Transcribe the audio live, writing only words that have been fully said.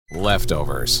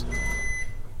leftovers,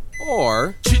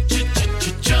 or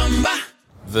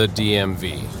the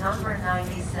DMV, Number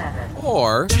 97,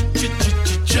 or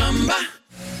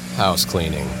house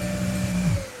cleaning,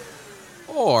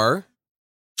 or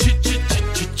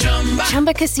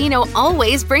Chumba Casino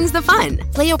always brings the fun.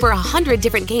 Play over 100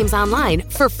 different games online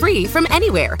for free from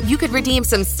anywhere. You could redeem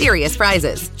some serious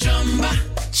prizes.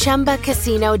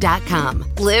 ChumbaCasino.com.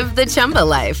 Live the Chumba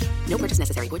life. No purchase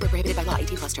necessary. Void where prohibited by law.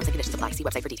 18+ terms and conditions apply. See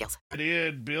website for details.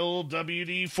 Did Bill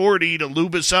WD-40 to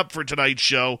lube us up for tonight's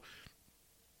show.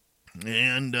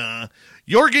 And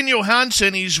Jorgen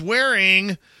Johansson, he's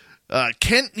wearing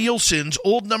Kent Nielsen's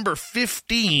old number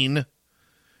 15.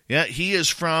 Yeah, he is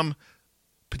from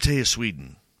Patea,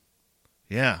 Sweden.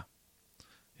 Yeah.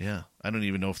 I don't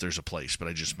even know if there's a place, but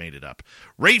I just made it up.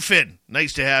 Ray Finn,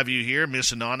 nice to have you here.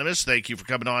 Miss Anonymous, thank you for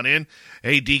coming on in.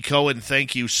 Hey, D. Cohen,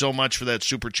 thank you so much for that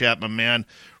super chat, my man.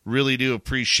 Really do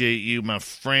appreciate you, my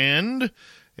friend.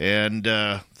 And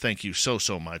thank you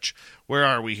so much. Where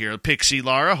are we here? Pixie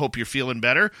Lara, hope you're feeling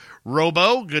better.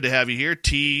 Robo, good to have you here.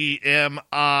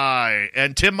 TMI.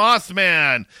 And Tim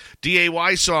Mothman,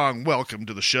 DAY Song, welcome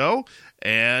to the show.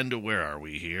 And where are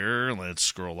we here? Let's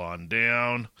scroll on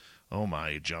down. Oh,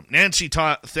 my jump. Nancy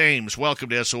Thames, welcome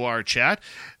to SOR Chat.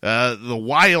 The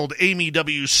Wild Amy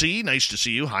WC, nice to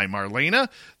see you. Hi, Marlena.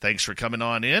 Thanks for coming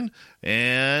on in.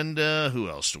 And who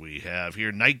else do we have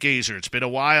here? Night Gazer, it's been a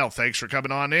while. Thanks for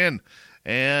coming on in.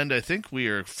 And I think we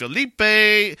are Felipe.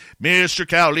 Mr.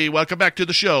 Cowley, welcome back to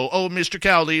the show. Oh, Mr.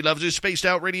 Cowley loves his Spaced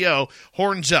Out Radio.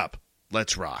 Horns up.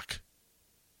 Let's rock.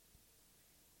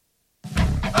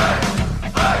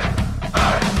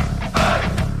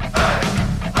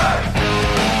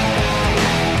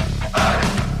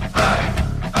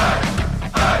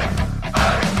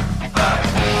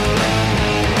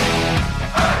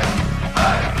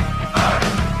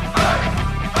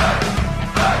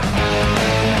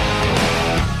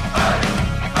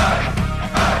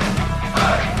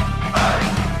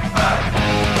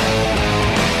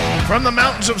 From the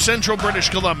mountains of central British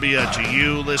Columbia to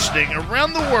you listening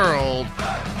around the world,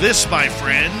 this, my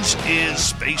friends, is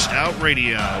Spaced Out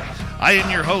Radio. I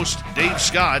am your host, Dave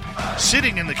Scott,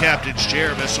 sitting in the captain's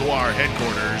chair of SOR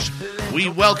headquarters. We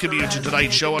welcome you to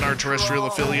tonight's show on our terrestrial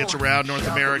affiliates around North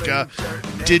America,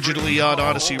 digitally on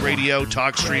Odyssey Radio,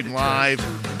 TalkStream Live,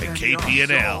 and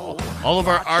KPNL. All of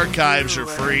our archives are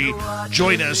free.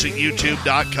 Join us at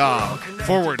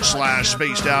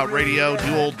youtube.com/Spaced Out Radio.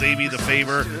 Do old Davey the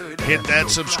favor. Hit that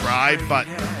subscribe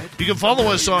button. You can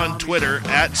follow us on Twitter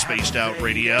at Spaced Out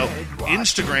Radio,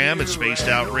 Instagram at Spaced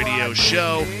Out Radio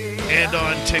Show, and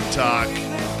on TikTok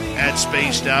at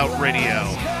Spaced Out Radio.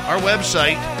 Our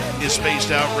website is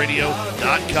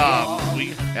spacedoutradio.com. We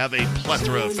have a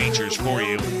plethora of features for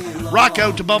you. Rock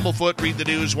out to Bumblefoot, read the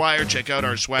news wire, check out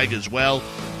our swag as well.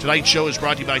 Tonight's show is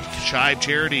brought to you by Chive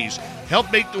Charities.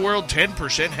 Help make the world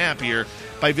 10% happier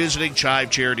by visiting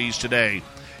Chive Charities today.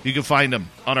 You can find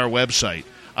them on our website.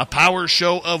 A power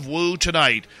show of woo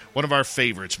tonight. One of our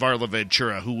favorites, Varla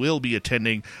Ventura, who will be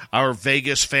attending our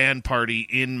Vegas fan party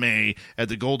in May at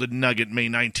the Golden Nugget, May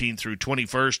 19th through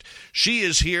 21st. She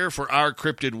is here for Our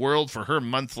Cryptid World for her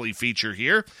monthly feature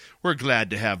here. We're glad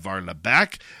to have Varla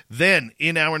back. Then,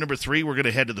 in hour number 3, we're going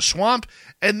to head to the swamp.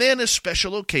 And then a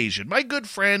special occasion. My good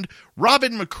friend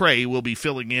Robin McCrae will be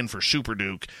filling in for Super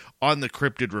Duke on the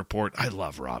Cryptid Report. I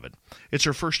love Robin. It's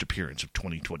her first appearance of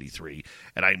 2023,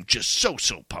 and I'm just so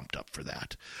pumped up for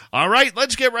that. All right,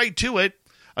 let's get right to it.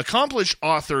 Accomplished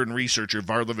author and researcher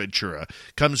Varla Ventura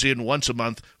comes in once a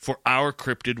month for Our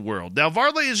Cryptid World. Now,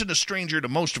 Varla isn't a stranger to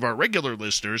most of our regular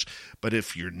listeners, but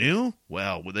if you're new,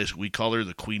 well, we call her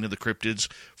the Queen of the Cryptids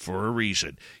for a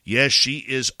reason. Yes, she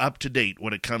is up to date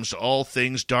when it comes to all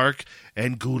things dark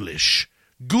and ghoulish.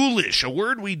 Ghoulish, a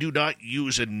word we do not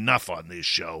use enough on this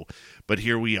show, but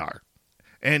here we are.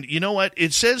 And you know what?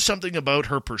 It says something about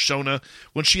her persona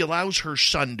when she allows her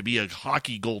son to be a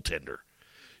hockey goaltender.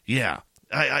 Yeah.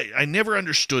 I never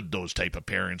understood those type of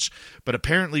parents, but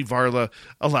apparently Varla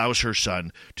allows her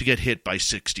son to get hit by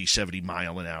 60, 70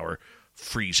 mile an hour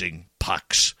freezing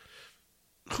pucks.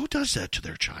 Who does that to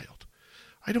their child?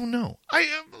 I don't know.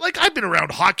 I've been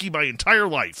around hockey my entire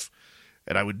life,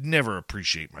 and I would never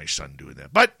appreciate my son doing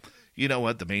that. But you know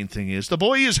what? The main thing is the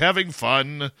boy is having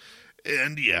fun,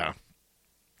 and yeah.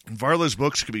 Varla's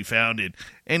books can be found in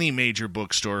any major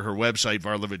bookstore. Her website,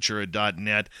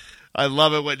 varlaventura.net. I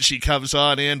love it when she comes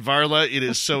on in. Varla, it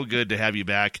is so good to have you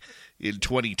back in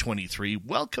 2023.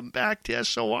 Welcome back to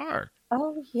SOR.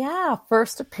 Oh, yeah.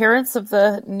 First appearance of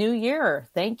the new year.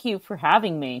 Thank you for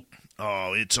having me.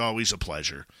 Oh, it's always a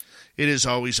pleasure. It is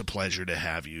always a pleasure to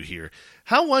have you here.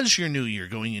 How was your new year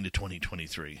going into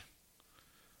 2023?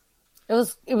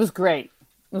 It was great.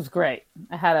 It was great.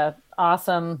 I had a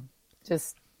awesome,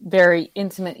 just very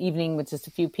intimate evening with just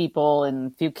a few people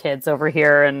and a few kids over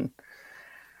here, and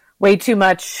way too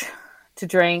much to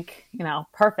drink.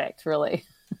 Perfect, really.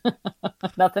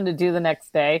 Nothing to do the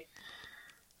next day.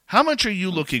 How much are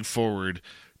you looking forward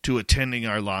to attending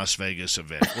our Las Vegas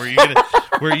event,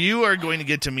 where you are going to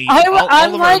get to meet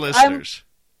all of our listeners?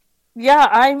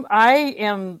 I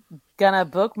am gonna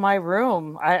book my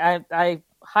room. I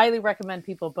highly recommend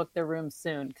people book their rooms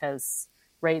soon because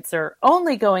rates are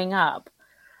only going up.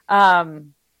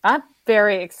 I'm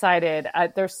very excited.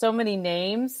 There's so many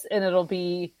names, and it'll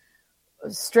be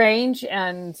strange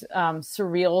and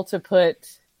surreal to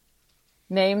put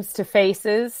names to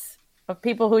faces of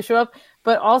people who show up,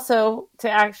 but also to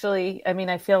actually,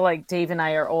 I feel like Dave and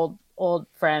I are old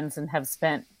friends and have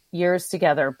spent years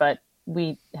together, but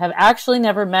we have actually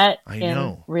never met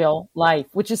in real life,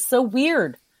 which is so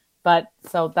weird. But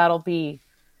so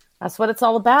that's what it's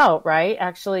all about, right?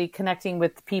 Actually connecting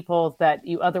with people that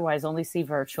you otherwise only see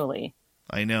virtually.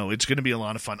 I know. It's going to be a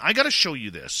lot of fun. I got to show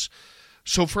you this.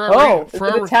 So for our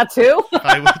tattoo?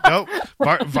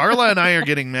 Varla and I are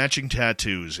getting matching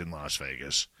tattoos in Las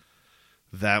Vegas.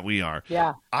 That we are.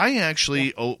 Yeah. I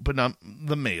actually opened up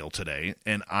the mail today,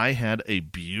 and I had a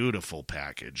beautiful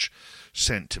package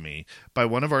sent to me by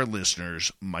one of our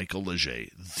listeners, Michael Leger.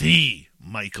 The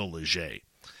Michael Leger.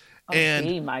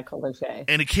 The Michael Leger.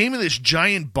 And it came in this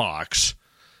giant box,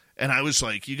 and I was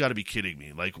like, you got to be kidding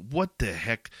me. Like, what the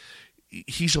heck?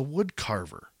 He's a wood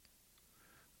carver.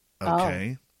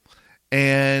 Okay. Oh.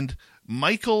 And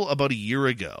Michael, about a year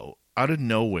ago, out of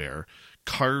nowhere,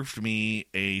 carved me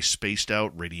a spaced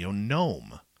out radio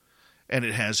gnome, and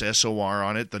it has SOR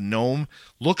on it. The gnome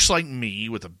looks like me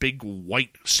with a big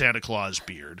white Santa Claus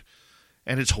beard,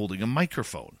 and it's holding a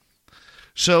microphone.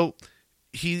 So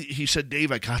he said,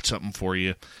 Dave, I got something for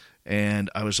you. And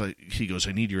I was like, he goes,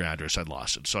 I need your address. I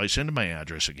lost it. So I sent him my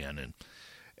address again,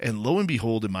 and lo and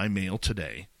behold, in my mail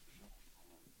today,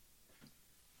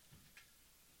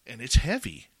 and it's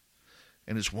heavy,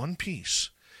 and it's one piece.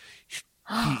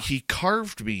 He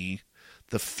carved me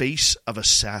the face of a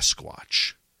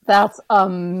Sasquatch. That's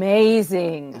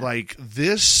amazing. Like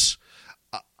this,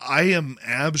 I am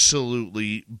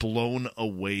absolutely blown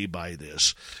away by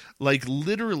this. Like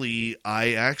literally,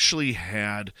 I actually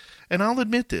had, and I'll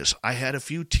admit this, I had a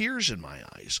few tears in my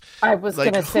eyes. I was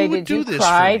going to say, did you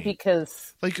cry?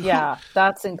 Because,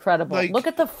 that's incredible. Look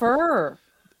at the fur.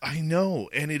 I know,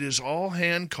 and it is all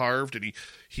hand-carved, and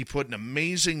he put an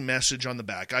amazing message on the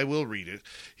back. I will read it.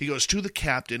 He goes, to the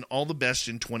captain, all the best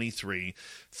in 23.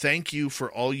 Thank you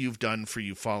for all you've done for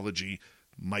ufology,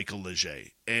 Michael Leger.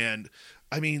 And,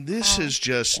 this is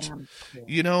just,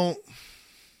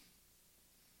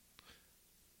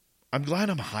 I'm glad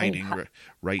I'm hiding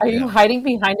right now. Are you hiding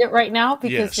behind it right now?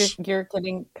 Because yes. you're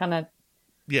getting kind of...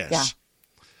 Yes. Yeah.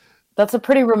 That's a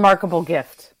pretty remarkable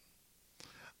gift.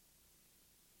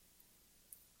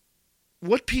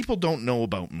 What people don't know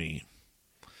about me,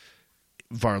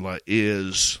 Varla,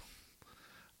 is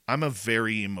I'm a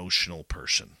very emotional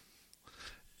person.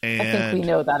 And I think we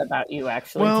know that about you,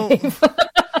 actually, well, Dave.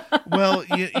 Well,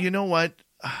 you know what?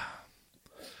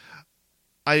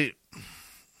 I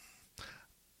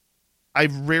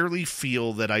rarely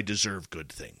feel that I deserve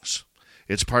good things.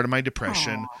 It's part of my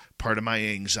depression, part of my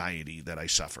anxiety that I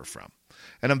suffer from.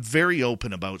 And I'm very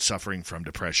open about suffering from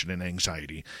depression and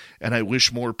anxiety. And I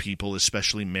wish more people,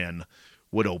 especially men,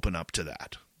 would open up to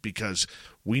that. Because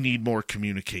we need more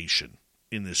communication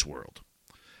in this world.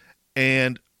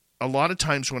 And a lot of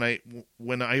times when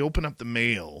I open up the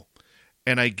mail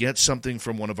and I get something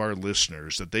from one of our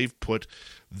listeners that they've put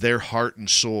their heart and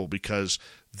soul because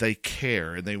they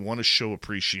care and they want to show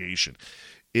appreciation,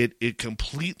 it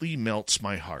completely melts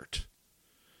my heart.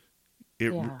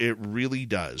 It really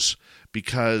does,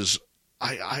 because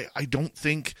I don't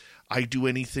think I do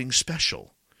anything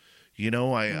special.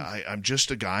 I'm just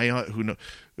a guy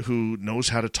who knows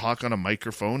how to talk on a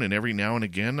microphone, and every now and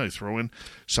again I throw in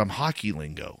some hockey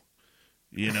lingo,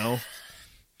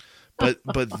 But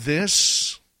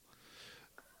this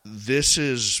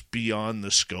is beyond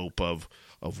the scope of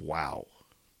wow.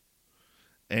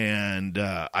 And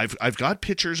I've got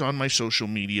pictures on my social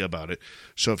media about it.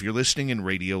 So if you're listening in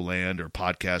Radio Land or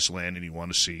Podcast Land and you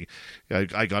want to see,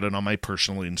 I got it on my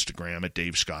personal Instagram at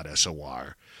Dave Scott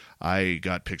SOR. I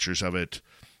got pictures of it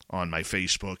on my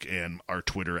Facebook and our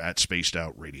Twitter at Spaced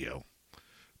Out Radio.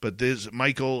 But this,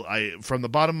 Michael, from the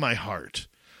bottom of my heart,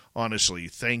 honestly,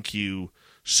 thank you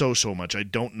so much. I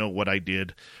don't know what I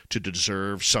did to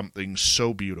deserve something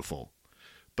so beautiful,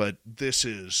 but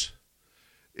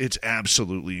it's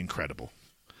absolutely incredible.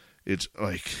 It's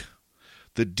like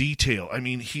the detail. I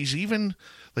mean, he's even,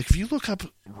 like, if you look up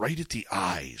right at the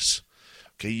eyes,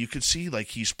 okay, you can see, like,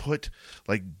 he's put,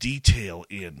 like, detail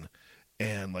in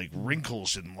and, like,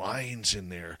 wrinkles and lines in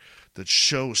there that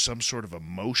show some sort of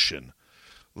emotion.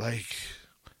 Like,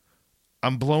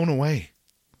 I'm blown away.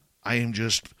 I am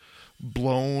just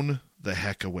blown the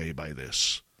heck away by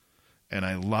this. And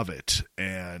I love it.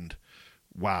 And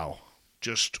wow.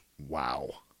 Just wow.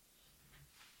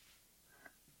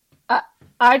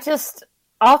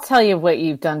 I'll tell you what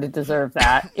you've done to deserve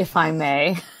that, if I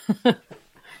may.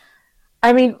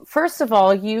 I mean, first of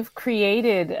all, you've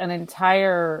created an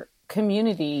entire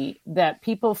community that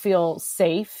people feel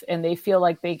safe and they feel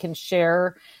like they can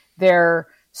share their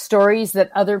stories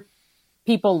that other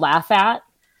people laugh at,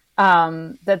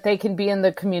 that they can be in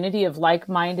the community of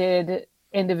like-minded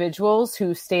individuals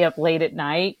who stay up late at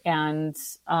night and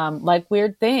like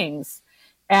weird things.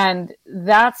 And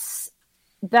that's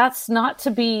not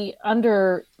to be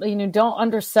don't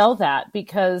undersell that,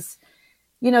 because,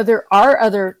 there are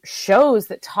other shows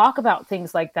that talk about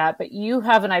things like that, but you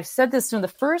have, and I've said this from the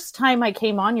first time I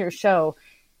came on your show,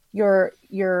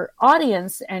 your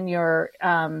audience and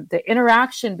the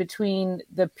interaction between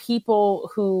the people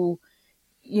who,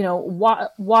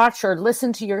 watch or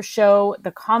listen to your show,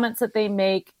 the comments that they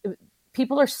make,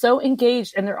 people are so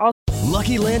engaged, and they're all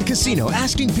Lucky Land Casino,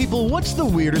 asking people, what's the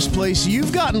weirdest place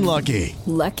you've gotten lucky?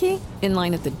 Lucky? In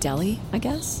line at the deli, I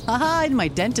guess? Aha, in my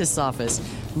dentist's office.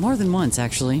 More than once,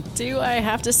 actually. Do I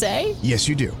have to say? Yes,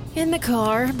 you do. In the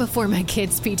car before my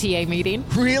kids' PTA meeting.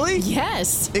 Really?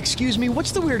 Yes. Excuse me,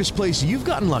 what's the weirdest place you've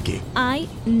gotten lucky? I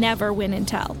never win and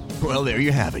tell. Well, there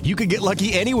you have it. You can get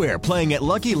lucky anywhere, playing at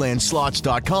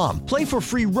LuckyLandSlots.com. Play for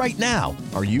free right now.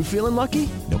 Are you feeling lucky?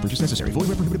 No purchase necessary. Void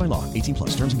where prohibited by law.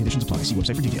 18+. Terms and conditions apply. See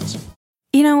website for details.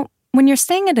 When you're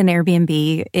staying at an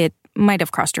Airbnb, it might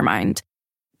have crossed your mind.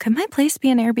 Could my place be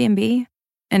an Airbnb?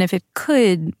 And if it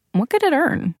could, what could it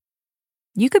earn?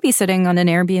 You could be sitting on an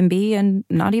Airbnb and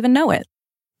not even know it.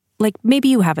 Like, maybe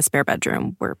you have a spare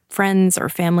bedroom where friends or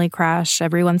family crash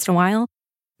every once in a while.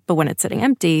 But when it's sitting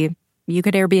empty, you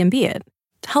could Airbnb it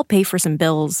to help pay for some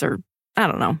bills or, I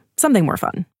don't know, something more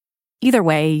fun. Either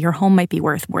way, your home might be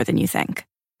worth more than you think.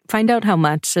 Find out how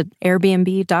much at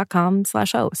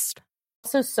airbnb.com/host.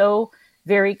 Also so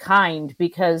very kind,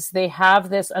 because they have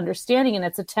this understanding, and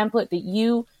it's a template that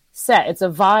you set. It's a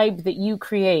vibe that you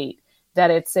create, that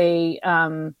it's a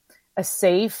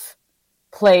safe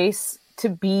place to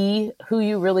be who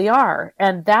you really are.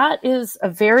 And that is a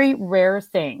very rare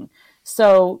thing.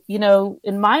 So,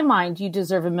 in my mind, you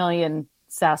deserve 1 million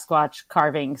Sasquatch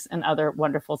carvings and other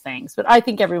wonderful things. But I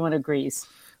think everyone agrees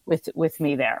with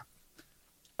me there.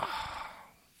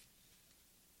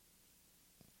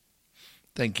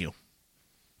 Thank you.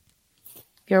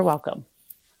 You're welcome.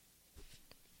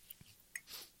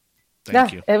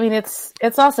 Thank you. I mean, it's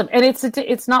awesome, and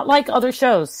it's not like other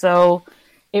shows, so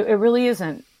it really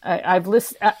isn't. I've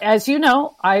listened, as you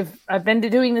know, I've been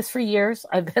doing this for years.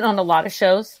 I've been on a lot of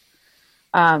shows,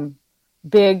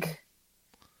 big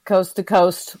coast to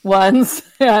coast ones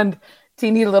and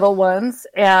teeny little ones,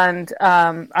 and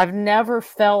I've never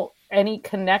felt any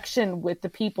connection with the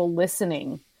people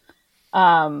listening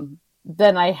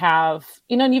than I have,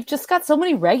 and you've just got so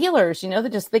many regulars,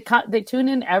 that they tune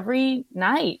in every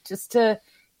night just to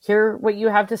hear what you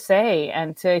have to say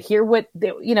and to hear what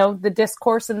the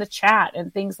discourse in the chat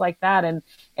and things like that. And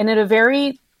in a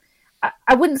very,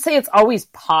 I wouldn't say it's always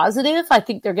positive. I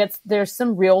think there's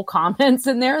some real comments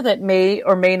in there that may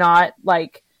or may not,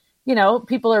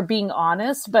 people are being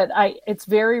honest, but it's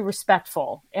very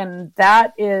respectful. And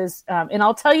that is, and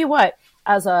I'll tell you what,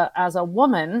 as a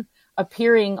woman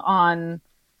appearing on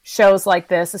shows like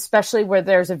this, especially where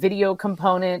there's a video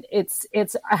component, it's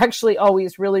actually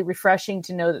always really refreshing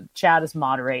to know that the chat is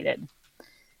moderated.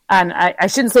 And I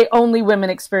shouldn't say only women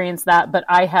experience that, but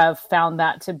I have found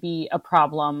that to be a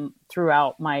problem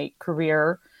throughout my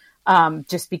career,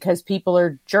 just because people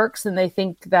are jerks and they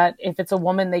think that if it's a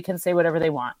woman, they can say whatever they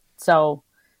want. So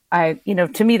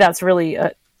to me, that's really,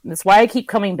 that's why I keep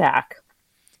coming back.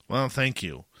 Well, thank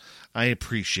you. I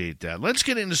appreciate that. Let's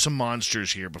get into some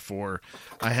monsters here before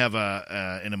I have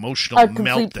an emotional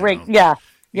meltdown. Break.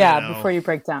 Before you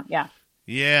break down.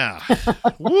 Yeah.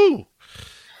 Woo!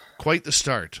 Quite the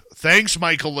start. Thanks,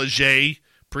 Michael Leger.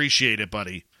 Appreciate it,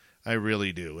 buddy. I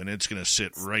really do. And it's going to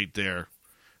sit right there.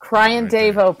 Crying right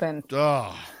Dave there. Open.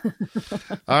 Oh.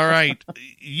 All right.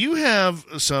 You have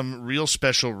some real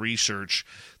special research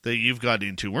that you've got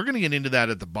into. We're going to get into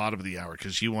that at the bottom of the hour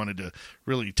because you wanted to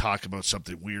really talk about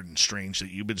something weird and strange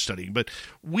that you've been studying. But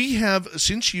we have,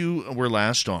 since you were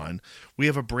last on, we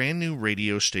have a brand new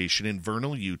radio station in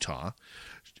Vernal, Utah,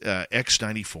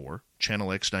 X94, Channel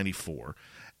X94.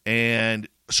 And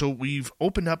so we've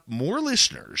opened up more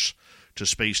listeners to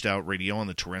Spaced Out Radio on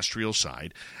the terrestrial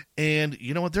side. And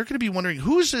you know what? They're going to be wondering,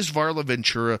 who is this Varla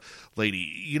Ventura lady?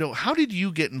 You know, how did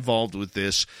you get involved with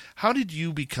this? How did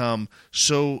you become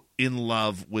so in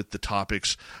love with the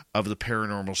topics of the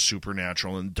paranormal,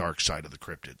 supernatural, and dark side of the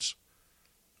cryptids?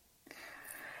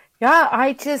 Yeah,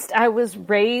 I was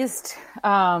raised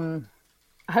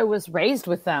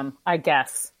with them, I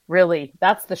guess. Really,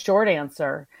 that's the short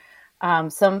answer.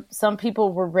 Some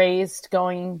people were raised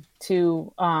going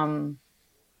to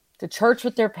church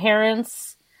with their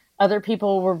parents. Other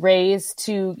people were raised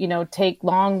to, take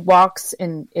long walks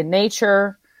in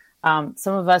nature.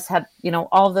 Some of us had,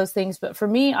 all of those things. But for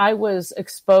me, I was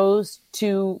exposed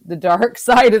to the dark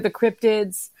side of the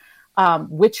cryptids,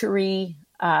 witchery,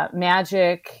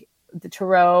 magic, the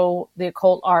tarot, the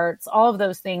occult arts, all of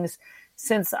those things.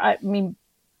 Since,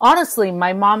 honestly,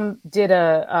 my mom did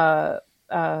a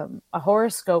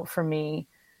horoscope for me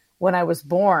when I was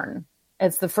born.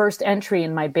 It's the first entry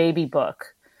in my baby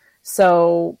book.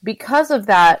 So because of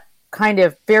that kind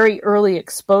of very early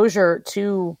exposure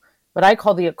to what I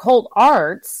call the occult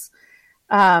arts,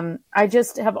 I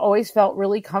just have always felt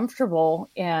really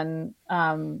comfortable in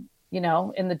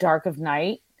the dark of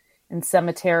night, in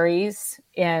cemeteries,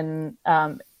 in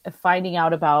finding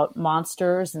out about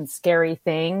monsters and scary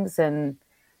things, and,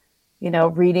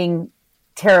 reading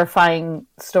terrifying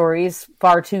stories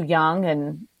far too young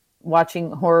and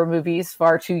watching horror movies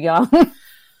far too young.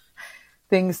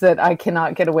 Things that I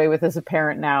cannot get away with as a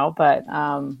parent now. But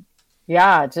I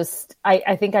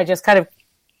think I just kind of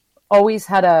always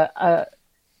had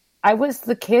I was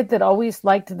the kid that always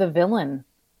liked the villain.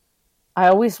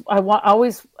 It's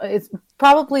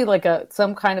probably like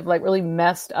some kind of like really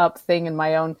messed up thing in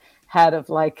my own head of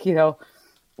like,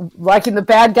 liking the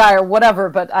bad guy or whatever.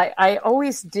 But I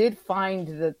always did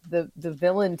find the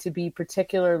villain to be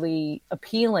particularly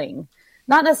appealing,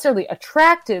 not necessarily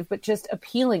attractive, but just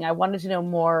appealing. I wanted to know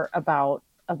more about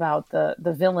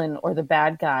the villain or the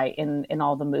bad guy in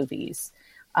all the movies,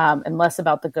 and less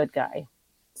about the good guy.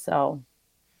 So,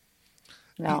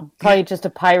 probably just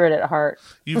a pirate at heart.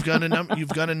 You've got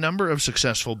a number of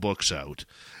successful books out.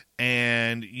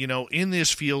 And, in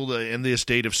this field, in this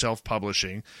state of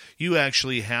self-publishing, you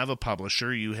actually have a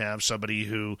publisher. You have somebody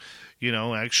who,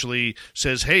 actually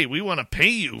says, hey, we want to pay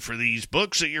you for these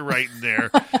books that you're writing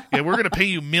there. Yeah, we're going to pay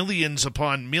you millions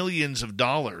upon millions of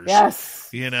dollars.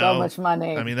 Yes, so much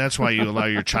money. I mean, that's why you allow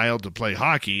your child to play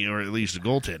hockey, or at least a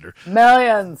goaltender.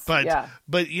 Millions. But yeah.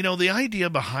 But the idea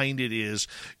behind it is,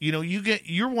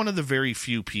 you're one of the very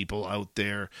few people out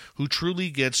there who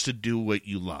truly gets to do what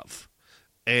you love.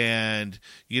 And,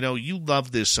 you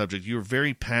love this subject. You're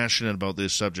very passionate about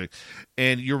this subject.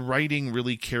 And your writing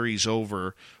really carries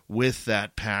over with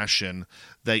that passion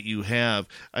that you have.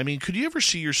 I mean, could you ever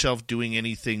see yourself doing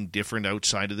anything different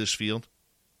outside of this field?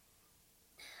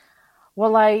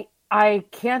 Well, I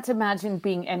can't imagine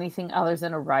being anything other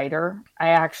than a writer. I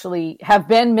actually have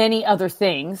been many other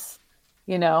things.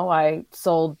 I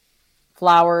sold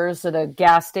flowers at a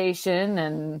gas station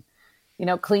and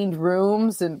cleaned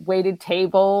rooms and waited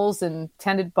tables and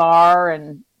tended bar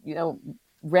and,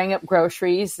 rang up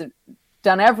groceries, and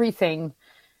done everything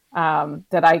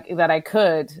that I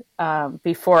could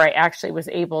before I actually was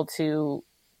able to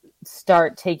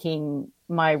start taking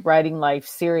my writing life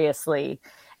seriously.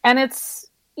 And it's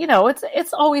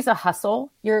always a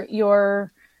hustle.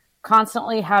 You're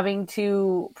constantly having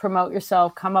to promote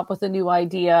yourself, come up with a new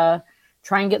idea,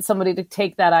 try and get somebody to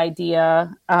take that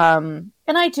idea. And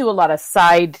I do a lot of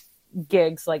side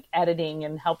gigs like editing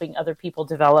and helping other people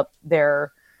develop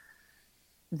their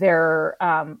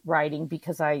writing,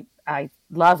 because I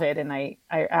love it. And I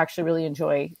actually really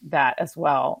enjoy that as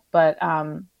well. But,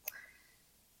 I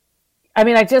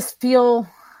just feel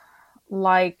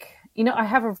like, I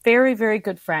have a very, very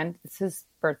good friend. It's his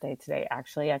birthday today,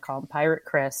 actually. I call him Pirate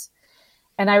Chris.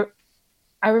 And I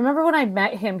remember when I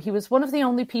met him, he was one of the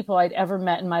only people I'd ever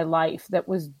met in my life that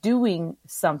was doing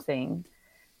something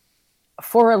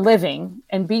for a living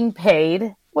and being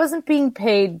paid. Wasn't being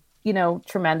paid,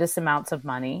 tremendous amounts of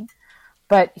money,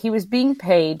 but he was being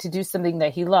paid to do something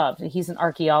that he loved. He's an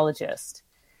archaeologist.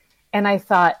 And I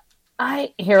thought,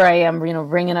 here I am,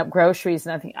 ringing up groceries,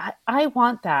 and I think, I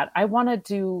want that. I want to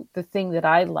do the thing that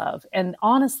I love. And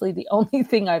honestly, the only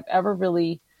thing I've ever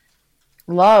really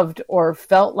loved or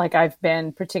felt like I've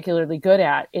been particularly good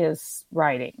at is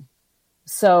writing.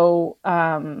 So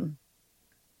I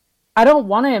don't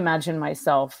want to imagine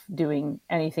myself doing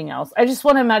anything else. I just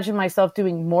want to imagine myself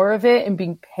doing more of it and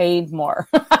being paid more.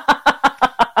 It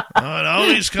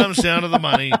always comes down to the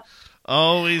money.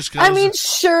 Always comes.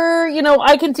 Sure,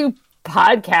 I can do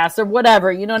podcasts or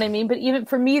whatever, you know what I mean? But even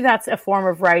for me, that's a form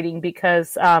of writing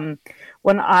because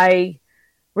when I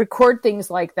record things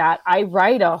like that, I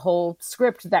write a whole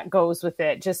script that goes with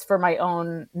it just for my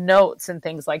own notes and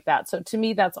things like that. So to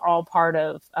me, that's all part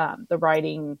of the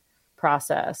writing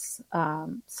process.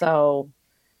 So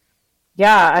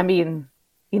yeah, I mean,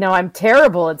 I'm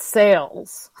terrible at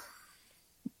sales.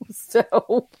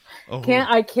 So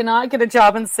I cannot get a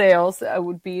job in sales.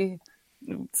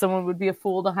 Someone would be a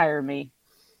fool to hire me.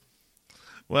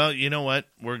 Well, you know what?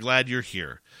 We're glad you're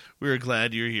here. We're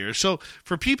glad you're here. So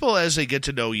for people as they get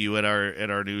to know you at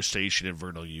our news station in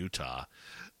Vernal, Utah,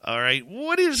 all right,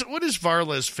 what is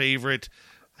Varla's favorite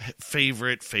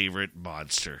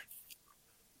monster?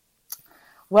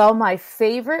 Well, my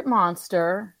favorite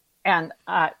monster, and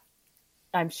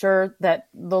I'm sure that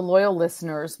the loyal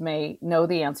listeners may know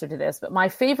the answer to this, but my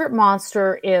favorite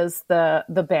monster is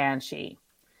the Banshee.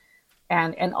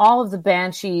 And all of the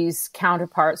Banshee's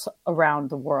counterparts around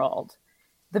the world.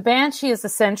 The Banshee is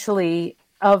essentially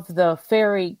of the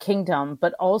fairy kingdom,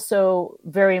 but also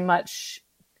very much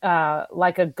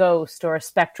like a ghost or a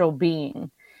spectral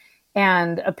being,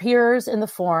 and appears in the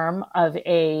form of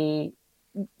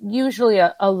usually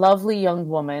a lovely young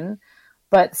woman,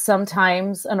 but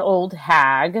sometimes an old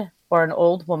hag or an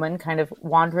old woman kind of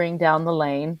wandering down the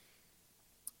lane,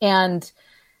 and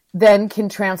then can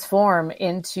transform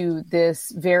into this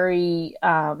very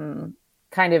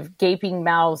kind of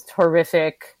gaping-mouthed,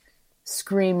 horrific,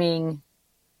 screaming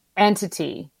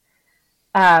entity.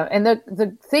 And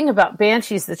the thing about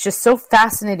banshees that's just so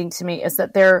fascinating to me is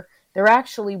that they're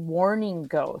actually warning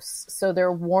ghosts. So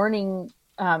they're warning.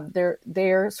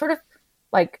 They're sort of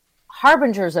like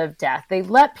harbingers of death. They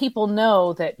let people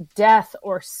know that death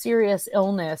or serious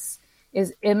illness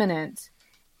is imminent.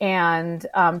 And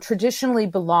traditionally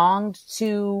belonged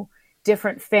to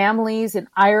different families. In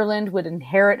Ireland would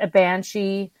inherit a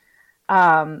banshee.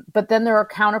 But then there are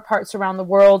counterparts around the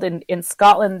world. In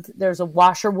Scotland, there's a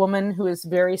washerwoman who is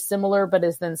very similar, but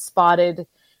is then spotted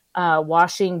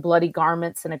washing bloody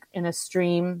garments in a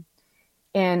stream.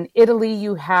 In Italy,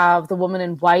 you have the woman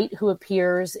in white who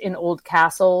appears in old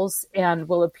castles and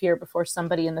will appear before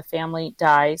somebody in the family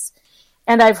dies.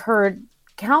 And I've heard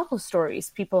countless stories.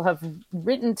 People have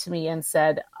written to me and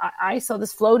said, I saw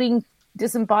this floating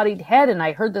disembodied head and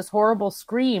I heard this horrible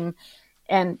scream,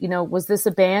 and was this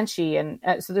a banshee? And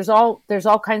so there's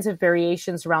all kinds of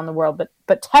variations around the world,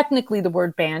 but technically the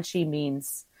word banshee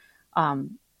means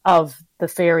of the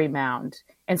fairy mound,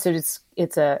 and so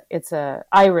it's a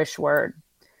Irish word,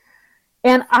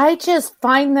 and I just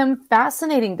find them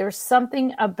fascinating. There's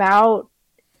something about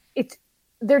it.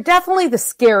 They're definitely the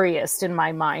scariest in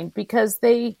my mind because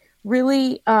they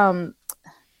really,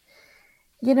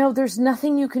 there's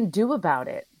nothing you can do about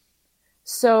it.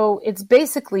 So it's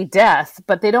basically death,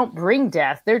 but they don't bring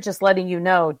death. They're just letting you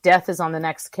know death is on the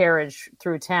next carriage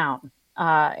through town.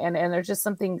 And there's just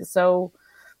something so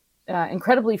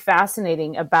incredibly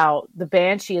fascinating about the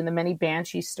banshee and the many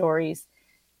banshee stories.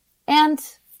 And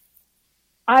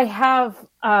I have,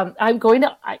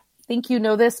 I think you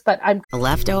know this, but I'm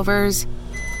Leftovers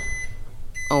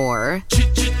or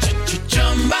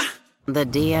the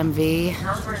DMV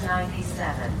number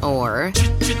 97 or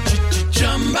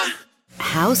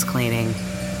house cleaning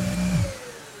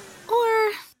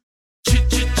or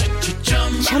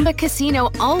Chumba Casino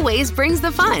always brings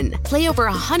the fun. Play over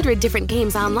 100 different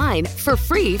games online for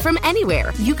free from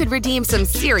anywhere. You could redeem some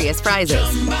serious prizes.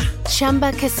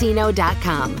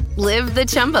 ChumbaCasino.com. Live the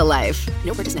Chumba life.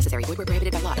 No purchase necessary. Void where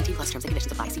prohibited by law. 18+ terms and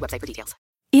conditions apply. See website for details.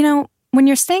 When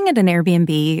you're staying at an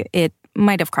Airbnb, it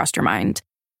might have crossed your mind.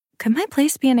 Could my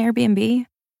place be an Airbnb?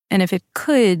 And if it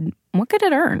could, what could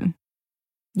it earn?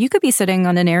 You could be sitting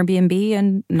on an Airbnb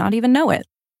and not even know it.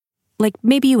 Like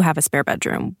maybe you have a spare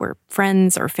bedroom where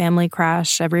friends or family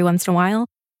crash every once in a while.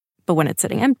 But when it's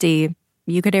sitting empty,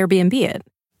 you could Airbnb it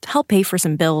to help pay for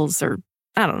some bills or,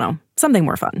 I don't know, something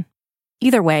more fun.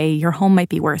 Either way, your home might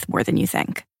be worth more than you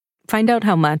think. Find out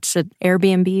how much at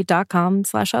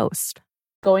airbnb.com/host.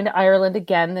 Going to Ireland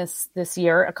again this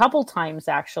year, a couple times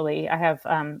actually. I have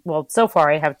so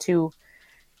far I have two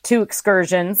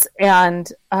excursions, and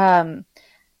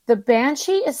the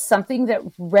banshee is something that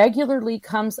regularly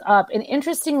comes up. And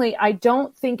interestingly, I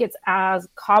don't think it's as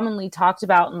commonly talked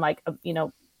about in like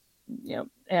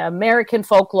American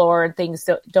folklore and things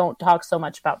that don't talk so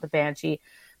much about the banshee.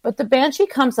 But the banshee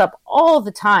comes up all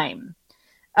the time,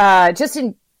 just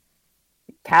in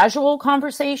casual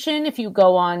conversation. If you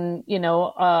go on,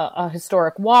 a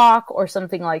historic walk or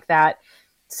something like that,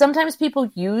 sometimes people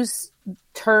use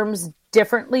terms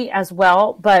differently as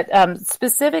well, but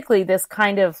specifically this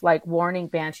kind of like warning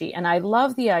banshee. And I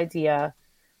love the idea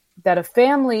a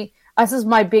family, this is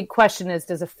my big question is,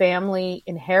 does a family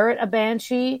inherit a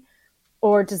banshee,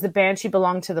 or does the banshee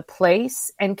belong to the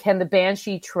place? And can the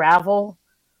banshee travel,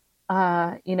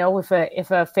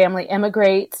 if a family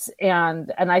emigrates?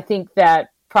 And I think that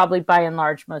probably by and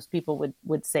large, most people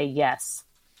would say yes.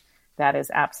 That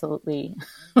is absolutely,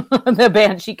 the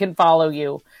banshee can follow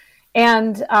you.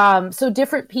 And so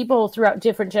different people throughout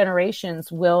different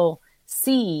generations will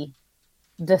see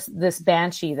this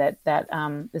banshee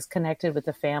that is connected with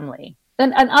the family.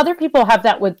 And other people have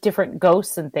that with different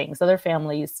ghosts and things. Other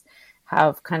families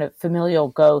have kind of familial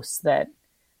ghosts that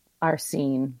are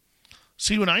seen.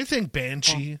 See, when I think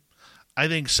banshee, I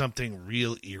think something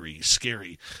real eerie,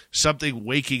 scary, something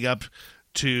waking up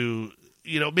to,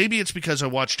 maybe it's because I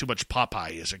watched too much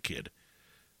Popeye as a kid.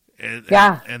 And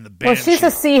the banshee. Well, she's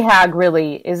a sea hag,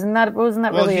 really. Wasn't that really a sea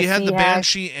hag? Well, he had the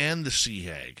banshee and the sea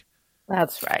hag.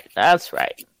 That's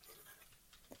right.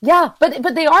 Yeah,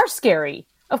 but they are scary.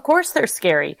 Of course they're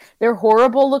scary. They're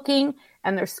horrible looking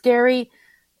and they're scary.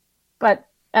 But,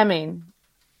 I mean,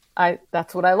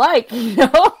 that's what I like,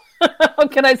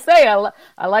 What can I say?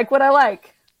 I like what I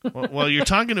like. Well, you're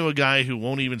talking to a guy who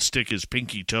won't even stick his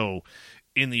pinky toe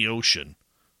in the ocean,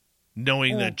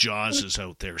 knowing that Jaws is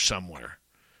out there somewhere,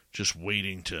 just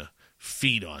waiting to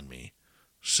feed on me.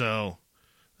 So,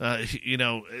 a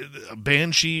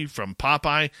banshee from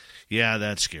Popeye, yeah,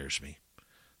 that scares me.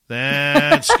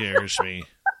 That scares me.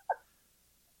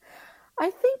 I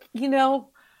think,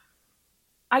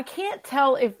 I can't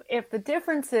tell if the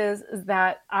difference is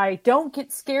that I don't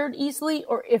get scared easily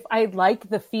or if I like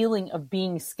the feeling of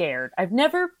being scared. I've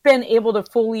never been able to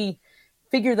fully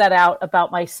figure that out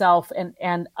about myself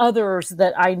and others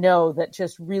that I know that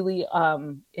just really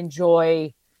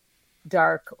enjoy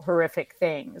dark, horrific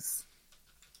things.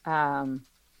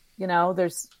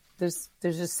 There's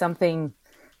just something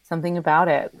about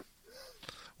it.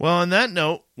 Well, on that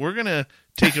note, we're going to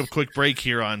take a quick break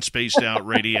here on Spaced Out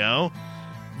Radio.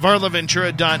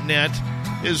 VarlaVentura.net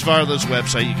is Varla's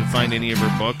website. You can find any of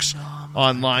her books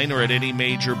online or at any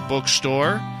major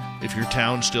bookstore if your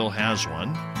town still has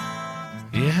one.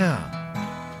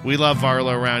 Yeah. We love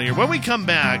Varla around here. When we come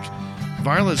back,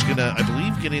 Varla's going to, I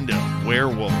believe, get into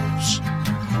werewolves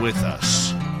with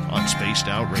us on Spaced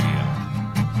Out Radio.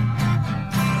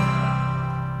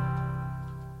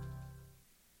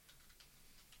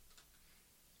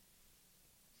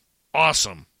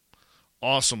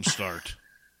 Awesome start.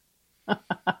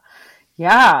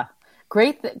 Yeah.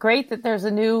 Great that there's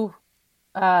a new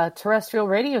terrestrial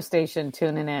radio station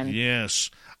tuning in.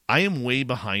 Yes. I am way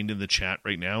behind in the chat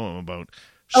right now. I'm about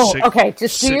just do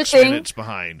your thing. 6 minutes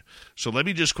behind. So let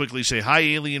me just quickly say hi,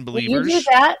 alien believers. Will you do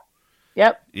that?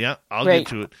 Yep. Yeah, I'll get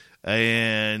to it.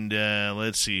 And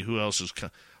let's see, who else has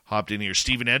hopped in here?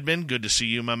 Stephen Edmond, good to see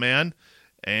you, my man.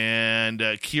 And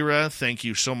Kira, thank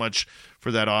you so much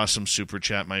for that awesome super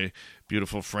chat, my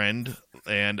beautiful friend.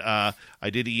 And I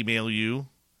did email you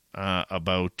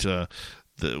about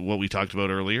what we talked about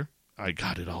earlier. I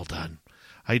got it all done.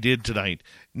 I did tonight.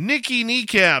 Nikki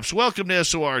Kneecaps, welcome to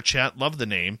SOR Chat. Love the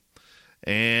name.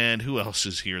 And who else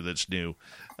is here that's new?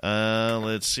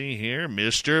 Let's see here.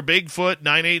 Mr. Bigfoot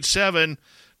 987.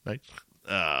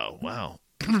 Wow.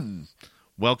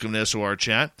 Welcome to SOR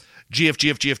Chat.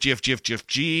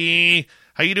 GF.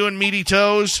 How you doing, Meaty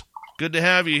Toes? Good to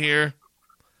have you here.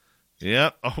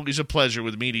 Yep, always a pleasure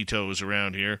with Meaty Toes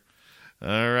around here.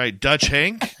 All right, Dutch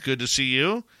Hank, good to see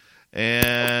you.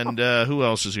 And who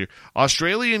else is here?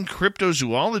 Australian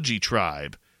Cryptozoology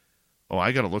Tribe. Oh,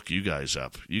 I got to look you guys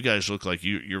up. You guys look like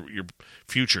you're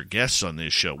future guests on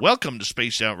this show. Welcome to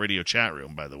Spaced Out Radio Chat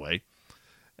Room, by the way.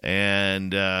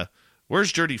 And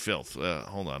where's Dirty Filth?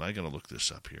 Hold on, I got to look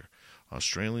this up here.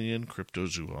 Australian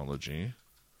Cryptozoology.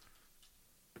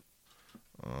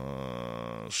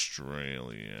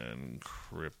 Australian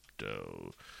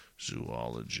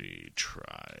Cryptozoology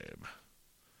Tribe.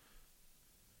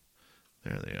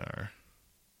 There they are.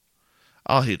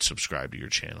 I'll hit subscribe to your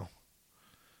channel.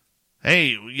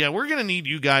 Hey, yeah, we're going to need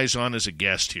you guys on as a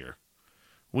guest here.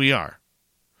 We are.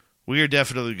 We are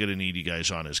definitely going to need you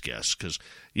guys on as guests because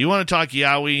you want to talk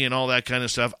Yowie and all that kind of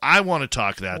stuff. I want to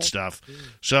talk that stuff.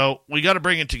 So we got to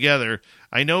bring it together.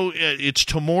 I know it's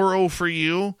tomorrow for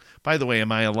you. By the way,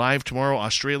 am I alive tomorrow,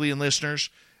 Australian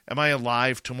listeners? Am I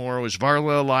alive tomorrow? Is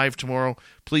Varla alive tomorrow?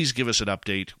 Please give us an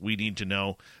update. We need to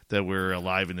know that we're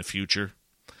alive in the future.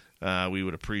 We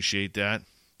would appreciate that.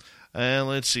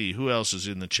 Let's see. Who else is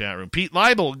in the chat room? Pete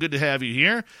Leibel, good to have you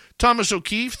here. Thomas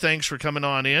O'Keefe, thanks for coming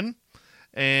on in.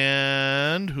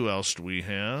 And who else do we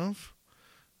have?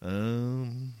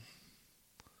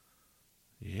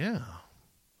 Yeah.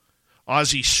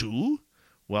 Ozzy Sue,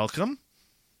 welcome.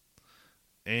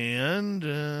 And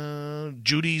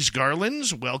Judy's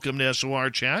Garlands, welcome to SOR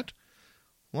Chat.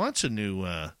 Lots of new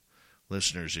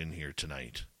listeners in here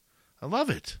tonight. I love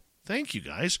it. Thank you,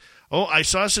 guys. Oh, I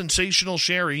saw Sensational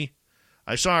Sherry.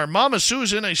 I saw our Mama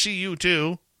Susan. I see you,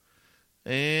 too.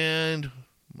 And,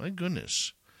 my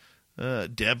goodness,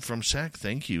 Deb from SAC,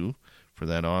 thank you for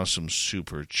that awesome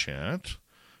super chat.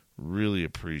 Really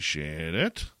appreciate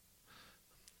it.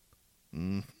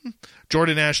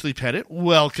 Jordan Ashley Pettit,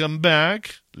 welcome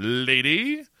back,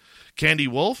 lady. Candy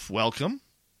Wolf, welcome.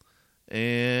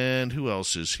 And who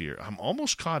else is here? I'm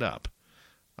almost caught up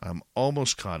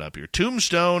here.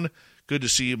 Tombstone, good to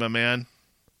see you, my man.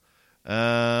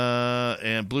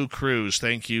 And Blue Cruise,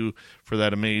 thank you for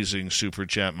that amazing super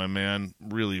chat, my man.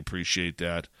 Really appreciate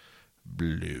that.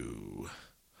 Blue.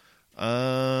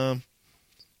 Let's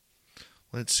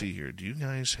see here. Do you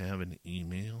guys have an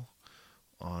email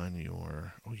on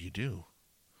your... Oh, you do.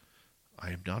 I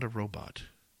am not a robot.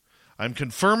 I'm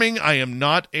confirming I am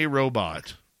not a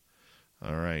robot.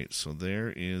 All right, so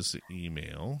there is the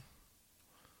email.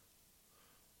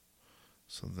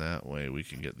 So that way we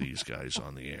can get these guys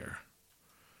on the air.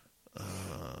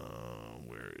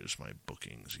 Where is my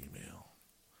bookings email?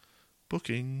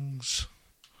 Bookings.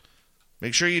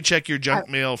 Make sure you check your junk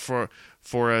mail for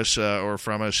us or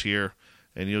from us here,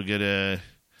 and you'll get a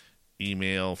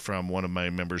email from one of my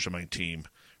members of my team.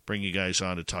 Bring you guys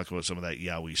on to talk about some of that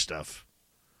Yowie stuff.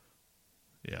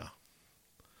 Yeah.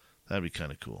 That'd be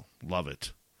kind of cool. Love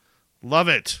it. Love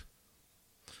it.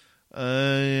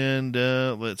 And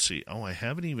let's see. Oh, I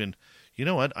haven't even... You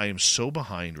know what? I am so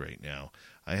behind right now.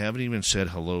 I haven't even said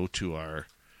hello to our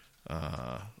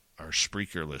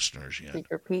Spreaker listeners yet.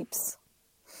 Spreaker peeps.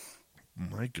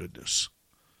 My goodness.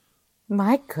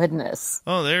 My goodness.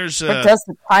 Oh, there's... Where does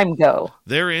the time go?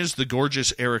 There is the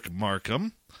gorgeous Eric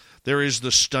Markham. There is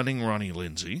the stunning Ronnie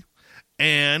Lindsay.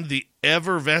 And the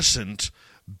effervescent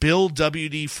Bill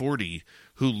WD-40,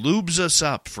 who lubes us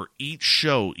up for each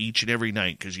show each and every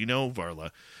night. Because you know,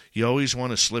 Varla, you always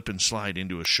want to slip and slide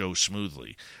into a show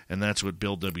smoothly. And that's what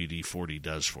Bill WD-40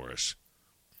 does for us.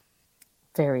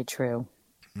 Very true.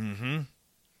 Mm-hmm.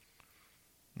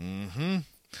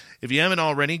 If you haven't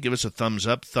already, give us a thumbs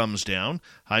up, thumbs down.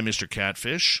 Hi, Mr.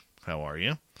 Catfish. How are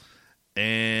you?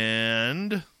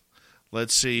 And...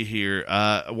 let's see here.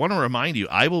 I want to remind you,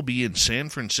 I will be in San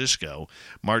Francisco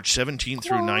March 17th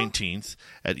through 19th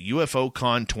at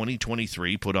UFOCon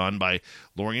 2023, put on by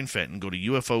Lorian Fenton. Go to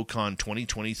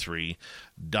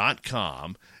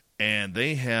UFOCon2023.com, and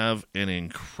they have an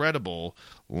incredible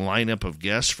lineup of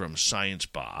guests from Science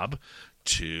Bob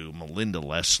to Melinda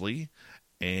Leslie,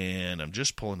 and I'm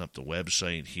just pulling up the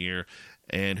website here,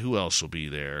 and who else will be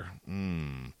there?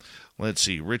 Let's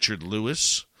see, Richard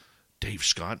Lewis, Dave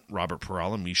Scott, Robert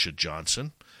Perala, Misha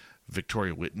Johnson,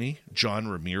 Victoria Whitney, John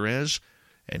Ramirez,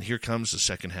 and here comes the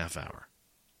second half hour.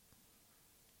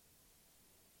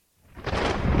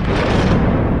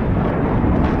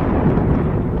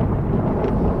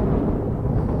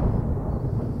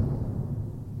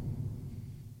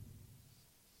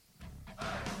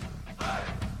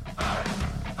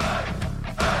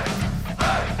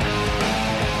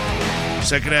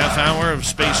 Second half hour of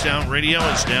Spaced Out Radio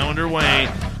is now underway.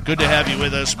 Good to have you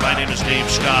with us. My name is Dave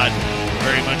Scott.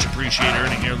 Very much appreciate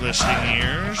earning your listening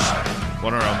ears.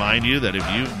 Want to remind you that if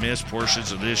you've missed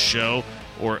portions of this show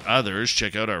or others,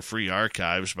 check out our free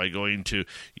archives by going to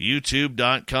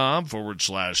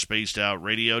youtube.com/Spaced Out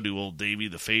Radio. Do old Davey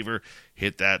the favor.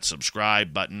 Hit that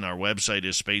subscribe button. Our website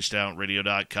is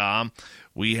spacedoutradio.com.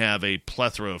 We have a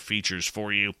plethora of features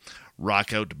for you.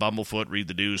 Rock out to Bumblefoot, read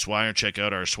the news wire, check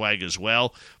out our swag as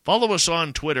well. Follow us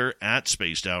on Twitter at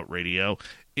Spaced Out Radio,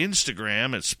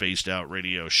 Instagram at Spaced Out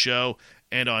Radio Show,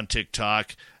 and on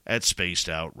TikTok at Spaced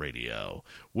Out Radio.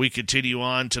 We continue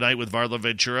on tonight with Varla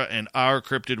Ventura and Our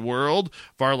Cryptid World.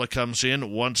 Varla comes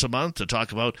in once a month to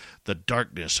talk about the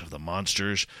darkness of the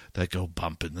monsters that go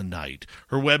bump in the night.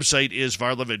 Her website is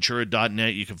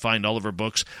varlaventura.net. You can find all of her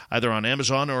books either on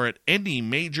Amazon or at any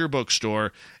major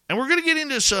bookstore. And we're going to get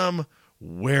into some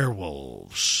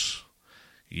werewolves.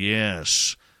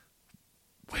 Yes,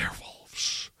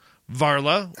 werewolves.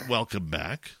 Varla, welcome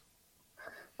back.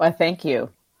 Well, thank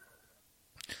you.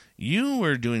 You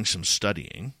were doing some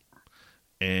studying,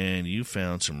 and you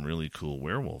found some really cool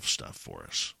werewolf stuff for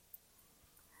us.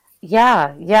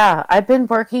 Yeah. I've been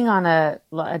working on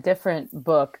a different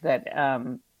book that,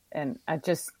 and I've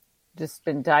just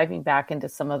been diving back into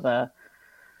some of the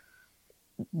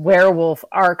werewolf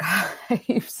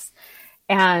archives.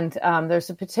 And there's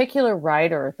a particular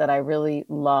writer that I really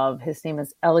love. His name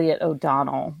is Elliot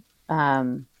O'Donnell.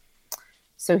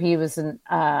 So he was an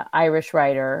Irish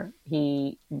writer.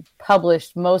 He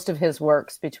published most of his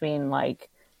works between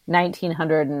like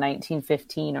 1900 and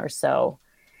 1915 or so.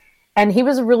 And he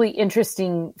was a really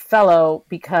interesting fellow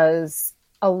because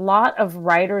a lot of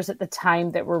writers at the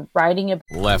time that were writing about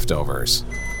Leftovers.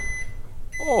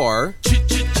 Or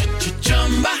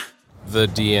the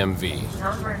DMV.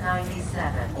 Number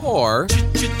 97. Or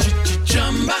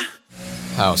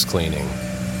house cleaning.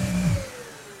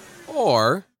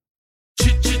 Or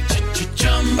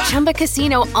Chumba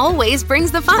Casino always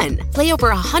brings the fun. Play over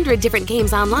 100 different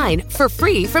games online for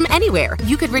free from anywhere.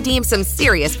 You could redeem some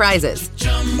serious prizes.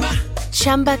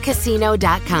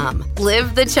 ChumbaCasino.com.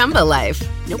 Live the Chumba life.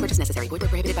 No purchase necessary. Void where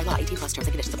prohibited by law. 18+ terms and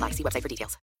conditions apply. See website for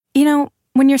details. You know,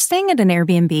 when you're staying at an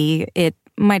Airbnb, it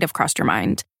might have crossed your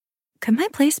mind. Could my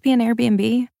place be an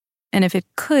Airbnb? And if it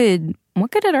could,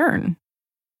 what could it earn?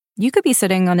 You could be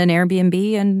sitting on an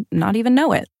Airbnb and not even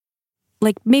know it.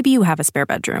 Like maybe you have a spare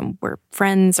bedroom where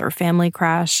friends or family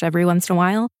crash every once in a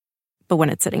while. But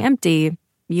when it's sitting empty,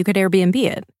 you could Airbnb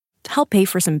it to help pay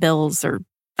for some bills or,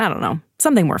 I don't know,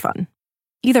 something more fun.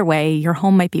 Either way, your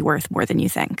home might be worth more than you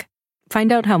think.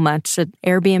 Find out how much at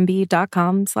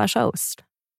airbnb.com/host.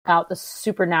 About the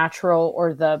supernatural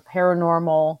or the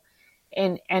paranormal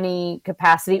in any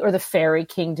capacity, or the fairy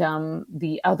kingdom,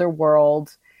 the other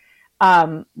world.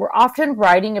 We're often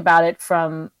writing about it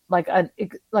from like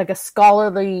a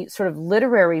scholarly sort of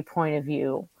literary point of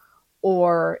view,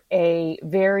 or a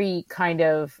very kind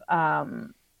of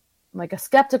like a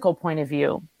skeptical point of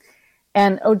view.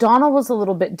 And O'Donnell was a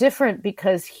little bit different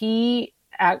because he,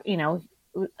 you know,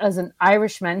 as an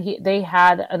Irishman, they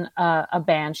had a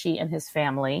banshee in his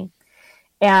family,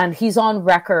 and he's on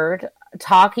record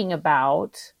talking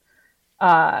about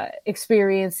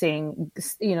experiencing,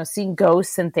 you know, seeing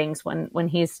ghosts and things when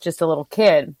he's just a little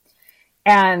kid.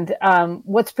 And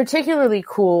what's particularly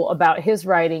cool about his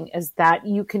writing is that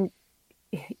you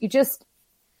just,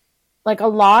 like a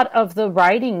lot of the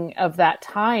writing of that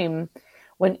time,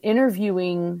 when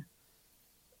interviewing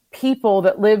people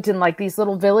that lived in like these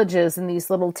little villages and these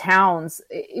little towns,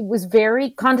 it was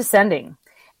very condescending.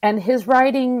 And his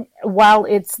writing, while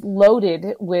it's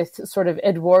loaded with sort of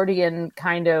Edwardian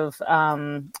kind of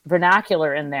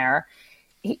vernacular in there,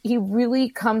 he really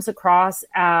comes across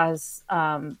as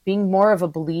being more of a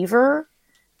believer.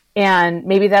 And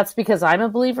maybe that's because I'm a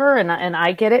believer and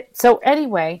I get it. So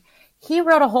anyway, he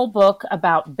wrote a whole book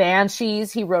about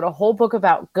banshees. He wrote a whole book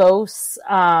about ghosts.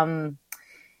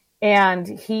 And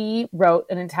he wrote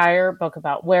an entire book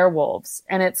about werewolves.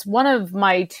 And it's one of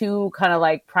my two kind of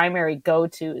like primary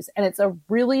go-tos. And it's a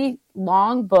really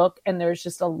long book, and there's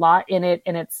just a lot in it.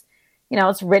 And it's, you know,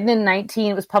 it's written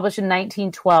it was published in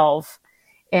 1912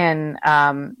 in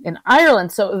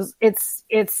Ireland. So it's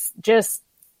just,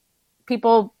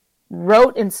 people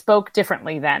wrote and spoke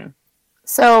differently then.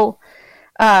 So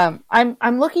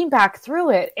I'm looking back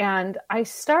through it, and I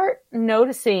start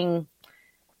noticing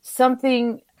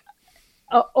something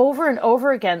over and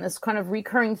over again, this kind of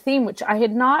recurring theme, which I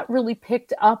had not really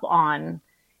picked up on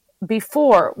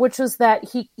before, which was that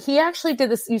he actually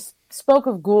did this. You spoke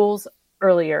of ghouls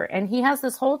earlier, and he has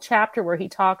this whole chapter where he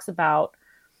talks about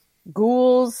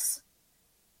ghouls,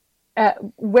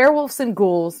 werewolves and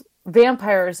ghouls,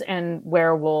 vampires and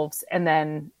werewolves, and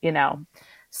then, you know,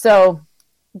 so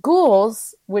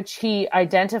ghouls, which he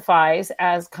identifies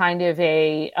as kind of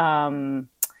a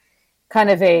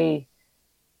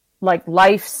like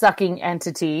life-sucking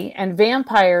entity, and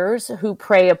vampires who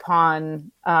prey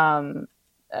upon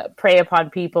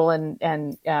people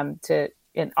and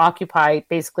occupy.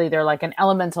 Basically, they're like an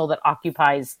elemental that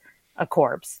occupies a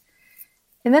corpse.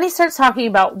 And then he starts talking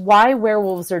about why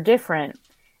werewolves are different.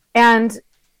 And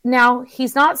now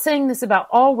he's not saying this about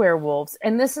all werewolves,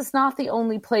 and this is not the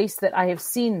only place that I have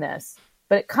seen this.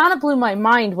 But it kind of blew my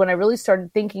mind when I really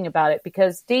started thinking about it,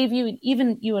 because Dave, you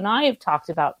and I have talked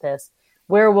about this.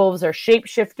 Werewolves are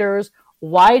shapeshifters.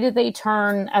 Why do they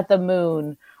turn at the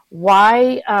moon?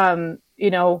 Why,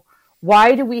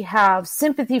 why do we have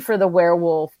sympathy for the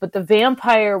werewolf? But the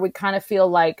vampire, we kind of feel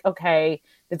like, okay,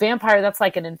 the vampire, that's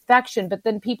like an infection. But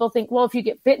then people think, well, if you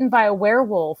get bitten by a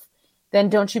werewolf, then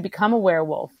don't you become a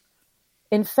werewolf?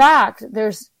 In fact,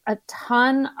 there's a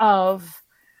ton of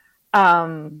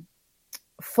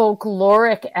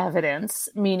folkloric evidence,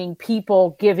 meaning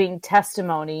people giving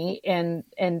testimony in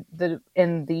the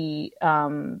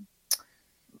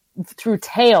through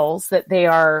tales that they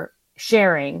are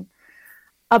sharing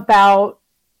about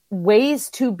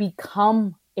ways to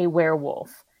become a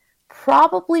werewolf.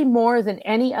 Probably more than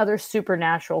any other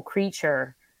supernatural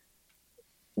creature,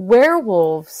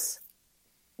 werewolves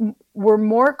were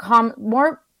more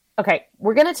okay,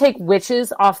 we're going to take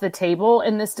witches off the table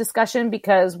in this discussion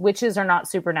because witches are not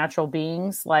supernatural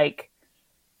beings. Like,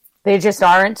 they just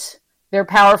aren't. They're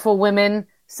powerful women,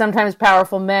 sometimes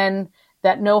powerful men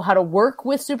that know how to work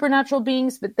with supernatural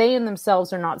beings, but they in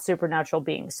themselves are not supernatural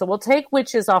beings. So we'll take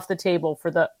witches off the table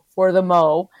for the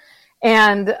mo,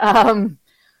 and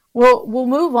we'll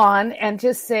move on and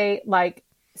just say, like,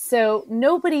 so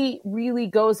nobody really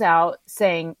goes out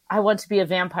saying, I want to be a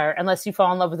vampire, unless you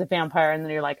fall in love with a vampire and then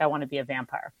you're like, I want to be a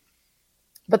vampire.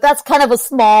 But that's kind of a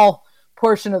small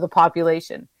portion of the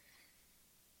population.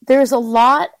 There's a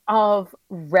lot of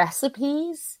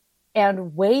recipes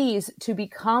and ways to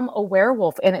become a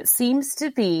werewolf, and it seems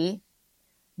to be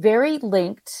very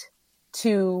linked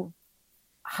to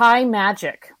high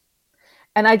magic.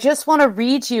 And I just want to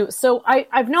read you. So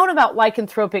I've known about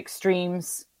lycanthropic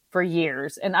streams for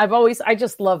years. And I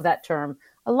just love that term,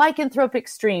 a lycanthropic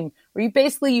stream, where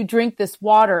you drink this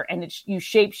water and you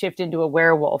shapeshift into a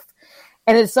werewolf.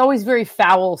 And it's always very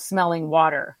foul smelling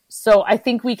water. So I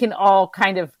think we can all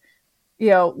kind of,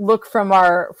 look from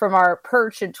our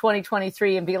perch in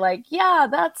 2023 and be like, yeah,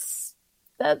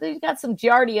 you got some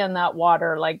giardia in that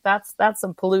water. Like that's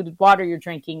some polluted water you're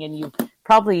drinking, and you've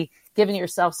probably given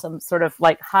yourself some sort of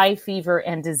like high fever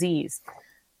and disease.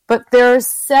 But there's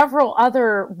several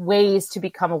other ways to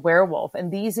become a werewolf,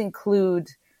 and these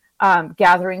include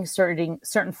gathering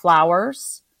certain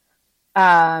flowers.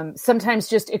 Sometimes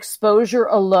just exposure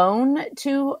alone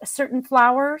to certain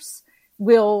flowers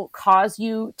will cause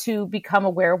you to become a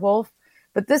werewolf.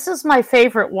 But this is my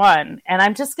favorite one, and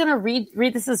I'm just going to read.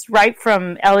 This is right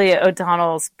from Elliot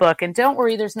O'Donnell's book, and don't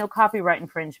worry, there's no copyright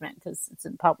infringement because it's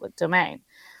in public domain.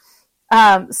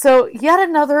 So yet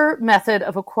another method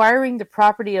of acquiring the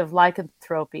property of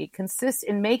lycanthropy consists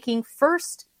in making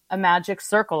first a magic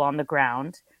circle on the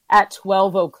ground at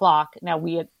 12 o'clock. Now,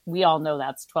 we all know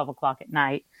that's 12 o'clock at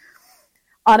night.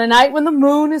 On a night when the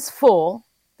moon is full,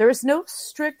 there is no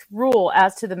strict rule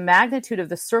as to the magnitude of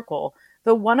the circle,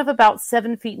 though one of about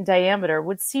 7 feet in diameter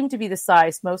would seem to be the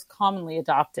size most commonly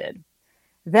adopted.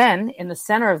 Then, in the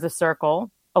center of the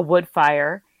circle, a wood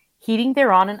fire, heating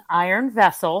thereon an iron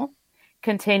vessel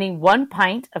containing 1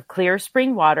 pint of clear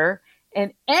spring water,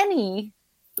 and this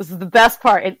is the best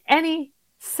part, and any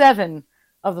 7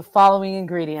 of the following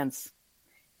ingredients: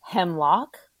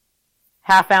 hemlock,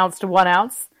 ½ ounce to 1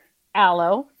 ounce,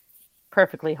 aloe,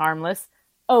 perfectly harmless,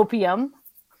 opium,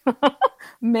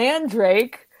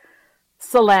 mandrake,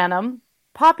 solanum,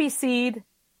 poppy seed,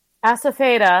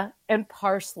 asafoetida, and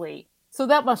parsley. So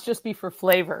that must just be for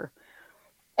flavor.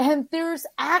 And there's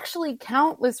actually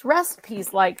countless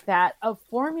recipes like that of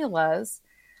formulas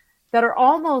that are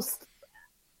almost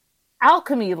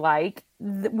alchemy-like,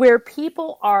 where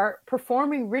people are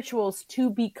performing rituals to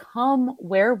become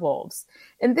werewolves.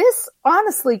 And this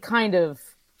honestly kind of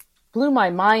blew my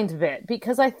mind a bit,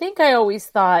 because I think I always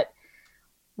thought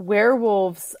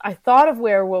I thought of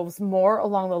werewolves more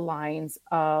along the lines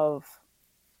of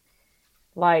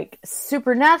like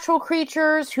supernatural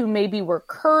creatures who maybe were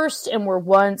cursed and were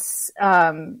once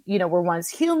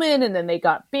human, and then they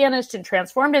got banished and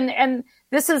transformed. And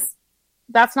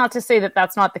that's not to say that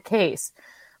that's not the case,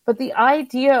 but the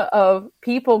idea of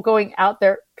people going out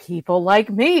there, people like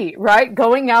me, right?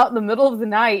 Going out in the middle of the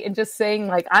night and just saying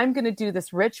like, I'm going to do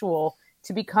this ritual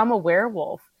to become a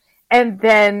werewolf. And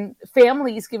then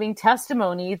families giving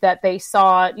testimony that they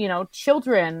saw,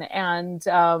 children and,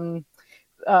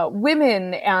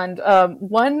 women. And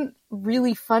one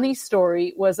really funny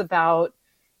story was about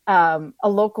a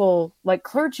local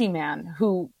clergyman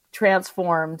who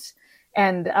transformed,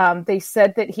 and they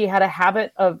said that he had a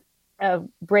habit of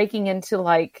breaking into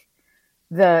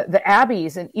the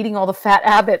abbeys and eating all the fat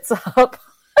abbots up.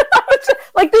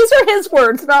 These are his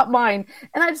words, not mine.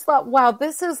 And I just thought, wow,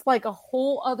 this is like a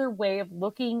whole other way of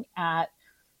looking at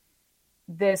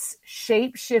this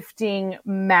shape-shifting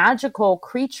magical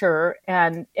creature.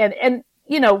 And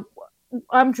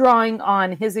I'm drawing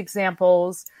on his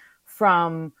examples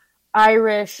from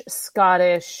Irish,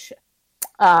 Scottish,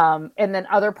 and then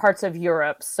other parts of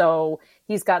Europe. So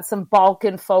he's got some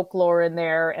Balkan folklore in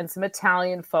there, and some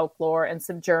Italian folklore, and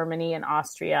some Germany and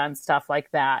Austria and stuff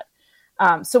like that.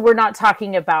 So we're not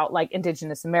talking about like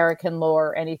indigenous American lore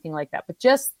or anything like that, but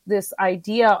just this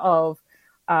idea of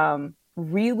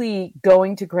really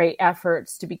going to great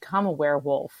efforts to become a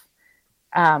werewolf.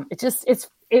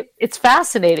 It's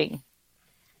fascinating.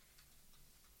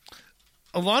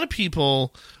 A lot of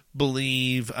people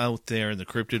believe out there in the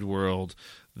cryptid world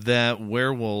that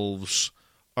werewolves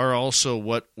are also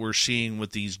what we're seeing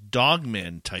with these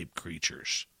dogmen type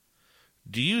creatures.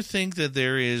 Do you think that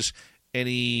there is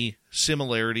any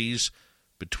similarities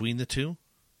between the two?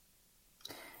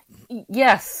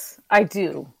 Yes, I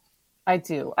do. I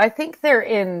think they're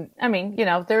in,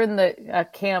 they're in the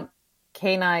Camp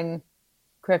Canine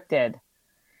Cryptid.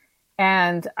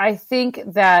 And I think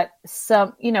that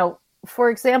some, for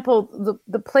example,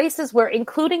 the places where,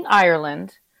 including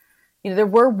Ireland, there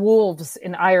were wolves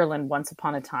in Ireland once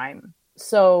upon a time.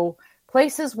 So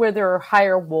places where there are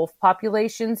higher wolf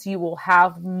populations, you will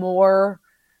have more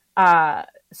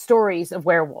stories of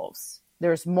werewolves.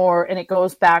 There's more, and it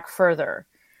goes back further.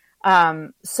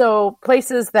 So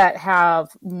places that have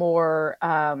more,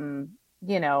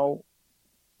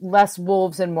 less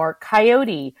wolves and more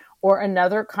coyote or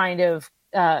another kind of,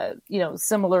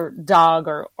 similar dog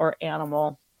or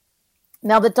animal.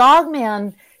 Now the dog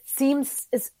man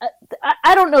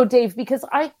I don't know, Dave, because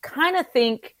I kind of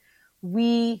think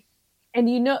what,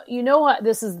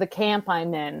 this is the camp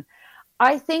I'm in.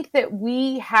 I think that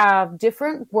we have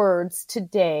different words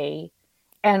today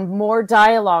and more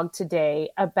dialogue today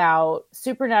about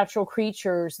supernatural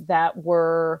creatures that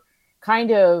were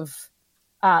kind of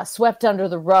swept under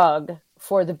the rug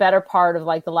for the better part of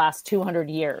like the last 200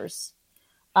 years.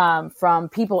 From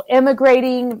people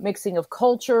immigrating, mixing of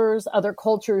cultures, other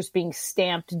cultures being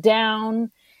stamped down.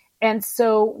 And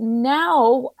so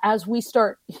now as we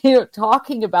start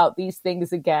talking about these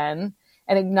things again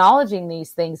and acknowledging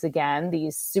these things again,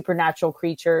 these supernatural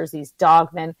creatures, these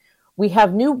dogmen, we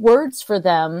have new words for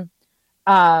them.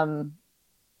 And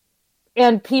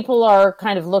people are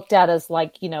kind of looked at as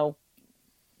like,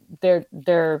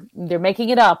 they're making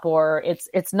it up, or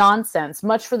it's nonsense,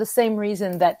 much for the same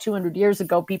reason that 200 years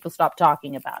ago people stopped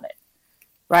talking about it,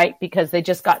 right? Because they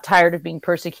just got tired of being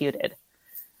persecuted.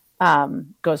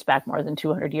 Goes back more than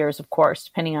 200 years, of course,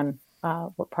 depending on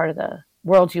what part of the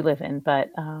world you live in.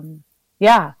 But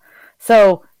yeah,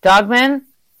 so dogmen,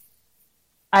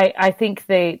 I think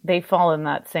they fall in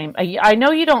that same. I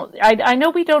know you don't. I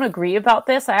know we don't agree about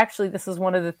this. This is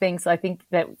one of the things I think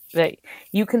that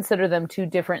you consider them two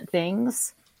different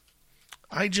things.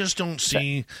 I just don't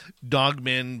see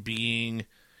dogmen being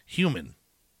human.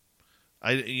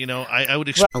 I would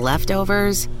expect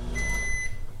Leftovers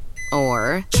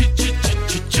or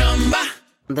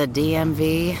the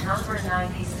DMV number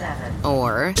 97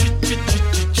 or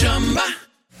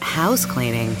house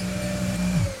cleaning.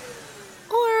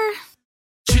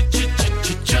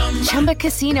 Chumba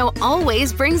Casino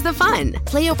always brings the fun.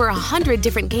 Play over 100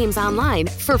 different games online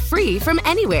for free from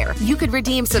anywhere. You could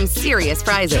redeem some serious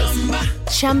prizes.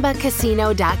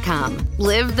 ChumbaCasino.com.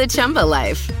 Live the Chumba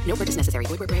life. No purchase necessary.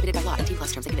 Void where prohibited by law. 18+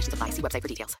 terms and conditions apply. See website for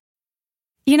details.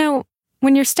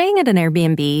 When you're staying at an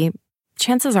Airbnb,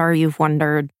 chances are you've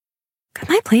wondered, could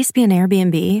my place be an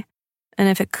Airbnb? And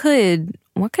if it could,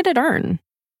 what could it earn?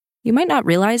 You might not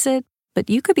realize it, but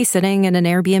you could be sitting in an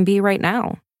Airbnb right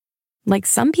now. Like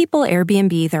some people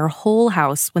Airbnb their whole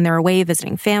house when they're away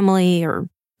visiting family or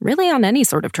really on any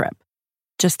sort of trip.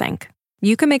 Just think,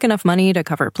 you can make enough money to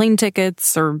cover plane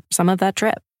tickets or some of that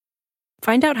trip.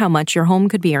 Find out how much your home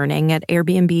could be earning at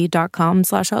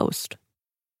airbnb.com/host.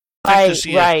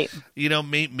 Right.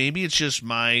 Maybe it's just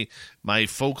my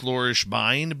folklorish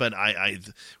mind, but I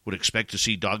would expect to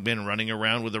see dogmen running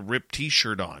around with a ripped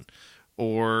T-shirt on,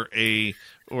 or a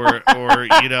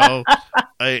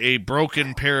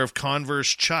broken pair of Converse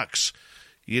Chucks.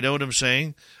 You know what I'm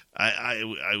saying? I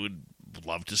would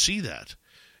love to see that.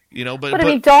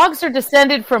 But dogs are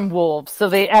descended from wolves, so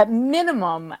they at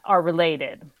minimum are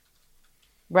related,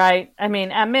 right? At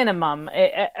minimum.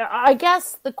 I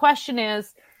guess the question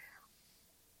is,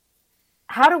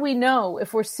 how do we know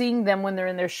if we're seeing them when they're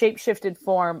in their shape-shifted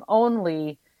form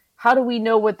only? How do we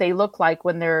know what they look like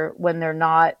when they're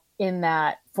not in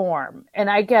that form? And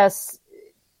I guess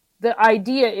the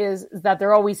idea is that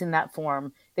they're always in that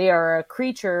form. They are a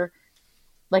creature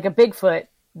like a Bigfoot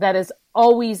that is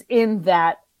always in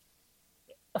that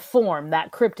form,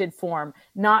 that cryptid form,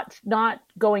 not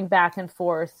going back and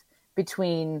forth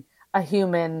between a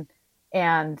human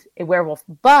and a werewolf.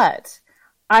 But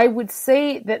I would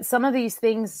say that some of these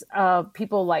things,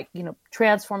 people like,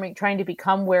 transforming, trying to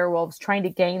become werewolves, trying to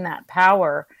gain that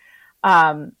power,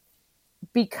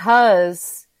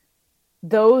 because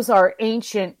those are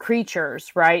ancient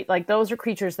creatures, right? Like those are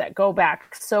creatures that go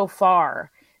back so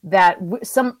far that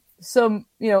some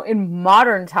in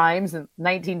modern times, in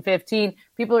 1915,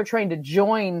 people are trying to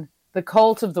join the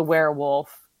cult of the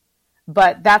werewolf,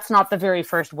 but that's not the very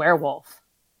first werewolf,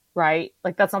 right?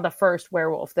 Like that's not the first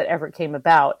werewolf that ever came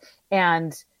about.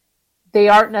 And they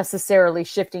aren't necessarily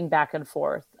shifting back and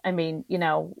forth.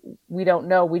 We don't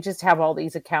know. We just have all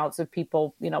these accounts of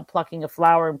people, plucking a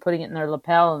flower and putting it in their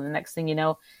lapel. And the next thing you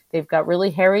know, they've got really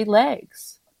hairy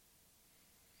legs.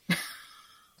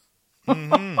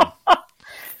 Mm-hmm.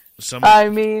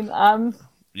 I'm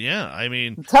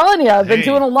telling you, I've been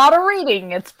doing a lot of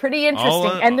reading. It's pretty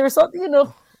interesting. And there's something,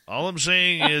 All I'm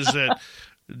saying is that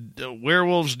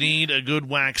werewolves need a good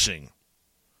waxing.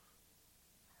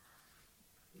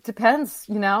 Depends,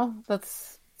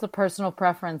 that's a personal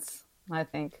preference, I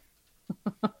think.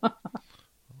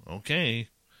 Okay.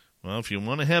 Well, if you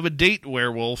want to have a date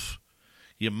werewolf,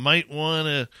 you might want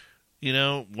to,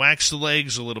 wax the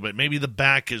legs a little bit, maybe the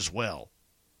back as well.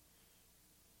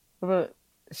 What about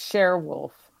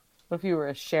Sherewolf? What if you were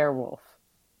a Sherewolf?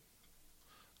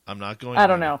 I'm not going I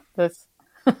don't know. This.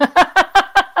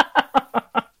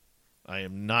 I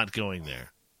am not going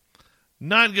there.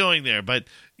 Not going there. But,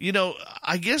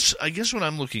 I guess what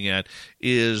I'm looking at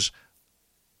is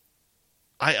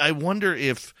I wonder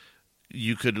if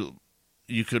you could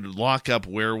lock up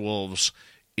werewolves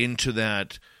into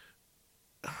that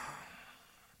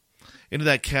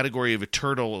category of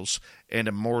Eternals and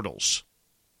Immortals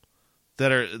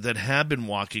that have been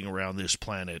walking around this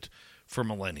planet for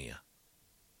millennia.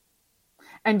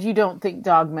 And you don't think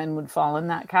dogmen would fall in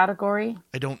that category?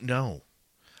 I don't know.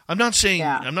 I'm not saying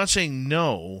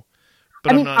no,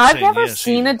 but I mean, I'm not I've saying never yes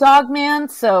seen either. a dogman,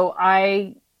 so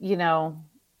I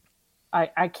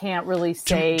can't really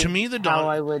say to me how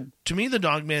I would. To me, the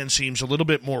dogman seems a little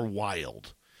bit more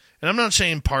wild, and I'm not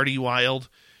saying party wild,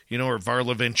 or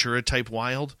Varla Ventura type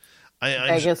wild.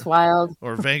 Vegas wild.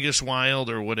 Or Vegas wild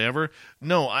or whatever.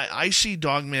 No, I see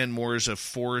dogman more as a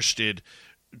forested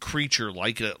creature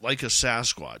like a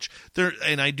Sasquatch.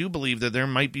 And I do believe that there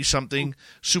might be something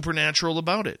supernatural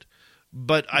about it.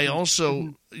 But I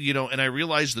also, and I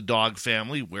realize the dog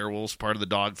family, werewolves part of the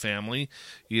dog family,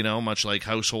 much like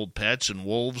household pets and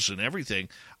wolves and everything.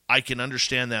 I can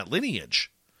understand that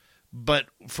lineage. But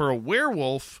for a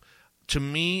werewolf, to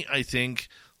me, I think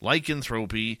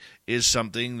lycanthropy is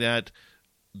something that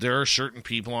there are certain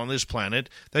people on this planet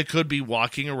that could be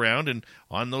walking around, and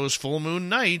on those full moon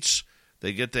nights,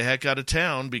 they get the heck out of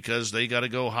town because they got to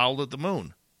go howl at the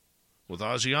moon with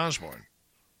Ozzy Osbourne.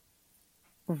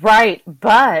 Right,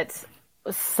 but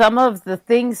some of the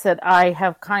things that I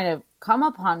have kind of come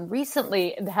upon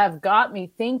recently have got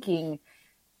me thinking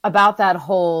about that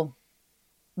whole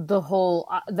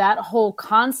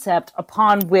concept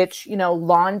upon which,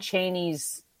 Lon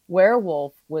Chaney's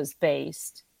werewolf was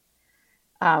based.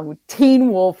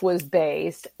 Teen Wolf was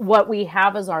based. What we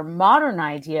have is our modern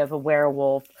idea of a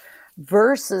werewolf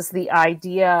versus the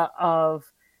idea of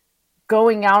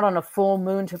going out on a full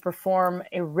moon to perform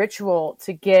a ritual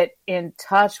to get in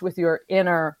touch with your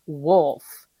inner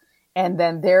wolf and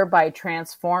then thereby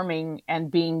transforming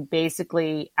and being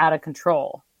basically out of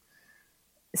control.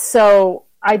 So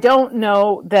I don't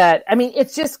know that,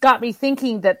 it's just got me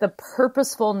thinking that the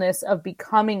purposefulness of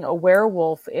becoming a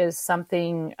werewolf is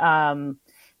something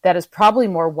that is probably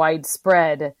more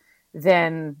widespread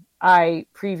than I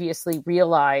previously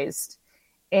realized.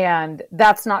 And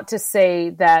that's not to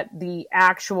say that the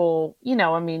actual,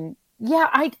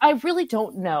 I really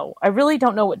don't know. I really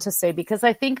don't know what to say, because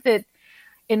I think that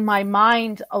in my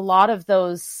mind, a lot of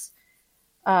those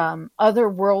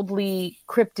otherworldly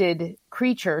cryptid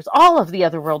creatures, all of the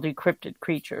otherworldly cryptid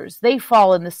creatures, they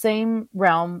fall in the same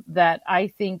realm that I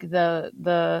think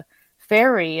the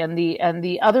fairy and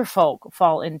the other folk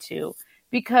fall into,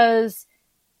 because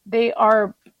they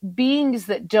are beings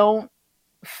that don't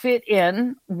fit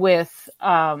in with,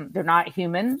 they're not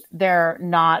human. They're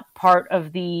not part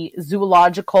of the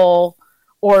zoological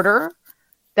order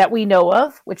that we know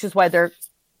of, which is why they're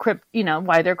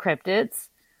cryptids.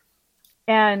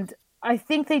 And I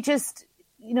think they just,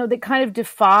 they kind of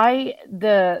defy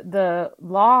the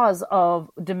laws of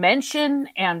dimension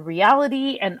and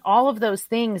reality and all of those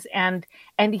things. And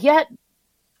yet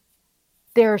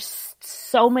there's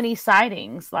so many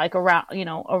sightings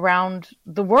around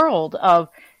the world of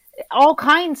all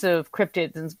kinds of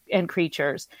cryptids and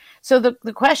creatures. So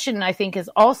the question, I think, is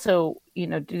also,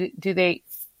 do they,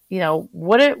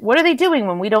 what are they doing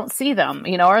when we don't see them?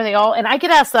 Are they all, and I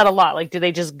get asked that a lot, like, do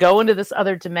they just go into this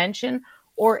other dimension,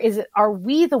 or are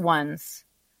we the ones,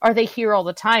 are they here all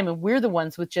the time and we're the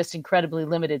ones with just incredibly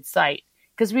limited sight?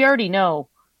 Because we already know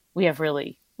we have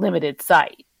really limited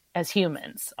sight as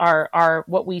humans. Our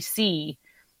what we see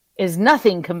is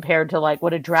nothing compared to like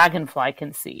what a dragonfly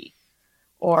can see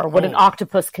or what an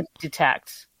octopus can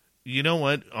detect. You know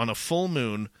what? On a full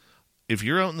moon, if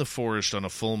you're out in the forest on a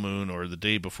full moon or the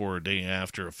day before or day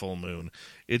after a full moon,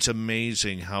 it's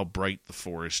amazing how bright the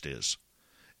forest is.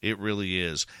 It really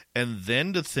is. And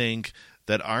then to think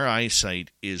that our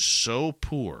eyesight is so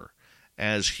poor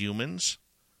as humans,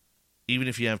 even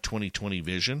if you have 20/20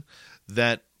 vision,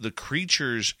 that the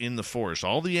creatures in the forest,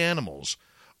 all the animals,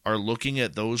 are looking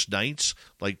at those nights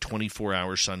like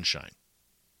 24-hour sunshine.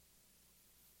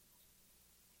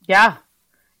 Yeah.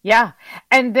 Yeah.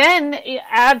 And then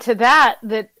add to that,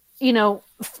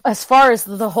 as far as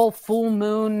the whole full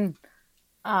moon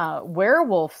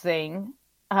werewolf thing,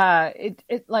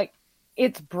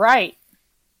 it's bright.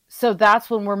 So that's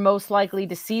when we're most likely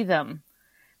to see them.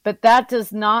 But that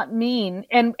does not mean,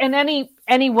 and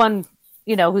anyone,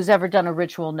 who's ever done a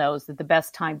ritual knows that the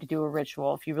best time to do a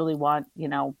ritual, if you really want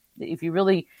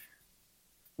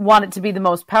it to be the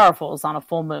most powerful, is on a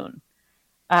full moon.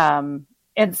 And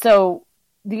so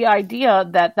the idea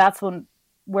that that's when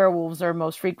werewolves are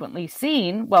most frequently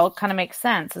seen, well, it kind of makes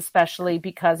sense, especially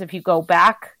because if you go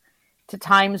back to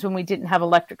times when we didn't have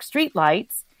electric street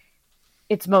lights,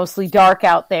 it's mostly dark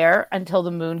out there until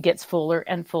the moon gets fuller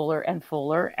and fuller and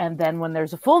fuller. And then when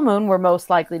there's a full moon, we're most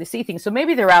likely to see things. So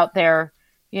maybe they're out there,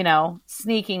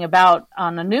 sneaking about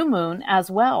on a new moon as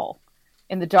well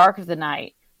in the dark of the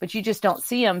night. But you just don't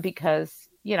see them because,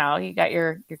 you got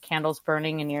your candles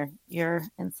burning and you're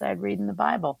inside reading the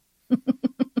Bible.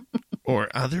 Or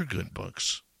other good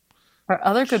books. Or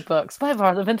other good books by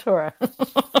Varla Ventura.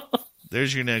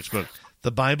 There's your next book.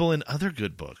 The Bible and Other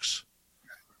Good Books.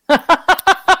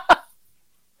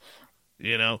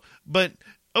 But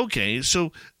okay,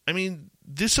 so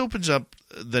this opens up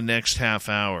the next half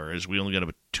hour, as we only got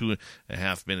about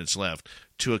 2.5 minutes left,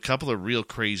 to a couple of real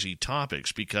crazy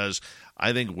topics, because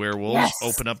I think werewolves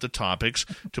open up the topics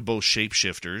to both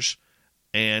shapeshifters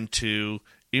and to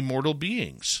immortal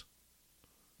beings.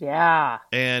 Yeah.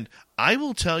 And I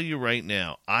will tell you right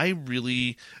now, I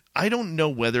don't know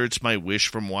whether it's my wish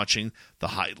from watching The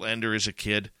Highlander as a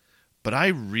kid, but I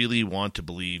really want to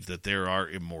believe that there are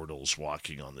immortals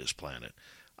walking on this planet.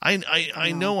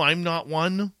 I know I'm not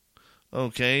one,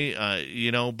 okay,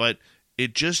 but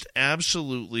it just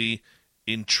absolutely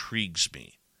intrigues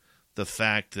me, the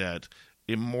fact that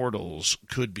immortals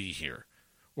could be here,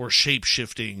 or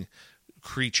shape-shifting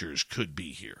creatures could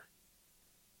be here.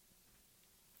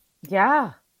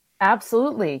 Yeah,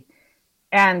 absolutely.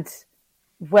 And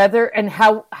whether and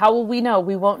how will we know?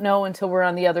 We won't know until we're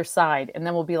on the other side. And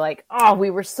then we'll be like, oh, we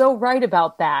were so right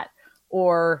about that.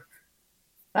 Or,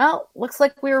 well, looks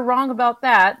like we were wrong about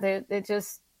that.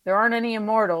 There aren't any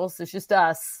immortals. It's just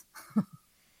us.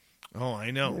 Oh, I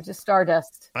know. We're just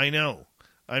stardust. I know.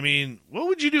 What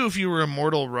would you do if you were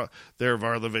immortal there,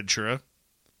 Varla Ventura?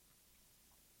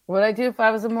 What would I do if I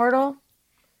was immortal?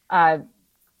 I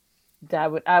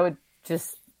would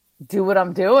just do what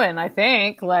I'm doing, I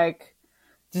think.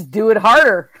 Just do it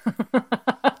harder.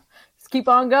 Just keep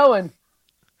on going.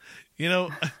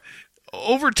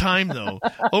 Over time though,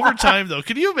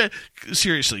 could you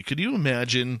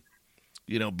imagine,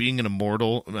 being an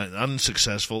immortal, an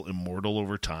unsuccessful immortal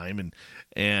over time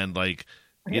and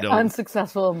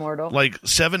unsuccessful immortal. Like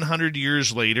 700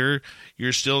 years later,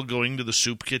 you're still going to the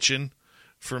soup kitchen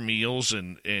for meals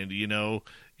and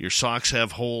your socks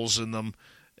have holes in them,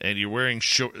 and you're wearing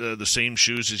the same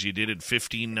shoes as you did in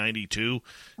 1592.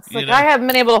 It's like I haven't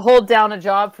been able to hold down a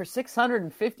job for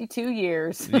 652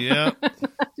 years. Yeah.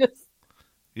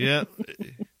 Yeah.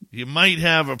 You might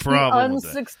have a problem with that.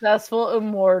 Unsuccessful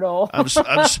immortal. I'm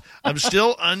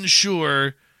still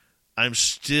unsure. I'm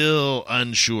still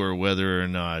unsure whether or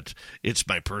not it's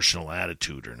my personal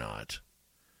attitude or not.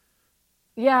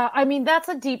 Yeah, that's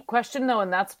a deep question, though,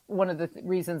 and that's one of the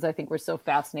reasons I think we're so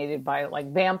fascinated by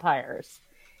vampires,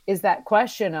 is that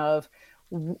question of,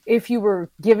 if you were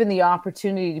given the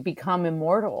opportunity to become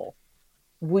immortal,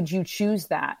 would you choose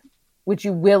that? Would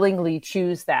you willingly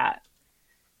choose that?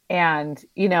 And,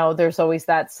 there's always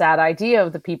that sad idea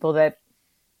of the people that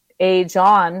age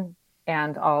on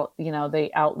and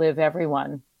they outlive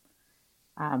everyone.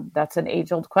 That's an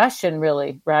age-old question,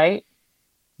 really, right?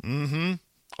 Mm-hmm.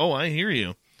 Oh, I hear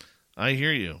you.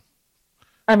 The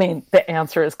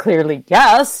answer is clearly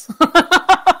yes.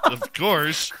 Of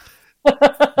course.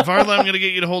 Varla, I'm going to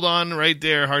get you to hold on right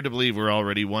there. Hard to believe we're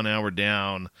already 1 hour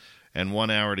down and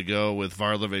 1 hour to go with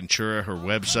Varla Ventura, her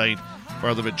website,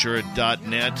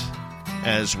 varlaventura.net,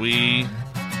 as we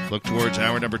look towards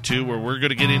hour number 2, where we're going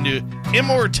to get into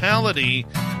immortality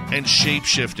and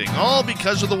shape-shifting, all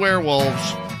because of the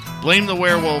werewolves. Blame the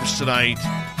werewolves tonight.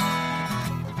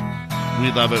 We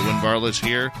love it when Varla's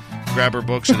here. Grab her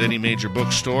books at any major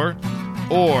bookstore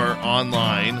or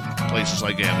online, places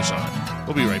like Amazon.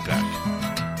 We'll be right back.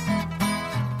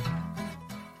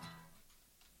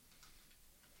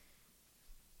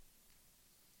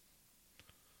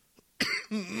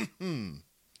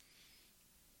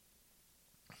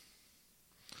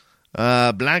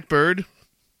 Blackbird,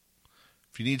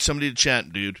 if you need somebody to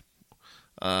chat, dude,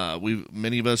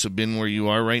 many of us have been where you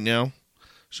are right now.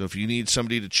 So if you need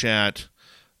somebody to chat,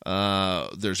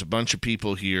 there's a bunch of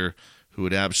people here who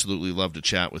would absolutely love to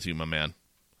chat with you, my man.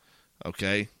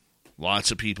 Okay?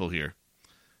 Lots of people here.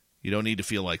 You don't need to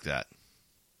feel like that.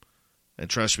 And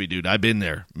trust me, dude, I've been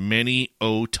there many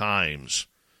times.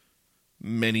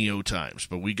 Many times.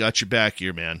 But we got your back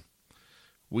here, man.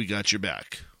 We got your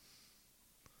back.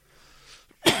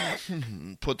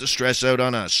 Put the stress out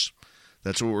on us.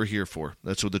 That's what we're here for.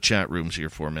 That's what the chat room's here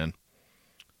for, man.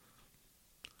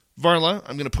 Varla,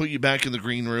 I'm going to put you back in the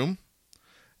green room.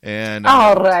 And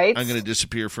all right. I'm going to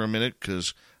disappear for a minute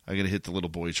because I'm going to hit the little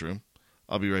boys' room.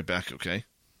 I'll be right back, okay?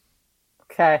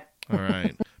 Okay. All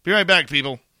right. Be right back,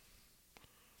 people.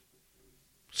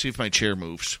 See if my chair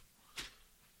moves.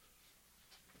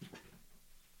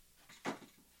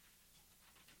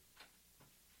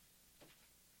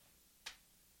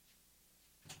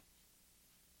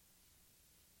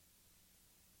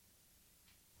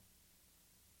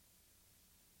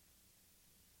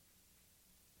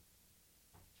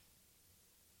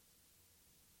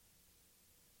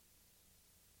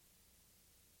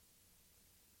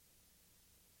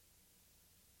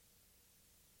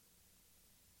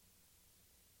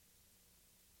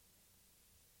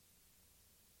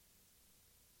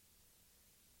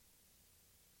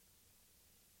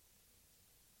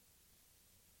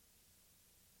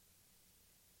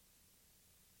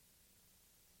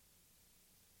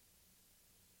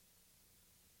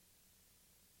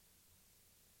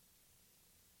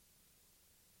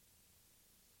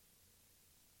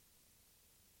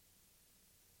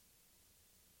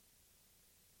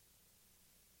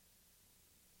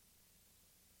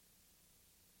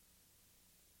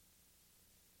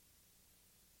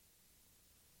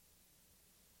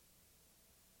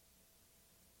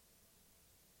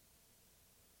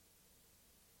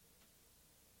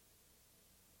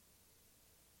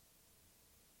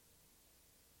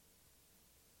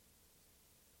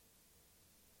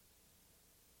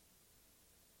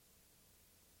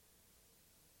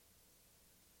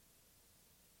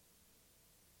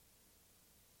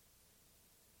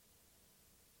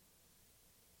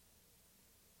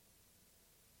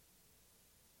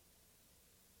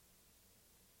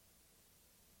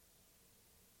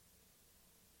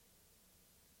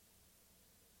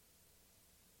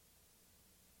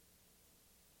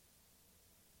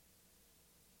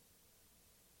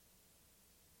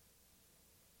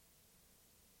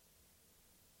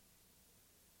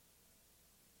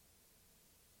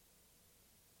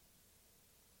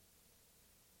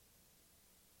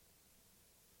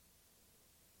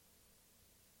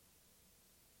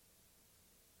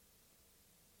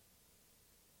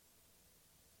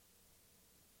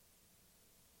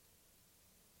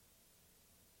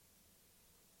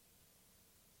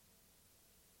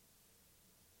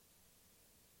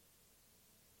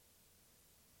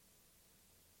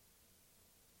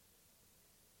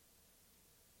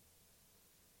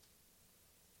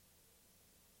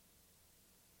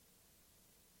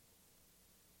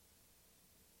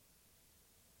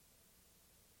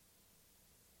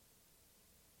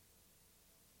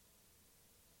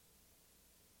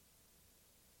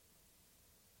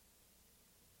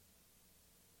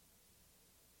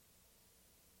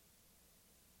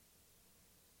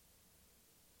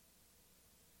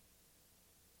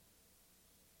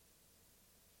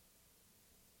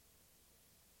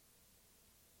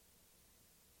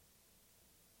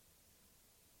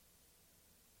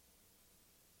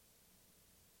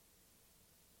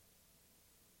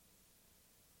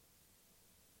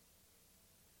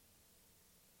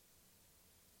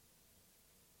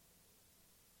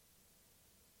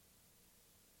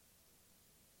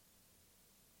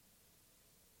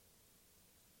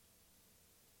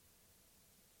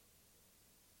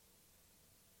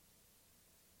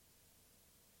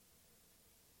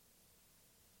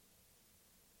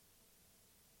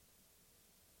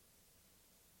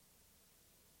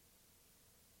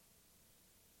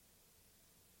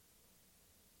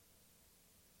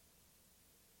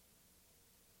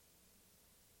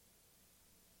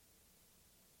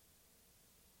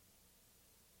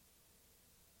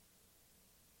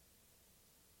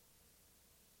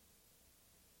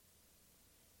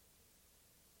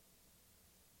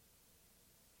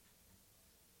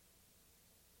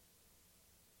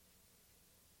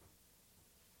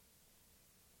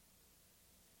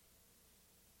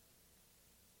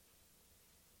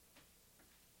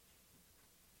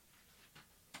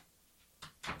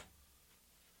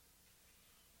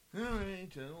 All right,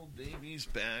 old Davey's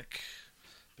back.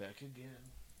 Back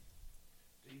again.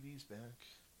 Davey's back.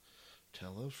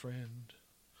 Tell a friend.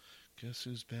 Guess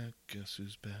who's back? Guess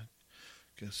who's back?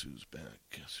 Guess who's back?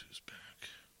 Guess who's back?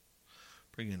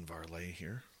 Bring in Varley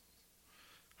here.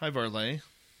 Hi, Varley.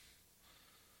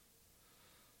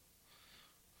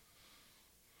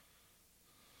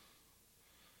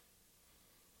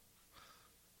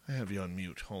 I have you on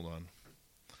mute. Hold on.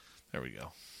 There we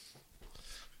go.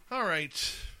 All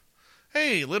right.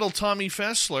 Hey, little Tommy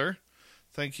Fessler.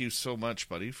 Thank you so much,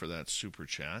 buddy, for that super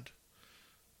chat.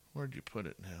 Where'd you put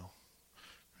it now?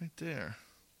 Right there.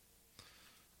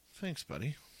 Thanks,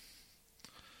 buddy.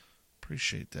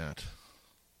 Appreciate that.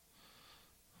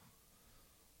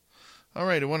 All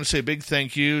right, I want to say a big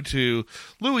thank you to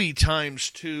Louis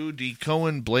 ×2, D.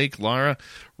 Cohen, Blake, Lara,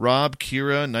 Rob,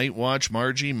 Kira, Nightwatch,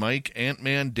 Margie, Mike,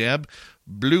 Ant-Man, Deb,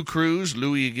 Blue Cruise,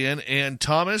 Louis again, and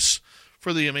Thomas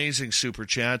for the amazing super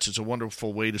chats. It's a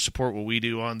wonderful way to support what we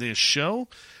do on this show.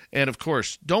 And, of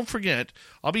course, don't forget,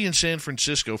 I'll be in San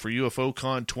Francisco for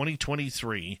UFOCon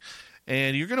 2023,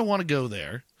 and you're going to want to go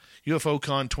there.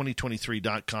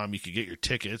 UFOCon2023.com. You can get your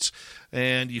tickets,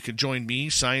 and you can join me,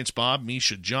 Science Bob,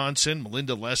 Misha Johnson,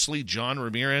 Melinda Leslie, John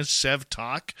Ramirez, Sev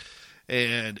Tak,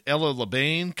 and Ella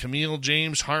LeBain, Camille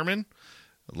James Harmon,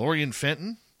 Lorian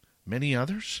Fenton, many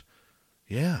others.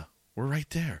 Yeah, we're right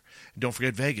there. And don't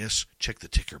forget Vegas. Check the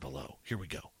ticker below. Here we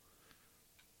go.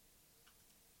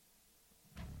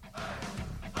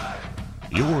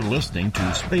 You're listening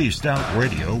to Spaced Out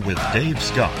Radio with Dave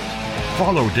Scott.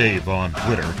 Follow Dave on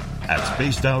Twitter at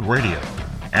Spaced Out Radio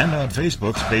and on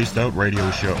Facebook, Spaced Out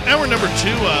Radio Show. Hour number 2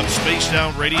 of Spaced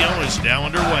Out Radio is now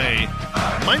underway.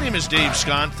 My name is Dave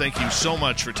Scott. Thank you so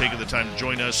much for taking the time to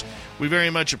join us. We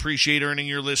very much appreciate earning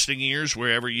your listening ears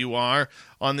wherever you are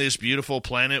on this beautiful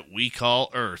planet we call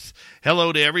Earth.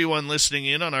 Hello to everyone listening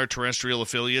in on our terrestrial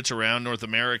affiliates around North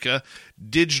America,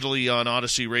 digitally on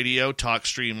Odyssey Radio,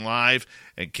 TalkStream Live,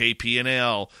 and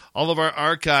KPNL. All of our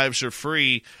archives are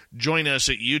free. Join us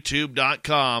at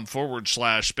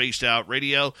youtube.com/Spaced Out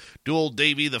Radio. Do old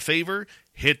Davey the favor.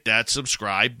 Hit that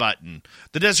subscribe button.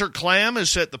 The Desert Clam has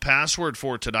set the password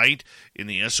for tonight in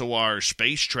the SOR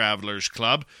Space Travelers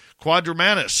Club.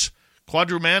 Quadrumanus.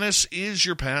 Quadrumanus is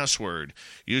your password.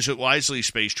 Use it wisely,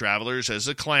 Space Travelers, as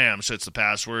the Clam sets the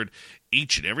password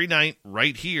each and every night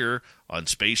right here on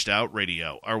Spaced Out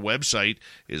Radio. Our website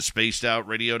is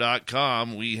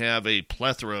spacedoutradio.com. We have a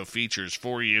plethora of features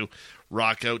for you.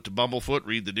 Rock out to Bumblefoot,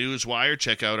 read the Newswire,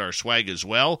 check out our swag as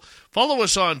well. Follow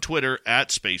us on Twitter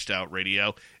at Spaced Out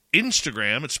Radio,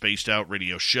 Instagram at Spaced Out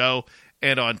Radio Show,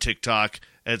 and on TikTok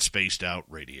at Spaced Out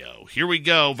Radio. Here we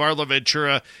go. Varla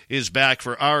Ventura is back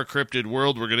for Our Cryptid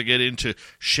World. We're going to get into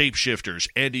shapeshifters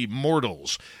and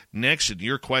immortals next, and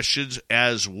your questions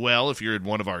as well if you're in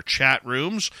one of our chat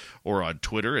rooms or on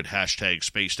Twitter at hashtag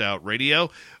Spaced Out Radio.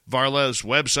 Varla's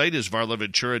website is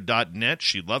varlaventura.net.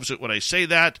 She loves it when I say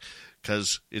that,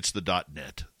 because it's the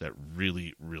 .net that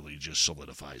really, really just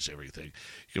solidifies everything.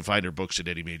 You can find her books at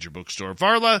any major bookstore.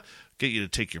 Varla, get you to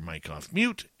take your mic off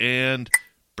mute and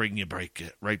bring you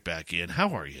right back in. How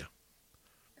are you?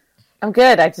 I'm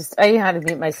good. I had to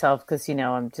mute myself because,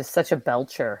 I'm just such a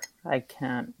belcher. I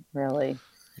can't really.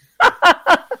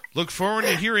 Look forward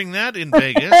to hearing that in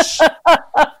Vegas.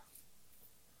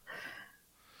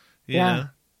 Yeah,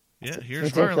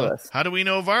 here's Varla. How do we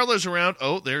know Varla's around?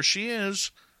 Oh, there she is.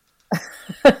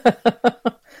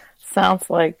 Sounds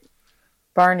like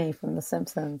Barney from The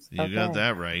Simpsons. You got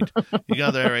that right.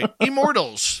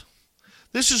 Immortals.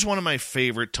 This is one of my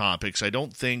favorite topics. I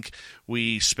don't think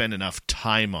we spend enough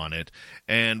time on it.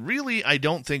 And really, I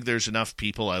don't think there's enough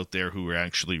people out there who are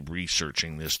actually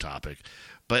researching this topic.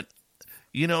 But,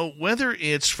 whether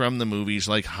it's from the movies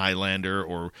like Highlander,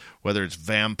 or whether it's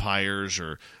vampires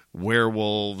or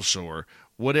werewolves or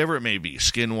whatever it may be,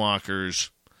 skinwalkers,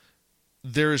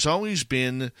 there's always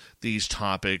been these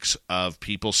topics of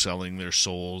people selling their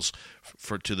souls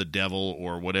to the devil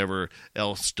or whatever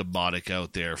else demonic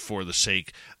out there for the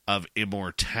sake of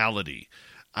immortality.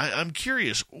 I'm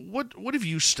curious, what have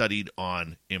you studied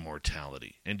on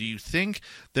immortality? And do you think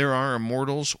there are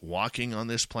immortals walking on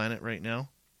this planet right now?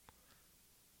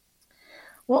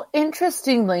 Well,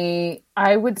 interestingly,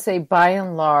 I would say by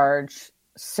and large,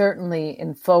 certainly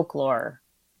in folklore,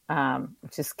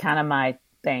 which is kind of my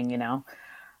thing,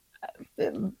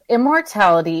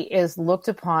 immortality is looked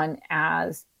upon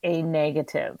as a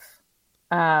negative.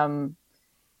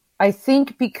 I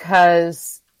think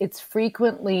because it's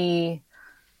frequently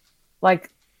like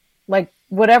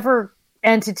whatever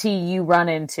entity you run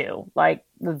into, like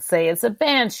let's say it's a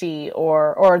banshee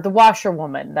or the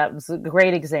washerwoman. That was a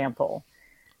great example.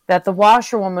 That the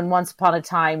washerwoman once upon a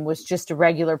time was just a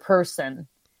regular person,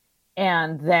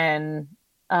 and then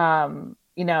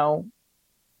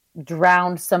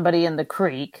drowned somebody in the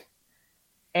creek,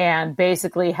 and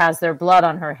basically has their blood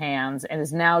on her hands and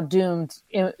is now doomed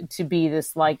to be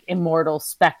this like immortal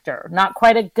specter. Not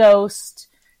quite a ghost,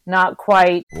 not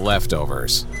quite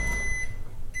Leftovers.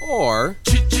 Or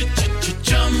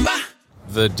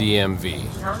the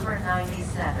DMV. Number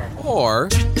 97. Or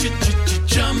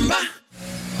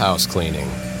house cleaning.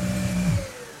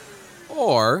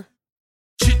 Or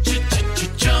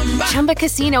Chumba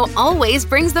Casino always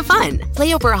brings the fun.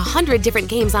 Play over 100 different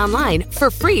games online for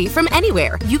free from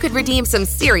anywhere. You could redeem some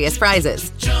serious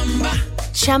prizes.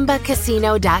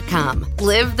 ChumbaCasino.com.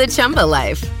 Live the Chumba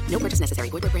life. No purchase necessary.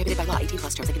 Void where prohibited by law. 18+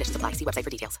 terms and conditions apply. See website for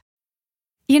details.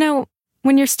 You know,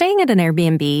 when you're staying at an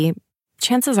Airbnb,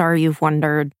 chances are you've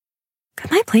wondered,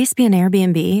 could my place be an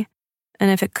Airbnb?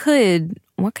 And if it could,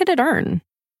 what could it earn?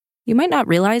 You might not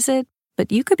realize it,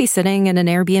 but you could be sitting in an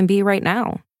Airbnb right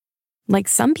now. Like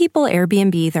some people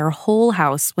Airbnb their whole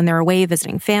house when they're away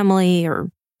visiting family or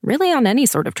really on any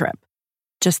sort of trip.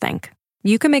 Just think,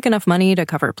 you can make enough money to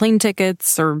cover plane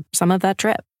tickets or some of that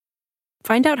trip.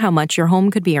 Find out how much your home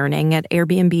could be earning at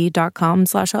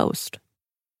airbnb.com/host.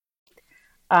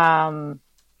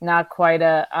 Not quite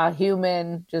a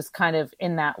human, just kind of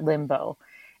in that limbo.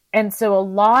 And so a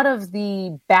lot of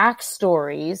the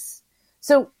backstories.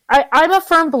 So I'm a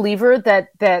firm believer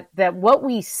that what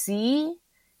we see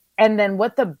and then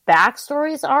what the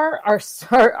backstories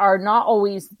are not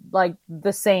always like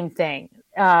the same thing,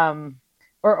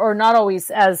 or not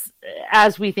always as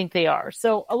we think they are.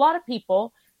 So a lot of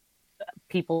people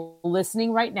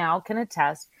listening right now can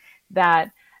attest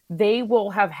that they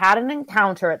will have had an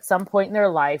encounter at some point in their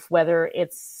life, whether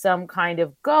it's some kind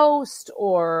of ghost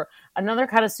or another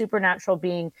kind of supernatural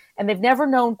being, and they've never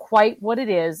known quite what it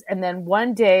is. And then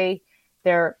one day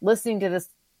they're listening to this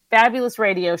fabulous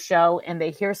radio show and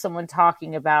they hear someone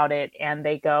talking about it and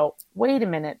they go, wait a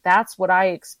minute, that's what I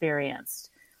experienced.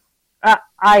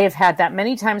 I have had that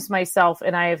many times myself,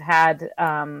 and I've had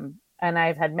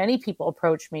many people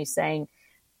approach me saying,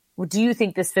 well, do you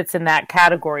think this fits in that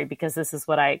category? Because this is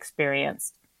what I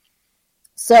experienced.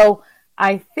 So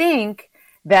I think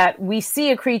that we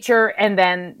see a creature and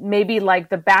then maybe like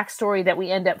the backstory that we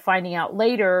end up finding out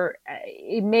later,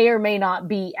 it may or may not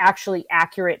be actually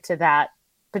accurate to that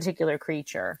particular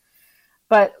creature.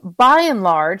 But by and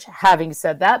large, having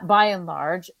said that, by and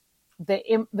large, the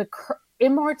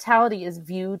immortality is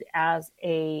viewed as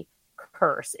a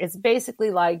curse. It's basically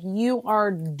like you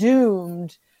are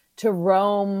doomed to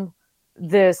roam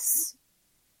this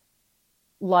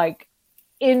like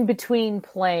in between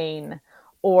plane,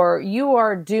 or you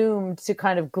are doomed to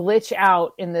kind of glitch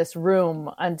out in this room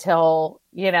until,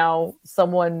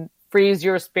 someone frees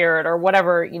your spirit or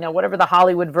whatever, whatever the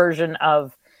Hollywood version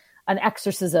of an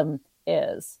exorcism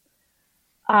is.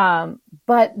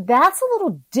 But that's a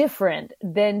little different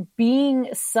than being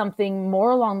something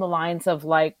more along the lines of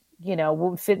like, what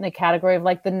would fit in the category of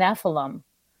like the Nephilim,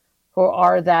 who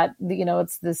are that,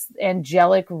 it's this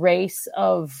angelic race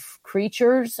of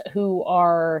creatures who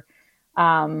are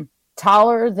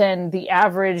taller than the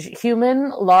average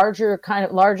human, larger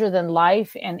than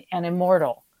life, and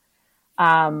immortal.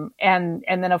 And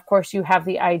then of course you have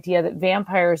the idea that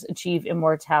vampires achieve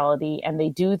immortality, and they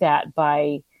do that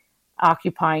by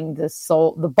occupying the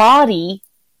soul, the body.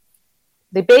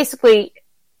 They basically,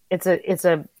 it's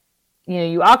a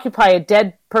you occupy a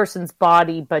dead person's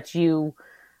body, but you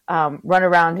run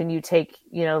around and you take,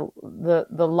 the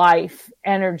life,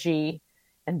 energy,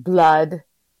 and blood,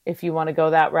 if you want to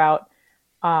go that route,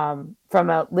 from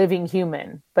a living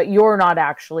human. But you're not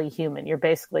actually human. You're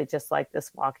basically just like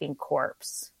this walking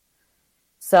corpse.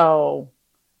 So,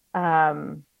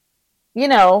 do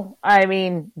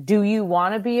you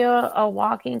want to be a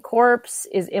walking corpse?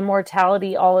 Is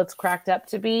immortality all it's cracked up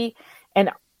to be?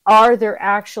 And are there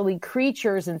actually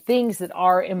creatures and things that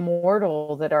are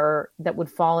immortal that would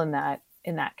fall in that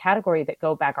category that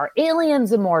go back? Are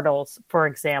aliens immortals, for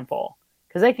example?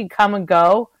 Because they can come and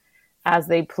go as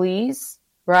they please,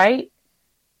 right?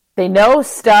 They know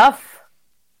stuff,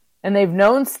 and they've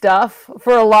known stuff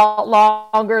for a lot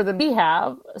longer than we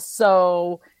have.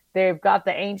 So they've got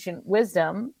the ancient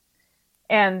wisdom.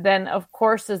 And then, of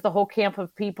course, there's the whole camp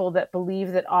of people that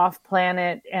believe that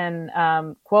off-planet and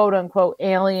quote-unquote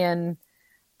alien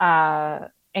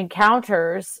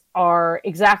encounters are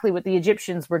exactly what the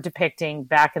Egyptians were depicting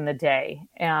back in the day.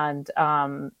 And,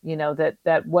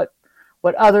 that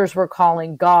what others were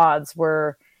calling gods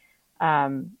were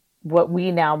what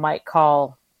we now might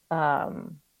call a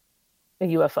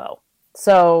UFO.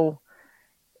 So,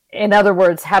 in other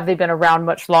words, have they been around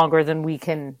much longer than we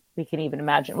can even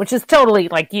imagine? Which is totally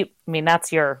like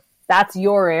that's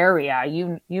your area.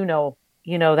 You know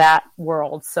that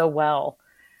world so well.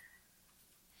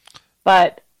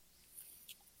 But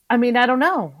I mean, I don't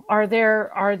know. Is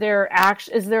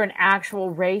there an actual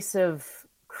race of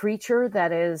creature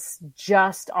that is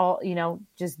just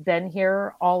just been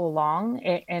here all along,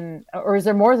 or is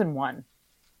there more than one?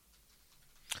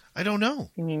 I don't know.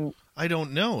 I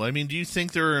don't know. I mean, do you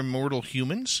think there are immortal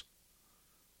humans?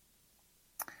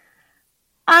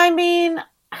 I mean,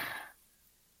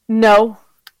 no.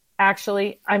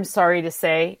 Actually, I'm sorry to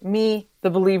say, me, the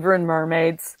believer in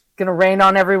mermaids, gonna rain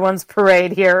on everyone's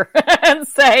parade here and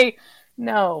say,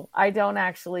 no, I don't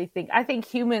actually think. I think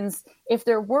humans, if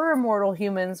there were immortal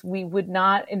humans, we would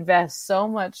not invest so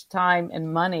much time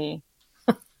and money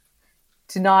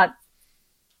to not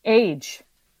age,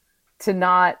 to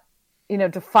not,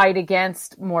 to fight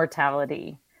against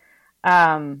mortality.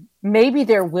 Maybe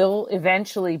there will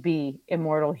eventually be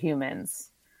immortal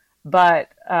humans, but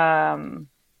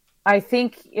I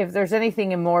think if there's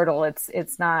anything immortal,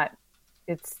 it's not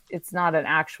an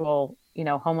actual,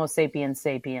 Homo sapiens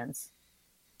sapiens.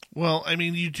 Well, I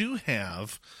mean, you do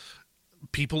have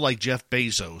people like Jeff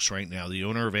Bezos right now, the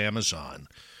owner of Amazon,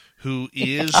 who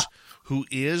is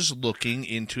looking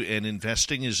into and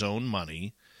investing his own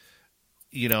money,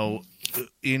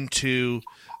 into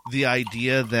the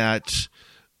idea that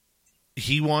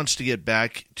he wants to get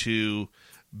back to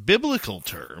biblical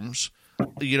terms,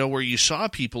 where you saw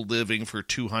people living for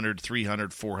 200,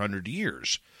 300, 400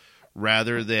 years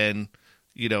rather than,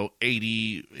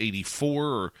 80, 84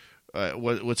 or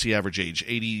what's the average age?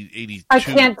 80, 82? I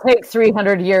can't take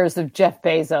 300 years of Jeff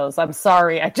Bezos. I'm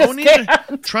sorry. I just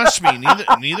can't. Trust me,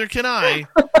 neither can I.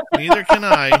 Neither can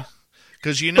I.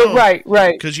 Because right.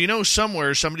 Because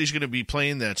somewhere somebody's going to be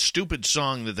playing that stupid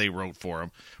song that they wrote for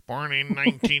him. Born in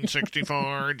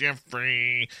 1964,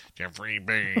 Jeffrey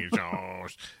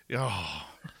Bezos. Oh,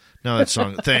 no, that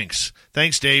song. Thanks,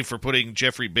 Dave, for putting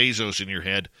Jeffrey Bezos in your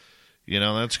head.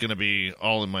 That's going to be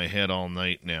all in my head all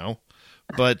night now.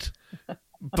 But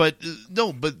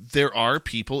there are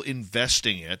people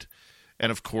investing it,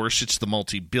 and of course it's the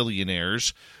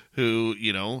multi-billionaires who,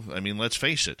 let's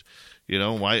face it.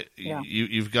 Why? Yeah.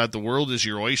 You've got the world as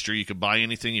your oyster. You could buy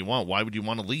anything you want. Why would you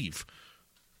want to leave?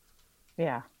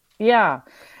 Yeah.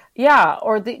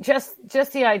 Or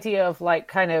just the idea of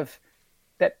kind of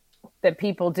that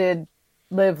people did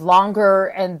live longer,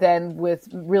 and then with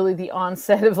really the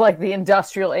onset of the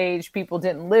industrial age, people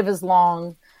didn't live as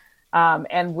long,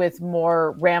 and with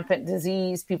more rampant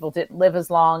disease, people didn't live as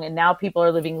long, and now people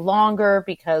are living longer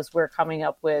because we're coming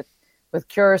up with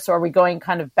cures. So are we going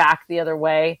kind of back the other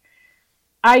way?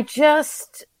 I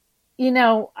just, in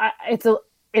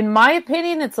my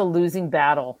opinion, it's a losing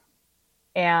battle.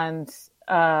 And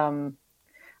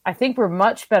I think we're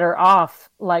much better off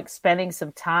spending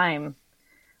some time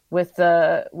with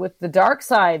the dark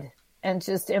side and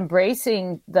just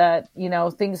embracing that,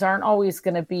 things aren't always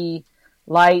going to be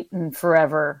light and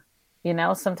forever.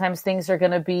 Sometimes things are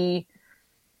going to be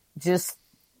just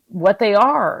what they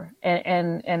are,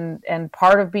 and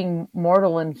part of being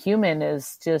mortal and human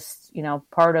is just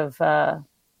part of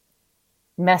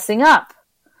messing up,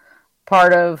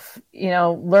 part of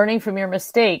learning from your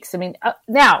mistakes. I mean,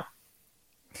 now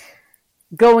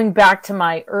going back to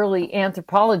my early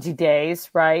anthropology days,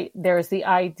 right, there's the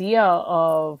idea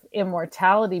of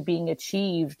immortality being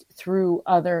achieved through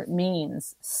other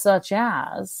means, such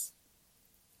as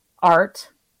art,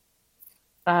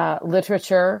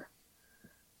 literature,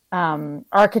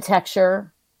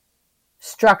 architecture,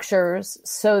 structures,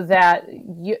 so that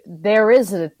there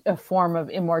is a form of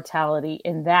immortality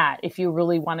in that. If you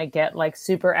really want to get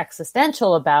super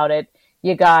existential about it,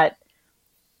 you got,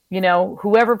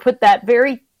 whoever put that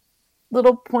very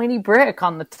little pointy brick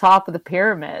on the top of the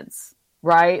pyramids,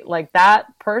 right?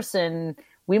 That person,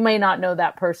 we may not know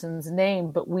that person's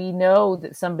name, but we know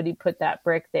that somebody put that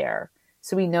brick there.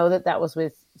 So we know that that was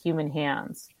with human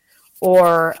hands.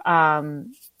 Or,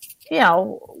 none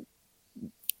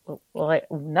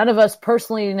of us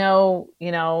personally know,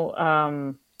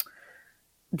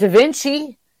 Da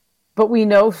Vinci, but we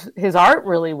know his art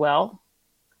really well.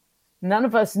 None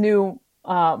of us knew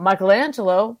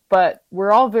Michelangelo, but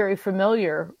we're all very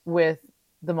familiar with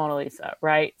the Mona Lisa,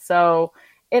 right? So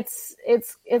it's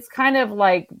kind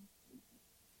of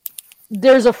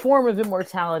there's a form of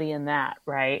immortality in that,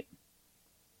 right?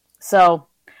 So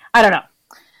I don't know.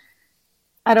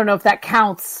 I don't know if that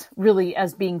counts really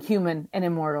as being human and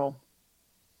immortal.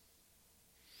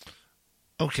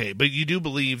 Okay, but you do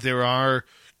believe there are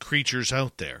creatures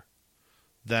out there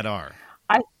that are.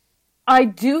 I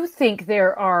do think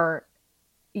there are,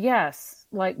 yes,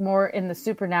 more in the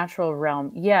supernatural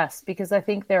realm, yes, because I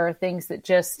think there are things that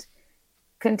just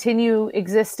continue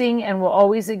existing and will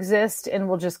always exist and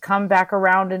will just come back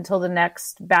around until the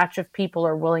next batch of people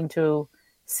are willing to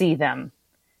see them.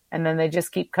 And then they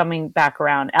just keep coming back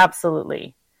around.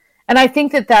 Absolutely. And I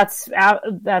think that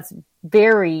that's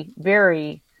very,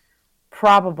 very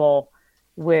probable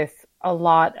with a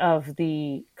lot of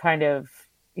the kind of,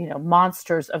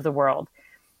 monsters of the world.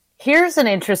 Here's an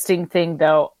interesting thing,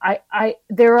 though.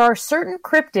 There are certain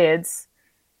cryptids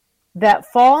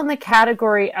that fall in the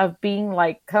category of being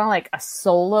like kind of like a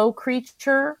solo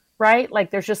creature, right?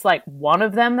 Like there's just like one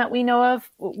of them that we know of.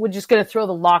 We're just going to throw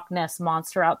the Loch Ness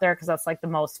Monster out there because that's like the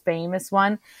most famous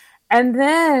one. And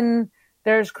then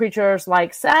there's creatures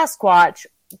like Sasquatch,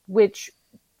 which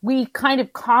we kind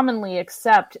of commonly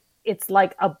accept. It's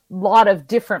like a lot of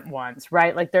different ones,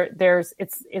 right? Like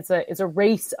it's a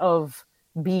race of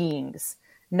beings,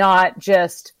 not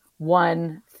just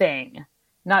one thing,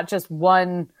 not just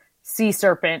one sea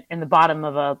serpent in the bottom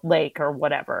of a lake or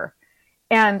whatever.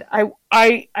 And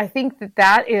I think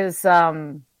that is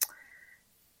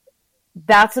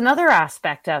that's another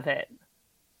aspect of it.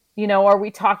 Are we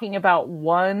talking about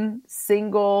one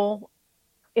single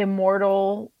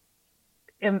immortal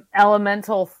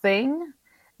elemental thing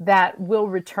that will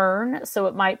return? So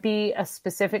it might be a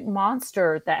specific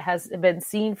monster that has been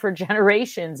seen for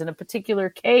generations in a particular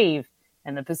cave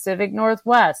in the Pacific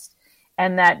Northwest,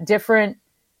 and that different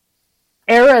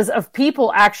eras of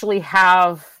people actually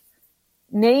have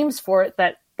names for it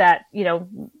that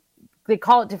they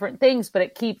call it different things,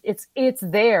 but it's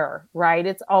there, right?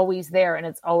 It's always there and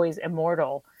it's always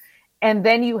immortal. And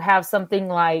then you have something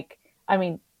like,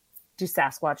 do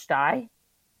Sasquatch die?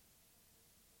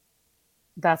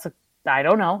 I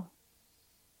don't know.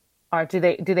 Or do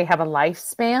they have a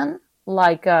lifespan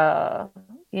like other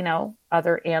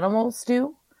animals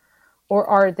do? Or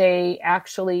are they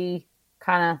actually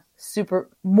kind of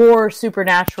more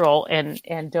supernatural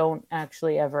and don't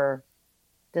actually ever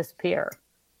disappear?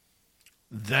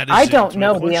 I don't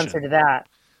know the answer to that.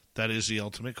 That is the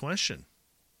ultimate question.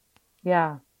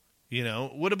 Yeah.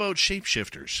 What about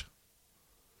shapeshifters?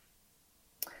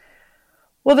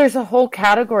 Well, there's a whole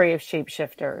category of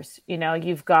shapeshifters.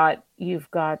 You've got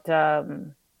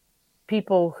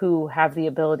people who have the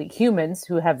ability, humans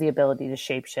who have the ability to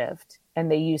shapeshift,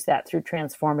 and they use that through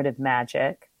transformative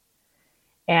magic.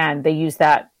 And they use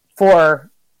that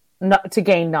to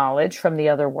gain knowledge from the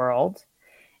other world.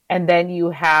 And then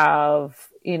you have,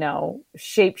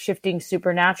 shape-shifting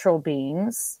supernatural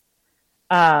beings.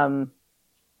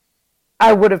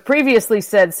 I would have previously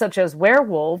said such as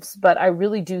werewolves, but I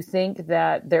really do think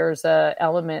that there's a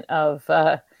element of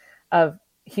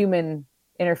human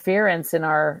interference in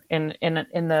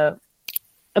the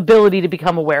ability to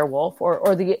become a werewolf, or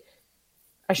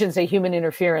I shouldn't say human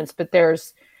interference, but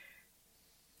there's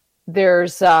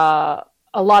a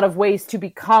lot of ways to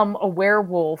become a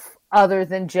werewolf other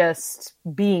than just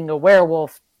being a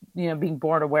werewolf, being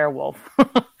born a werewolf,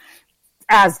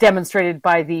 as demonstrated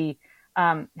by the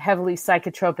heavily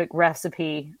psychotropic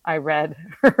recipe I read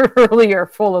earlier,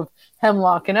 full of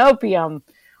hemlock and opium.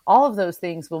 All of those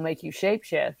things will make you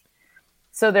shapeshift.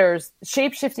 So there's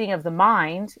shapeshifting of the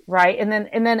mind, right? And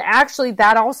then actually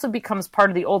that also becomes part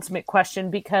of the ultimate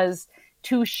question, because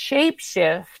to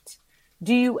shapeshift,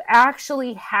 do you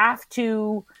actually have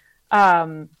to,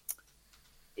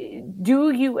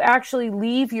 do you actually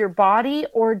leave your body,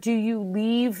 or do you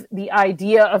leave the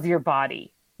idea of your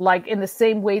body? Like in the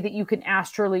same way that you can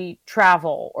astrally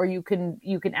travel, or you can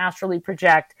astrally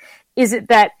project. Is it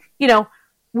that,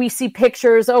 we see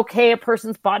pictures, okay, a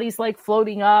person's body's like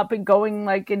floating up and going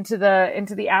like into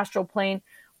the astral plane,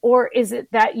 or is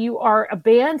it that you are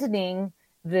abandoning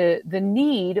the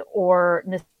need or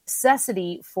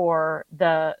necessity for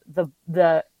the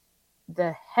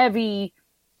heavy,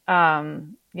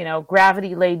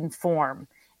 gravity laden form,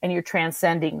 and you're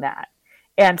transcending that?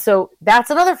 And so that's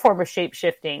another form of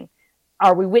shape-shifting.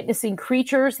 Are we witnessing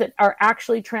creatures that are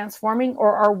actually transforming,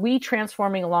 or are we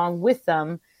transforming along with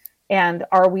them? And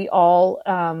are we all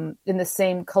in the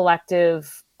same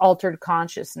collective altered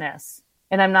consciousness?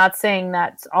 And I'm not saying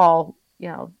that's all,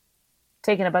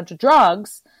 taking a bunch of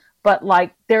drugs, but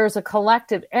like there's a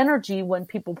collective energy when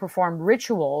people perform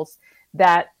rituals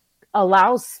that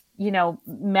allows,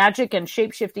 magic and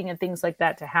shape-shifting and things like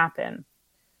that to happen.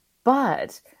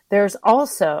 But there's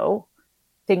also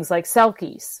things like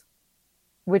selkies,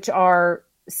 which are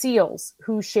seals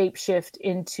who shapeshift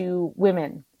into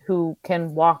women who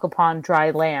can walk upon dry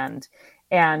land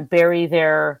and bury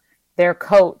their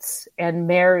coats and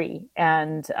marry,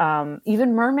 and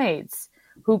even mermaids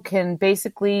who can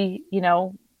basically,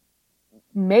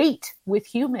 mate with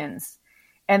humans.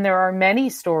 And there are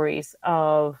many stories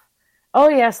of oh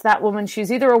yes, that woman,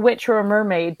 she's either a witch or a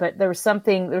mermaid, but there was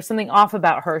something off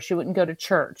about her. She wouldn't go to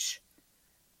church.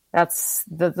 It's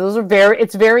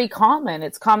very common.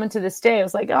 It's common to this day. I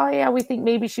was like, oh yeah, we think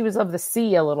maybe she was of the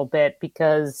sea a little bit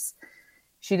because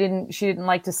she didn't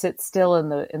like to sit still in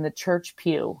the church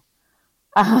pew.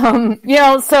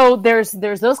 So there's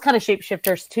those kind of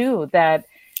shapeshifters too that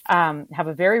have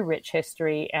a very rich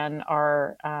history and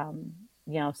are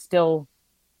still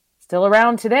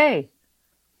around today.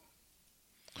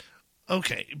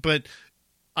 Okay, but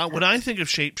when I think of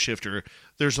shapeshifter,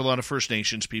 there's a lot of First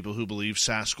Nations people who believe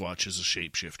Sasquatch is a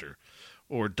shapeshifter,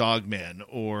 or Dogmen,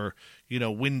 or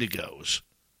Wendigos,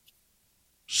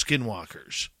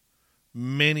 Skinwalkers,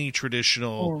 many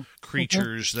traditional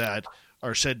creatures that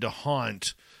are said to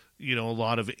haunt, a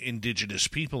lot of indigenous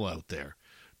people out there.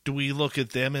 Do we look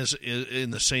at them as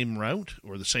in the same route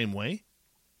or the same way?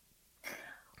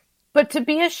 But to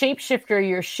be a shapeshifter,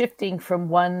 you're shifting from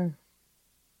one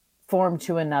form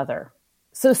to another.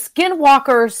 So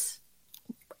skinwalkers,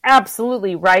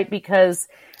 absolutely right, because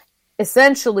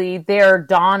essentially they're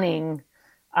donning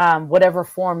whatever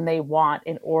form they want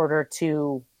in order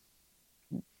to,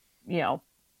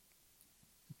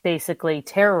 basically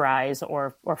terrorize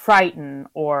or frighten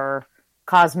or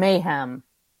cause mayhem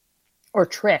or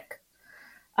trick.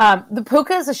 The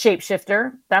puka is a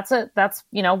shapeshifter. That's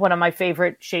one of my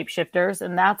favorite shapeshifters,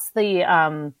 and that's the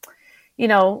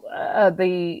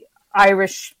the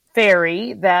Irish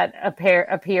fairy that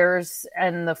appears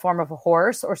in the form of a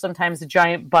horse or sometimes a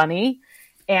giant bunny,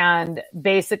 and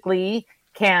basically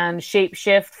can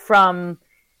shapeshift from.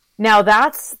 Now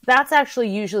that's actually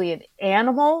usually an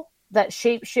animal that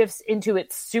shapeshifts into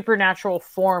its supernatural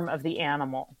form of the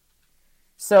animal.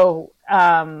 So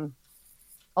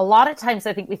a lot of times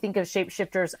I think we think of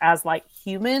shapeshifters as like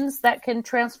humans that can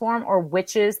transform or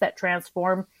witches that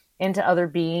transform into other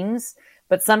beings.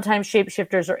 But sometimes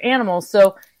shapeshifters are animals.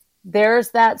 So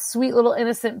there's that sweet little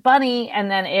innocent bunny, and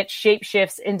then it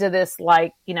shapeshifts into this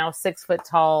 6 foot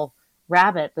tall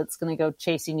rabbit that's going to go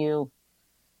chasing you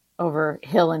over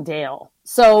hill and dale.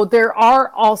 So there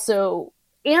are also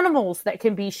animals that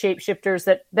can be shapeshifters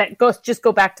that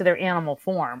go back to their animal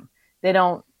form. They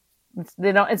don't,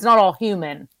 it's not all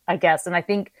human, I guess. And I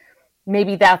think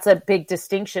maybe that's a big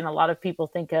distinction. A lot of people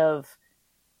think of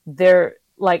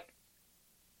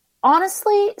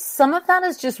honestly, some of that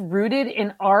is just rooted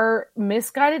in our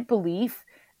misguided belief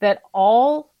that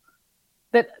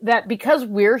that because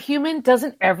we're human,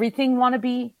 doesn't everything want to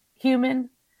be human?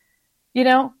 We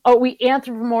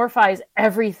anthropomorphize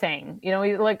everything.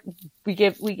 We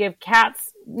give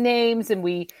cats names, and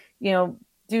we,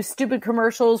 do stupid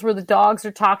commercials where the dogs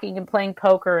are talking and playing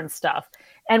poker and stuff.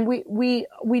 And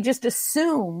we just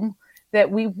assume that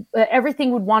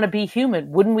everything would want to be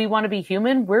human. Wouldn't we want to be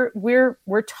human?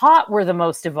 We're taught we're the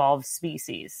most evolved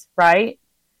species, right?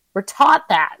 We're taught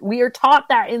that. We are taught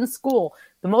that in school.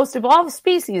 The most evolved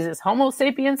species is Homo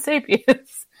sapiens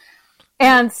sapiens.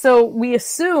 And so we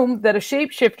assume that a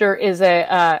shapeshifter is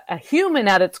a human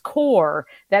at its core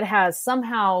that has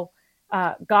somehow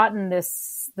gotten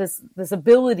this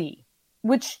ability,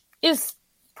 which is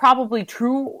probably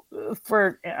true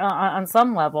for on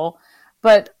some level,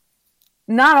 but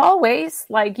not always.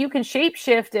 Like, you can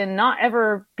shapeshift and not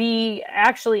ever be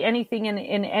actually anything in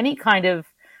any kind of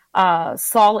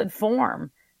solid form,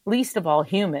 least of all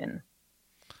human.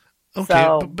 Okay,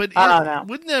 so, but I don't know.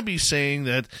 Wouldn't that be saying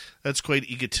that that's quite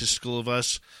egotistical of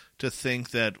us to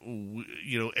think that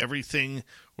everything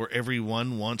or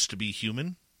everyone wants to be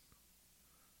human?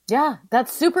 Yeah,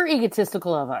 that's super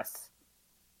egotistical of us.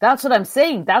 That's what I'm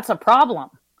saying. That's a problem.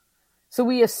 So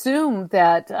we assume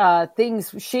that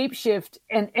things shapeshift,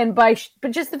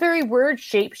 but just the very word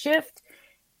shapeshift.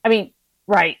 I mean,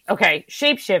 right? Okay,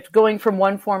 shapeshift, going from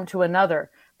one form to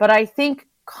another. But I think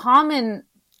common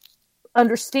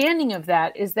understanding of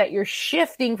that is that you're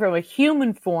shifting from a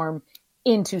human form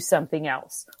into something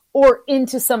else, or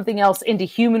into something else into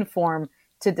human form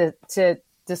to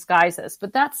disguise us.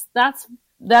 But that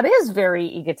is very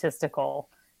egotistical,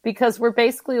 because we're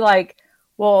basically like,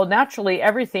 well, naturally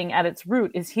everything at its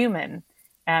root is human,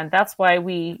 and that's why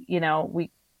we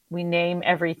name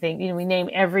everything. We name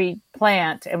every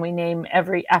plant, and we name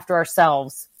after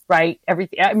ourselves, right?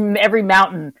 Every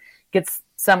mountain gets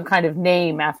some kind of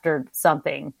name after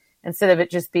something, instead of it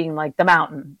just being like the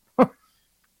mountain.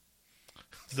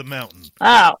 The mountain.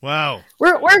 Oh, wow!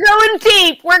 We're going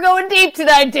deep. We're going deep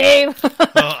tonight, Dave.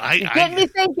 Well, You're getting me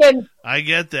thinking. I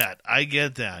get that.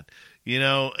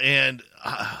 And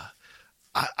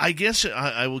I guess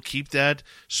I will keep that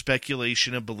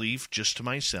speculation and belief just to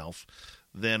myself.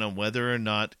 than on whether or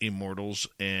not immortals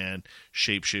and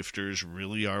shapeshifters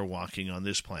really are walking on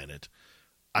this planet.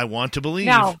 I want to believe.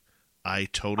 Now, I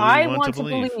totally want to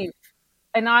believe.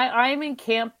 And I'm in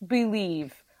camp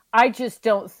believe. I just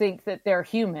don't think that they're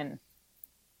human.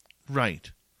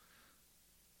 Right.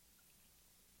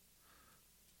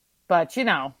 But,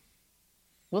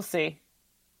 we'll see.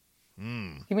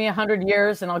 Give me 100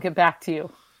 years and I'll get back to you.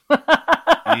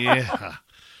 Yeah.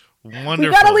 Wonderful. We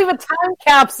got to leave a time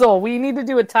capsule. We need to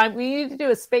do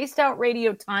a spaced out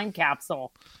radio time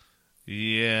capsule.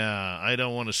 Yeah, I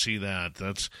don't want to see that.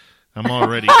 I'm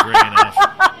already gray enough.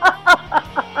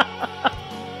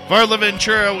 Varla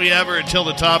Ventura, we have her until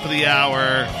the top of the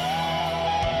hour.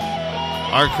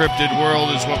 Our cryptid world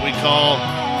is what we call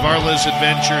Varla's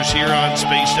Adventures here on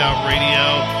Spaced Out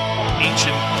Radio each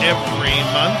and every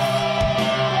month.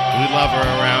 We love her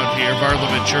around here.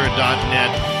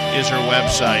 VarlaVentura.net is her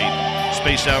website.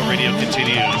 Spaced Out Radio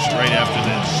continues right after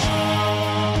this.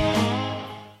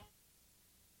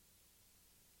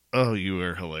 Oh, you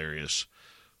are hilarious.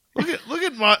 Look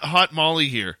at Hot Molly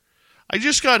here. I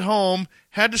just got home,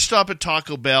 had to stop at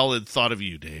Taco Bell, and thought of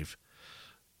you, Dave.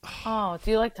 Oh,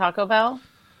 do you like Taco Bell?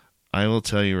 I will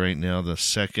tell you right now, the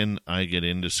second I get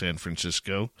into San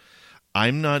Francisco,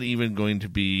 I'm not even going to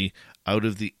be out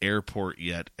of the airport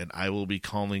yet, and I will be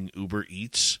calling Uber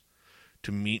Eats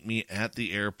to meet me at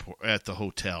the airport, at the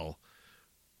hotel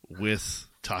with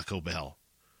Taco Bell.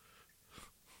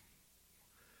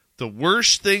 The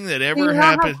worst thing that ever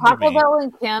happened to me. Taco Bell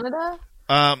in Canada?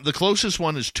 The closest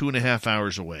one is 2.5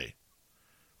 hours away,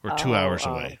 or 2 hours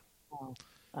away.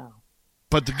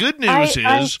 But the good news is...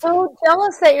 I'm so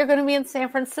jealous that you're going to be in San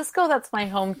Francisco. That's my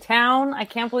hometown. I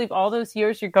can't believe all those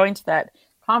years you're going to that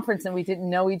conference and we didn't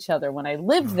know each other when I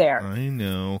lived there. I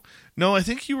know. No, I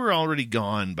think you were already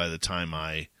gone by the time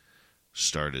I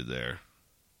started there.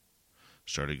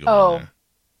 Started going there.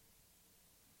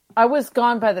 I was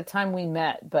gone by the time we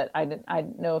met, but I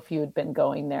didn't know if you had been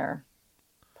going there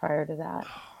prior to that.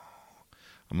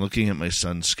 I'm looking at my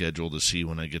son's schedule to see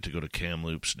when I get to go to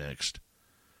Kamloops next.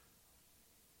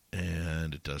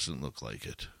 And it doesn't look like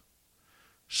it.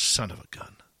 Son of a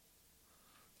gun.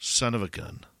 Son of a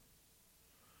gun.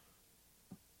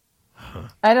 Huh.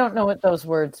 I don't know what those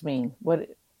words mean. What are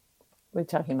you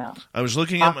talking about? I was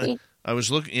looking hockey? Hockey. I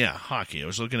was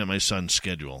looking at my son's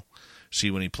schedule. See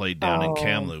when he played down in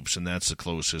Kamloops, and that's the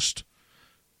closest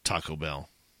Taco Bell.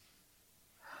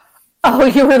 Oh,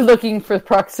 you were looking for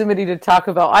proximity to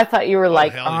Taco Bell. I thought you were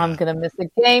I'm going to miss a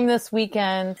game this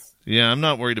weekend. Yeah, I'm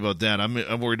not worried about that. I'm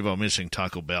worried about missing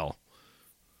Taco Bell.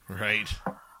 Right.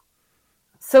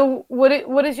 So what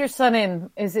is your son in?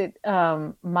 Is it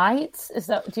mites?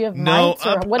 Do you have mites?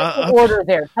 Or what is the order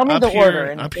there? Tell me the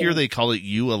order. Up here they call it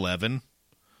U11.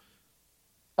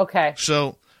 Okay.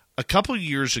 So a couple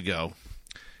years ago,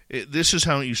 this is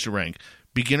how it used to rank.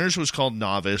 Beginners was called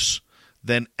novice,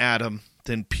 then Atom,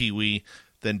 then Pee-wee,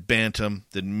 then Bantam,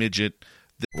 then Midget.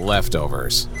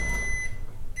 Leftovers.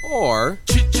 Or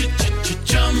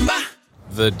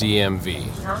the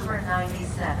DMV. Number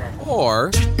 97.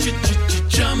 Or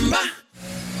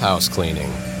house cleaning.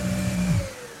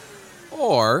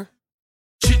 Or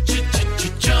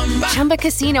Chumba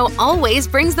Casino always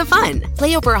brings the fun.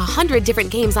 Play over 100 different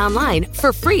games online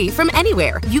for free from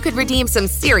anywhere. You could redeem some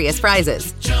serious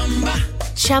prizes.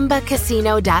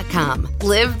 ChumbaCasino.com.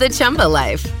 Live the Chumba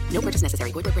life. No purchase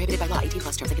necessary. Void where prohibited by law. 18+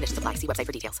 terms and conditions apply. See website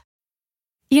for details.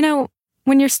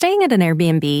 When you're staying at an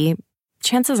Airbnb,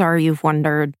 chances are you've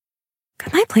wondered,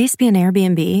 could my place be an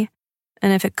Airbnb?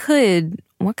 And if it could,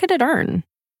 what could it earn?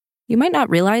 You might not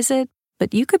realize it,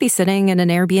 but you could be sitting in an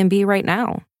Airbnb right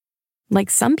now. Like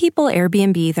some people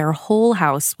Airbnb their whole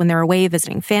house when they're away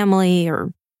visiting family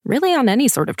or really on any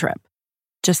sort of trip.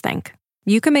 Just think,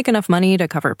 you can make enough money to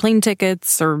cover plane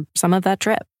tickets or some of that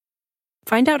trip.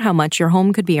 Find out how much your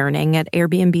home could be earning at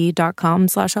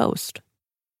airbnb.com/host.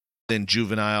 Then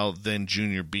juvenile, then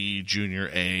junior B, junior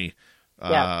A,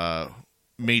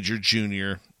 major,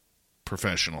 junior,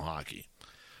 professional hockey.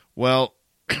 Well,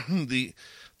 the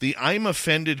I'm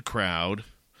Offended crowd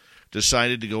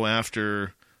decided to go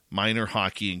after minor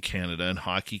hockey in Canada and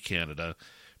Hockey Canada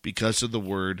because of the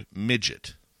word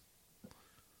midget.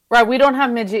 Right, we don't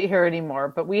have midget here anymore,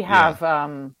 but we have...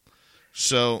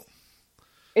 So...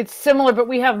 It's similar, but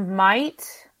we have mite.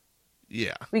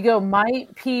 Yeah. We go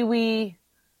mite, pee-wee,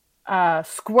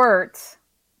 squirt.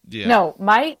 Yeah. No,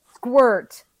 mite,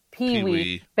 squirt,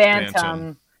 pee-wee,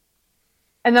 bantam.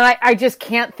 And then I just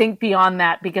can't think beyond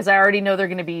that because I already know they're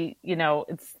going to be,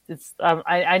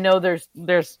 I know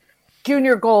there's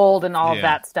junior gold and all of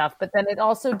that stuff. But then it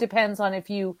also depends on if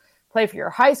you play for your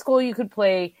high school. You could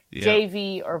play Yeah.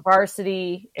 JV or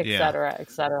varsity, et cetera,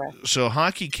 et cetera. So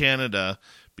Hockey Canada,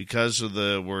 because of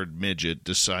the word midget,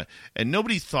 and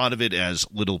nobody thought of it as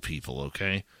little people,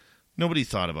 okay? Nobody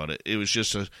thought about it. It was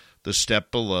just the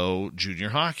step below junior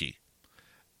hockey.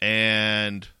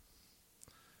 And...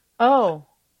 Oh,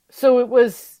 so it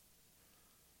was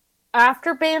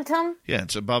after Bantam? Yeah,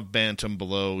 it's above Bantam,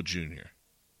 below junior.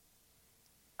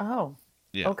 Oh,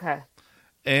 yeah. Okay.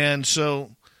 And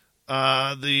so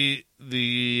the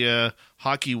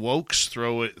hockey wokes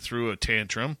threw a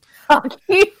tantrum.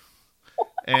 Hockey.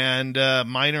 And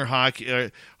minor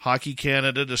hockey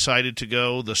Canada decided to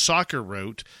go the soccer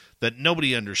route that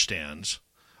nobody understands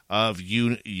of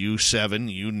U7,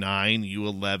 U9,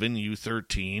 U11,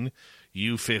 U13,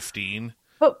 U15.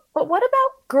 But what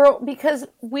about girl? Because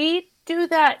we do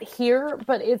that here,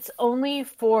 but it's only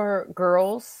for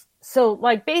girls. So,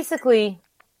 like, basically,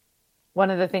 one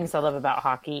of the things I love about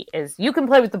hockey is you can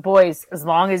play with the boys as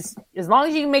long as you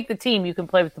can make the team. You can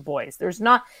play with the boys. There's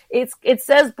not it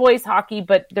says boys hockey,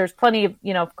 but there's plenty of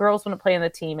if girls want to play in the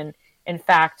team, and in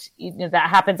fact, that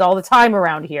happens all the time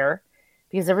around here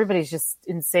because everybody's just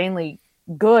insanely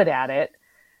good at it.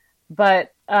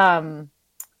 But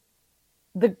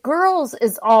the girls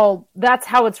is all that's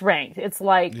how it's ranked. It's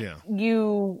like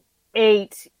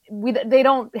U8. They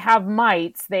don't have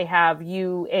mites. They have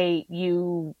U8,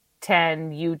 U10,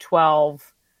 U12,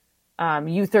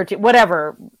 U13,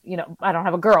 whatever. I don't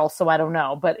have a girl, so I don't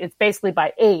know. But it's basically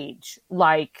by age,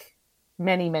 like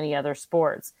many, many other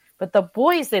sports. But the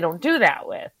boys, they don't do that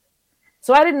with.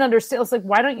 So I didn't understand. It's like,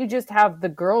 why don't you just have the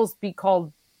girls be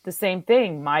called the same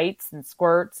thing, mites and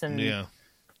squirts and I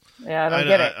don't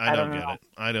get it. I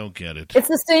don't get it. It's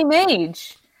the same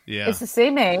age. Yeah, it's the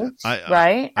same age,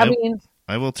 right? I mean,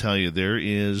 I will tell you, there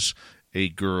is a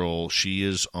girl. She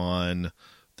is on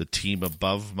the team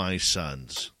above my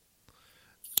sons,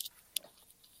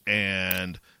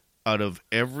 and out of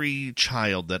every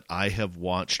child that I have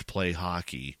watched play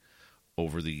hockey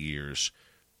over the years,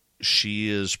 she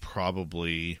is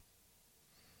probably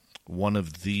one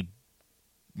of the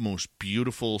most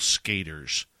beautiful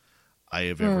skaters I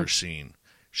have ever seen.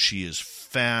 She is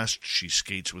fast. She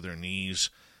skates with her knees.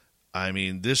 I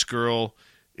mean, this girl,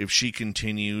 if she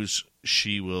continues,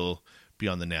 she will be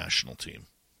on the national team.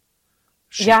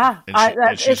 I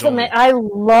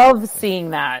love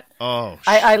seeing that. Oh,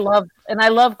 I love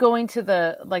going to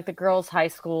the girls' high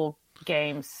school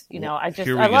games. I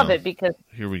love it because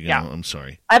here we go. Yeah. I'm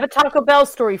sorry. I have a Taco Bell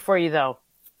story for you though.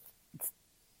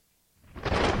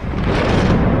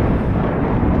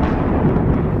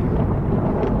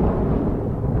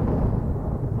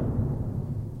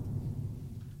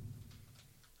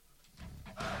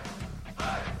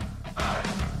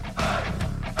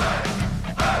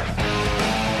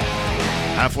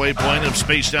 Halfway point of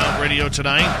Spaced Out Radio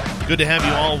tonight. Good to have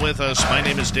you all with us. My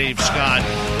name is Dave Scott.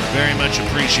 Very much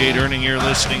appreciate earning your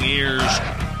listening ears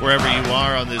wherever you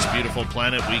are on this beautiful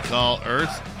planet we call Earth.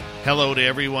 Hello to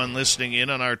everyone listening in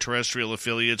on our terrestrial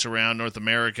affiliates around North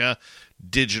America,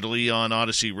 digitally on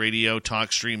Odyssey Radio,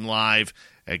 TalkStream Live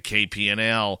at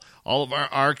KPNL. All of our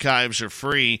archives are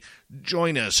free.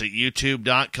 Join us at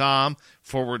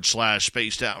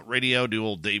youtube.com/Spaced Out Radio. Do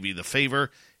old Davey the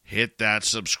favor. Hit that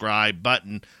subscribe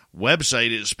button.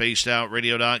 Website is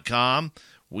spacedoutradio.com.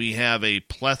 We have a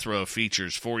plethora of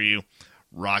features for you.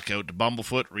 Rock out to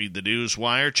Bumblefoot, read the news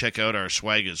wire, check out our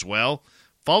swag as well.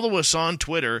 Follow us on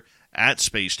Twitter at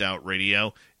Spaced Out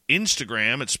Radio,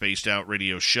 Instagram at Spaced Out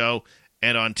Radio Show,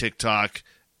 and on TikTok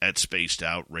at Spaced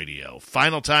Out Radio.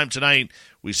 Final time tonight,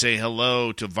 we say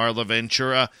hello to Varla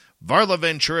Ventura.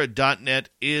 VarlaVentura.net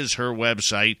is her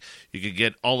website. You can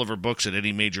get all of her books at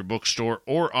any major bookstore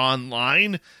or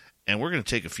online. And we're going to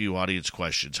take a few audience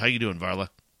questions. How you doing, Varla?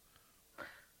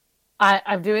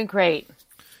 I'm doing great.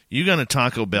 You got a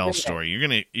Taco Bell story. You're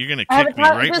gonna kick me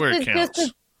right where it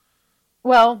counts.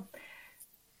 Well,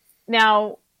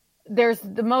 now there's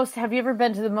the most. Have you ever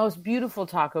been to the most beautiful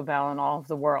Taco Bell in all of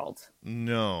the world?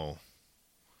 No.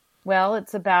 Well,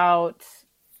 it's about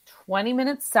 20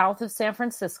 minutes south of San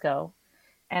Francisco,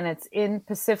 and it's in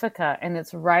Pacifica, and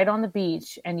it's right on the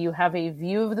beach, and you have a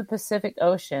view of the Pacific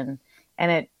Ocean,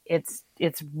 and it's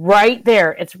right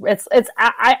there.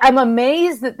 I'm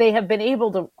amazed that they have been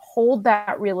able to hold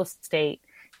that real estate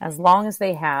as long as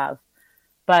they have.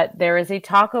 But there is a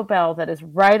Taco Bell that is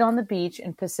right on the beach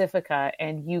in Pacifica,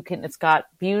 and it's got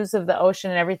views of the ocean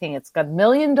and everything. It's got $1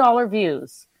 million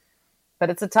views, but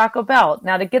it's a Taco Bell.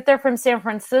 Now, to get there from San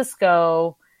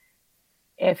Francisco,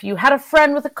 if you had a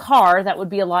friend with a car, that would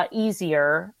be a lot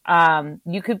easier.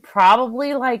 You could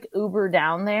probably Uber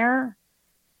down there,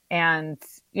 And,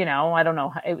 I don't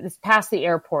know, it's past the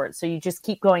airport. So you just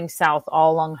keep going south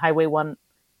all along Highway 1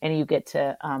 and you get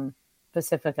to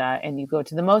Pacifica and you go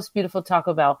to the most beautiful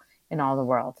Taco Bell in all the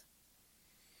world.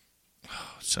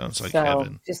 Sounds like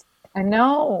heaven. I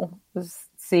know. There's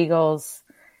seagulls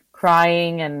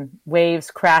crying and waves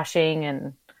crashing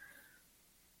and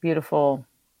beautiful,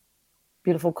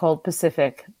 beautiful cold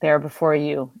Pacific there before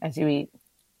you as you eat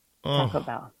Taco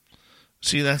Bell.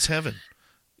 See, that's heaven.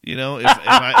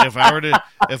 If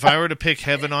I were to pick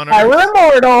heaven on earth, I were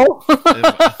immortal.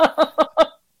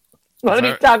 Want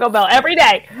to eat Taco Bell every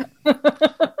day.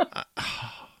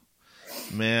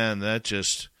 Man, that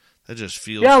just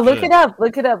feels. Yeah, look good. it up.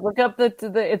 Look up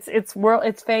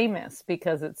it's famous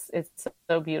because it's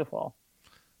so beautiful.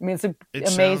 I mean, it's an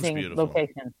amazing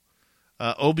location.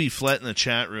 Obi Flett in the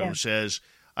chat room says,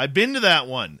 "I've been to that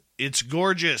one. It's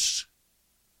gorgeous."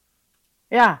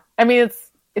 Yeah, I mean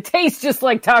it tastes just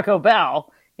like Taco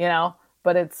Bell,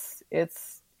 but it's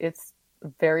a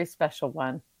very special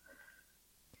one.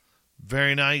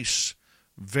 Very nice.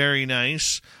 Very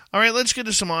nice. All right, let's get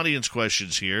to some audience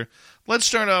questions here. Let's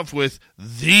start off with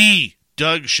the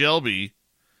Doug Shelby.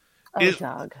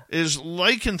 Doug. Is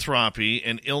lycanthropy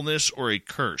an illness or a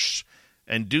curse?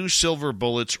 And do silver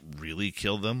bullets really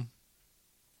kill them?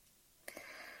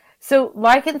 So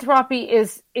lycanthropy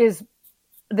is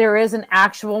there is an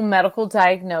actual medical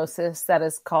diagnosis that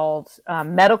is called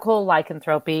medical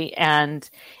lycanthropy, and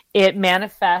it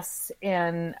manifests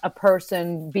in a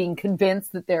person being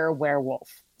convinced that they're a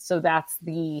werewolf. So that's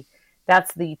the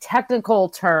technical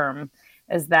term,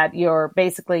 is that you're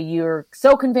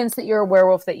so convinced that you're a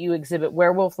werewolf that you exhibit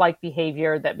werewolf-like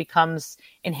behavior that becomes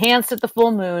enhanced at the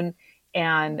full moon,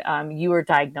 and you are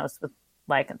diagnosed with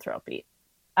lycanthropy.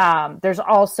 There's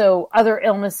also other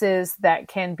illnesses that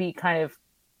can be kind of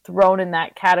thrown in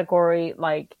that category,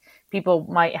 like people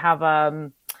might have a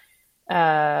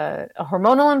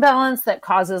hormonal imbalance that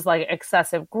causes like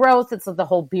excessive growth. It's the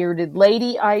whole bearded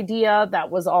lady idea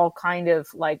that was all kind of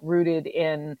like rooted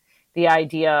in the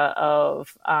idea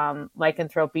of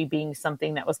lycanthropy being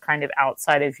something that was kind of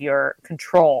outside of your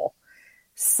control.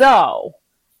 So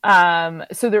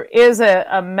there is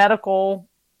a medical,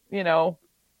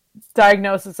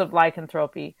 diagnosis of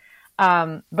lycanthropy.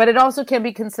 But it also can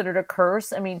be considered a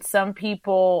curse. I mean, some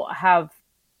people have,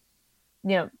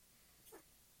 the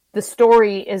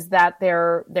story is that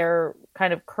they're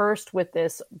kind of cursed with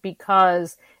this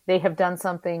because they have done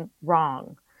something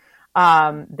wrong.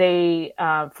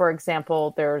 For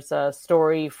example, there's a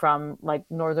story from like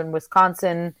northern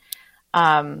Wisconsin.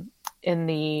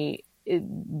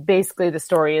 Basically the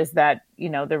story is that,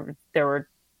 there were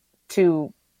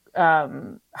two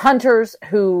hunters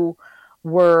who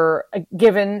were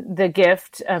given the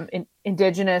gift,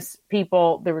 indigenous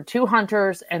people. There were two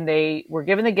hunters and they were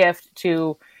given the gift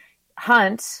to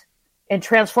hunt and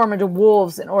transform into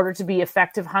wolves in order to be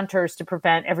effective hunters to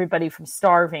prevent everybody from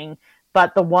starving.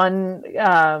 But the one,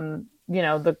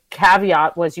 the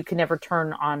caveat was you can never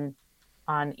turn on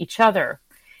each other.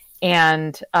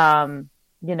 And,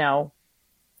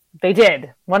 they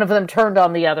did. One of them turned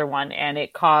on the other one and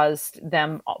it caused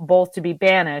them both to be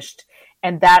banished.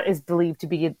 And that is believed to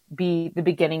be the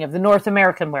beginning of the North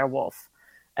American werewolf,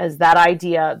 as that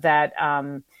idea that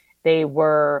they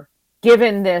were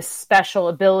given this special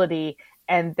ability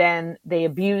and then they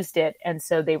abused it, and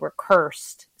so they were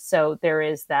cursed. So there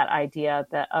is that idea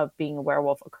of being a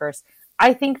werewolf a curse.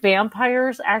 I think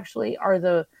vampires actually are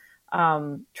the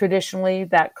traditionally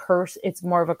that curse. It's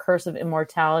more of a curse of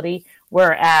immortality,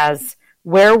 whereas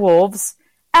werewolves,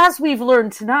 as we've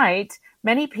learned tonight,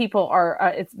 many people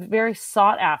are, it's very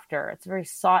sought after. It's a very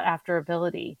sought after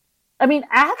ability. I mean,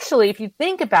 actually, if you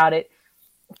think about it,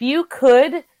 if you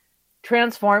could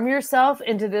transform yourself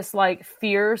into this like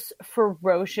fierce,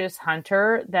 ferocious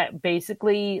hunter that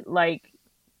basically like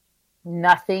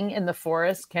nothing in the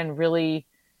forest can really,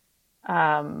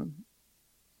 can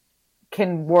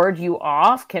ward you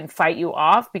off, can fight you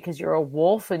off because you're a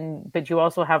wolf, but you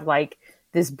also have like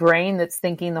this brain that's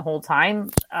thinking the whole time,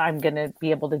 I'm going to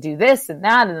be able to do this and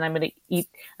that, and then I'm going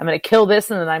to kill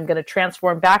this, and then I'm going to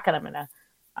transform back, and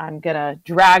I'm going to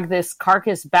drag this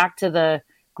carcass back to the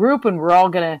group, and we're all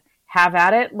going to have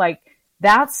at it. Like,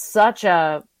 that's such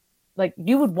a, like,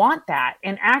 you would want that.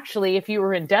 And actually, if you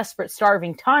were in desperate,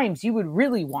 starving times, you would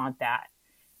really want that.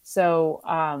 So,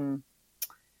 I'm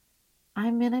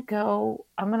going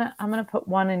to put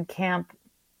one in camp,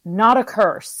 not a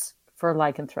curse for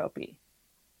lycanthropy.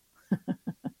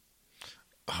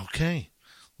 Okay,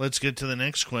 let's get to the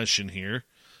next question here.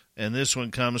 And this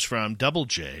one comes from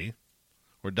Doubleday,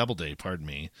 pardon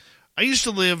me. I used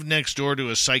to live next door to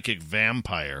a psychic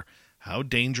vampire. How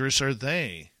dangerous are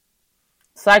they?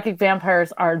 Psychic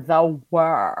vampires are the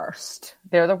worst.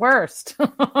 They're the worst.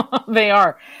 They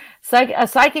are. A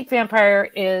psychic vampire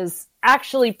is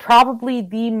actually probably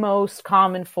the most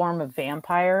common form of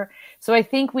vampire. So I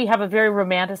think we have a very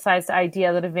romanticized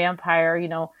idea that a vampire,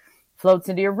 floats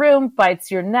into your room, bites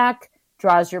your neck,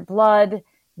 draws your blood,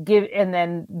 and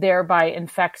then thereby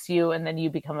infects you, and then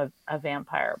you become a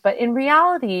vampire. But in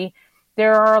reality,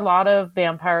 there are a lot of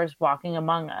vampires walking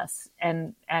among us.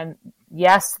 And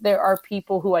yes, there are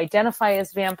people who identify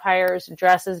as vampires,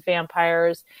 dress as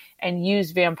vampires, and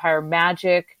use vampire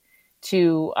magic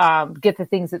to get the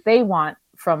things that they want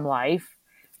from life.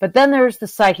 But then there's the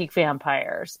psychic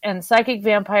vampires, and psychic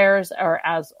vampires are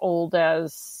as old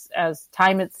as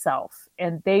time itself,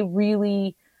 and they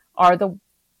really are the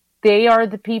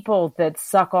people that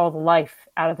suck all the life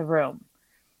out of the room.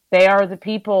 They are the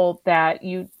people that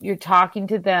you're talking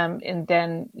to them, and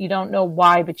then you don't know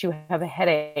why, but you have a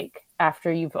headache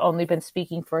after you've only been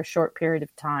speaking for a short period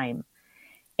of time.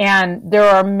 And there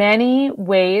are many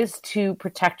ways to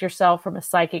protect yourself from a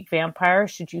psychic vampire.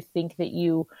 Should you think that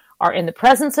you are in the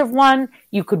presence of one,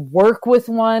 you could work with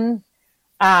one.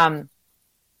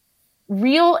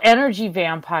 Real energy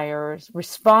vampires,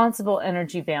 responsible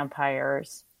energy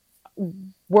vampires,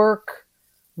 work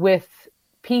with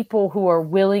people who are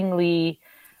willing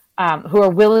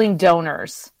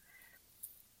donors.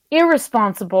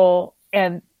 Irresponsible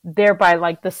and thereby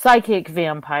like the psychic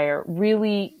vampire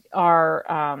really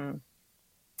are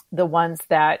the ones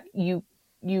that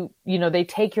they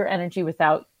take your energy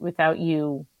without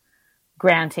you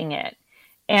granting it.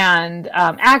 And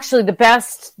actually the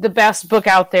best book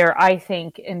out there, I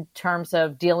think, in terms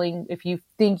of dealing, if you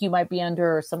think you might be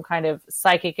under some kind of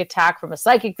psychic attack from a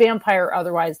psychic vampire or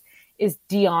otherwise, is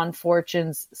Dion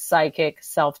Fortune's Psychic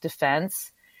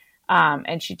Self-Defense.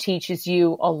 And she teaches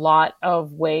you a lot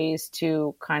of ways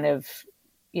to kind of,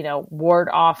 ward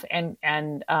off and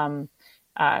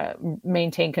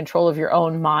maintain control of your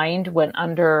own mind when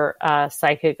under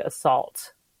psychic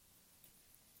assault.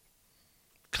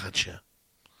 Gotcha.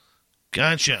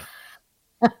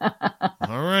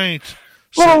 All right.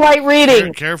 Little light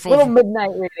reading. Careful. Little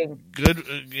midnight reading.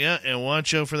 Good. Yeah, and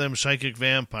watch out for them psychic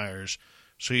vampires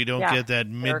so you don't get that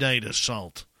midnight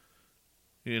assault.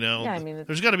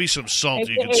 There's got to be some salt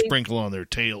you can sprinkle on their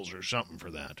tails or something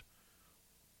for that.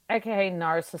 AKA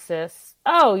narcissists.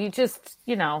 Oh, you just,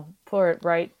 pour it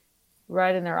right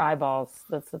in their eyeballs.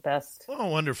 That's the best. Oh,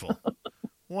 wonderful.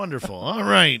 Wonderful. All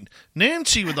right.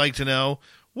 Nancy would like to know,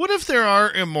 what if there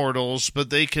are immortals, but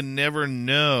they can never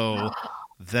know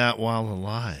that while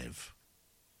alive?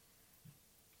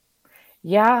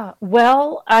 Yeah.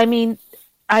 Well, I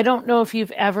don't know if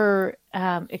you've ever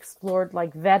explored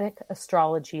like Vedic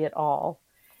astrology at all,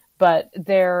 but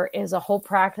there is a whole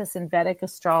practice in Vedic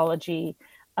astrology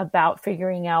about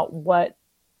figuring out what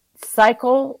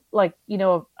cycle, what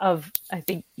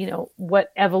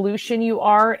evolution you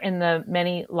are in the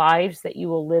many lives that you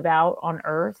will live out on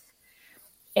Earth.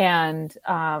 And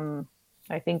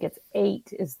I think it's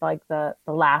 8 is like the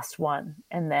last one.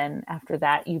 And then after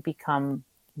that, you become,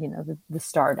 the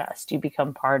stardust. You become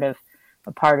a part of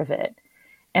it.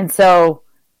 And so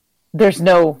there's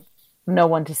no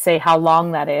one to say how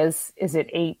long that is. Is it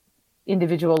 8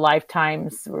 individual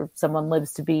lifetimes where someone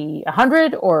lives to be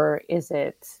 100, or is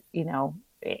it,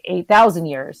 8,000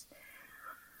 years?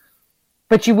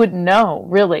 But you wouldn't know,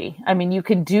 really. You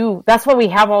can that's why we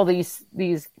have all these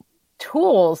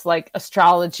tools like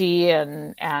astrology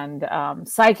and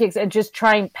psychics, and just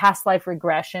trying past life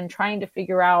regression, trying to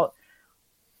figure out,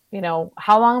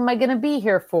 how long am I going to be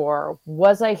here for?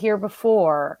 Was I here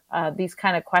before? These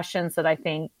kind of questions that I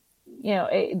think,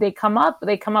 they come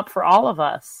up for all of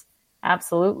us.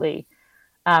 Absolutely.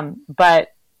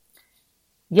 But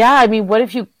yeah, what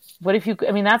if you,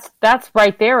 that's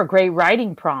right there, a great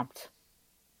writing prompt.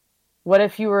 What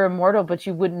if you were immortal, but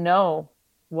you wouldn't know?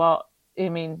 Well,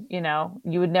 you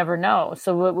would never know.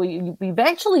 So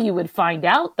eventually you would find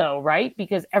out though, right?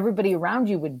 Because everybody around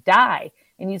you would die,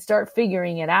 and you'd start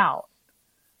figuring it out.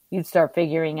 You'd start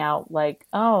figuring out like,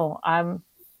 oh,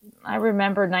 I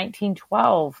remember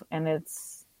 1912, and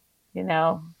it's been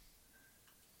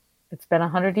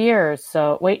 100 years.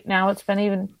 So wait, now it's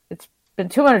been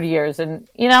 200 years. And,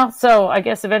 so I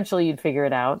guess eventually you'd figure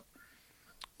it out.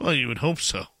 Well, you would hope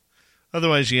so.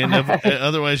 Otherwise, you end up.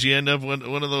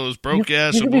 One of those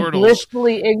broke-ass immortals.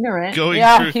 Blissfully ignorant. Going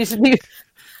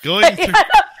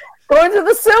through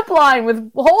the soup line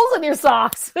with holes in your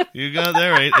socks. You got that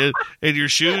right, and your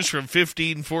shoes from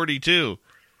 1542.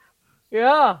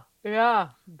 Yeah.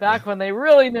 Back when they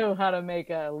really knew how to make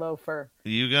a loafer.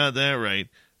 You got that right.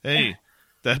 Hey,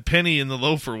 that penny in the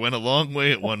loafer went a long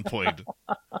way at one point.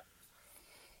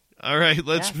 All right,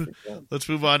 let's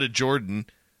move on to Jordan.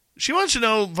 She wants to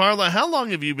know, Varla, how long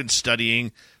have you been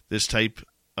studying this type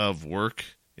of work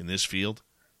in this field?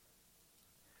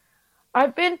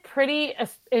 I've been pretty,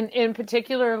 in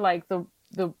particular, like the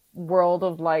world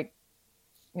of like,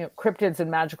 cryptids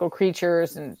and magical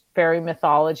creatures and fairy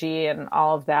mythology and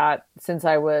all of that since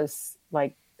I was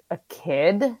like a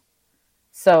kid.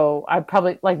 So I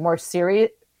probably like more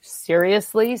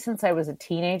seriously since I was a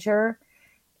teenager.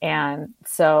 And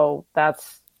so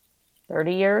that's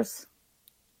 30 years.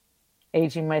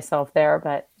 Aging myself there,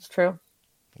 but it's true.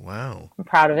 Wow. I'm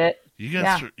proud of it. You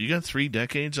got 3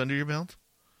 decades under your belt?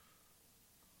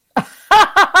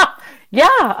 Yeah,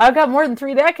 I've got more than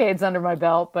 3 decades under my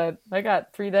belt, but I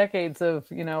got 3 decades of,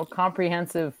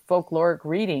 comprehensive folkloric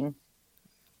reading.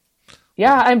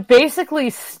 Yeah, I'm basically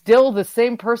still the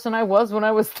same person I was when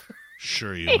I was 30.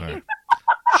 Sure you are.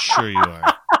 Sure you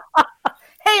are.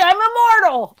 Hey, I'm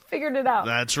immortal! Figured it out.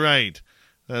 That's right.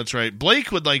 That's right.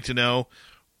 Blake would like to know,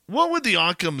 what would the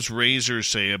Occam's razor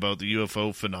say about the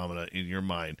UFO phenomena in your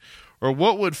mind? Or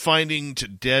what would finding to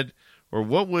dead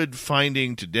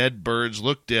birds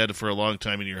look dead for a long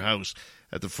time in your house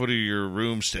at the foot of your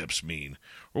room steps mean?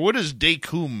 Or what does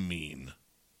Dakum mean?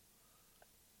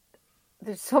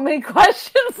 There's so many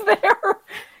questions there.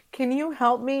 Can you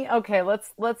help me? Okay,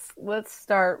 let's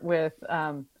start with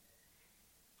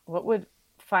what would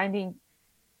finding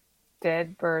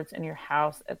dead birds in your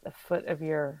house at the foot of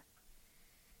your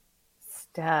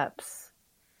steps?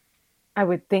 I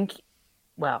would think,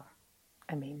 well,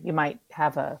 I mean, you might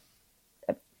have a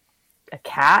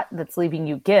cat that's leaving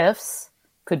you gifts.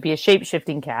 Could be a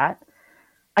shape-shifting cat.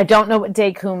 I don't know what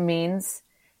Dakum means.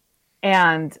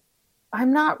 And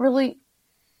I'm not really...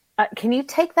 can you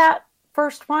take that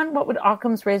first one? What would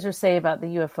Occam's razor say about the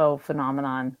UFO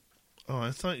phenomenon? Oh,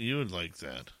 I thought you would like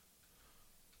that.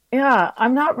 Yeah,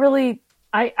 I'm not really...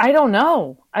 I don't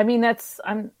know. I mean, it's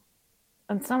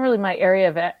not really my area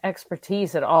of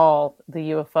expertise at all,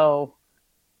 the UFO.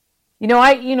 You know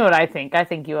what I think? I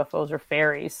think UFOs are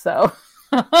fairies, so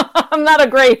I'm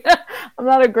kind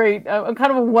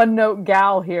of a one-note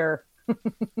gal here.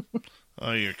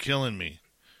 Oh, you're killing me.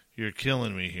 You're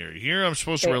killing me here. Here I'm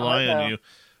supposed to rely on you.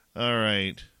 All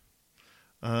right.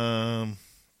 How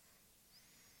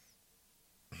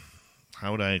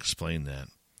would I explain that?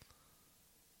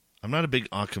 I'm not a big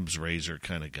Occam's razor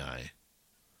kind of guy.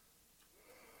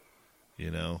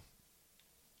 You know?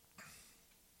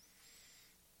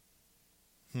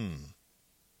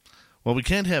 Well, we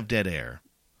can't have dead air.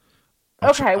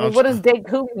 What does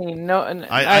Dakum mean? No,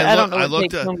 I don't know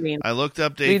what Dakum means. I looked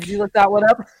up Did you look that one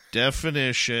up?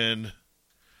 Definition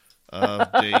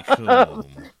of Dakum.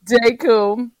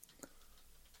 Dakum.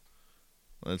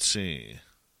 Let's see.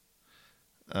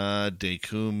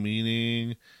 Dakum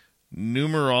meaning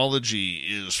numerology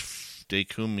is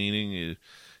Dakum meaning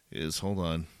is hold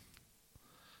on.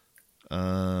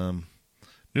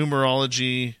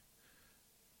 Numerology.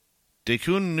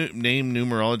 Dakum name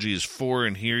numerology is 4,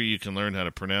 and here you can learn how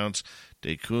to pronounce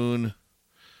Dakum.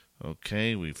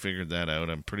 Okay, we figured that out.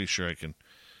 I'm pretty sure I can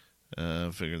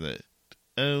figure that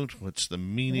out. What's the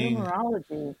meaning?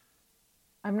 Numerology.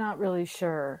 I'm not really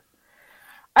sure.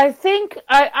 I think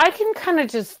I can kind of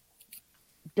just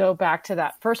go back to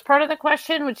that first part of the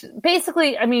question, which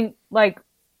basically, I mean, like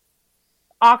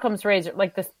Occam's razor,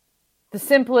 like the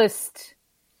simplest,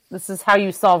 this is how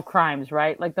you solve crimes,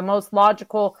 right? Like the most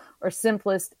logical or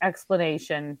simplest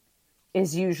explanation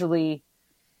is usually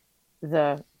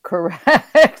the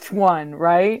correct one,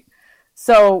 right?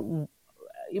 So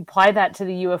you apply that to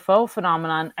the UFO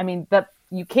phenomenon. I mean,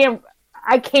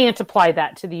 I can't apply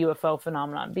that to the UFO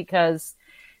phenomenon because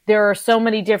there are so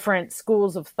many different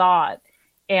schools of thought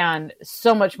and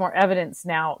so much more evidence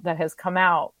now that has come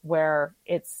out where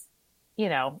it's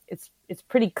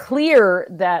pretty clear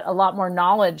that a lot more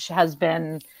knowledge has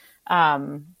been,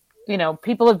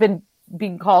 people have been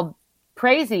being called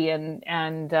crazy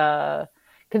and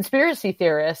conspiracy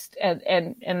theorists. And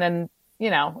then,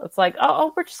 it's like,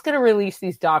 we're just going to release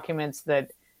these documents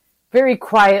that very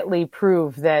quietly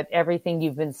prove that everything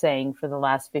you've been saying for the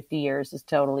last 50 years is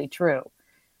totally true.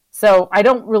 So I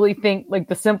don't really think like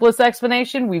the simplest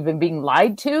explanation, we've been being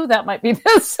lied to. That might be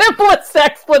the simplest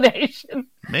explanation.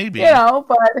 Maybe.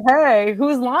 But hey,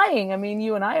 who's lying? I mean,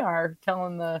 you and I are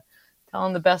telling the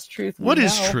best truth. What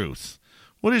is truth?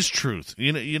 What is truth?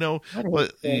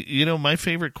 My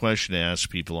favorite question to ask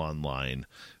people online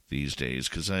these days,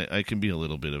 because I can be a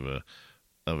little bit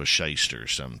of a shyster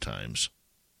sometimes.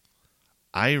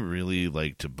 I really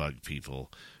like to bug people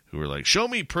who are like, show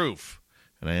me proof.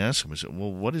 And I ask them, I said,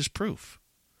 well, what is proof?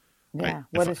 Yeah,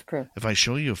 what is proof? If I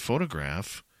show you a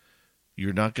photograph,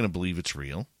 you're not going to believe it's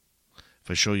real. If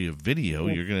I show you a video,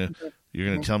 you're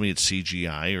gonna tell me it's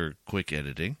CGI or quick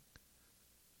editing.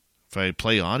 If I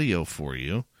play audio for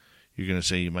you, you're gonna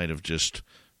say you might have just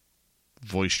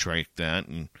voice tracked that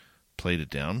and played it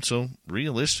down. So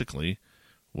realistically,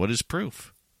 what is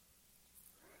proof?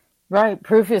 Right.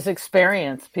 Proof is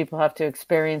experience. People have to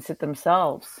experience it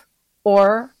themselves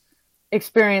or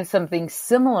experience something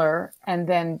similar and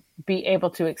then be able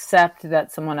to accept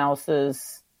that someone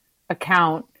else's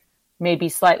account may be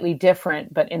slightly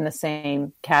different, but in the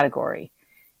same category.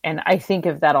 And I think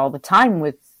of that all the time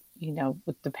with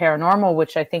the paranormal,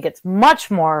 which I think it's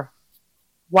much more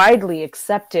widely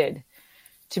accepted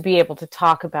to be able to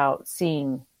talk about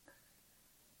seeing,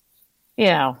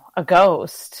 a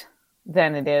ghost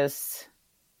than it is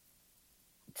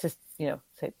to,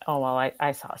 say, oh, well,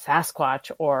 I saw a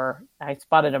Sasquatch or I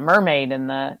spotted a mermaid in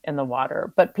the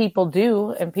water. But people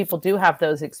do, and people do have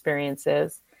those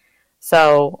experiences.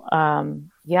 So,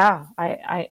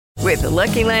 I With the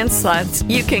Lucky Land Slots,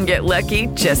 you can get lucky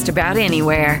just about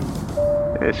anywhere.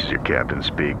 This is your captain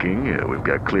speaking. We've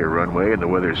got clear runway and the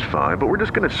weather's fine, but we're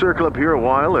just going to circle up here a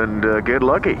while and get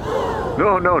lucky.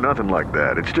 No, nothing like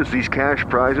that. It's just these cash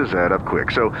prizes add up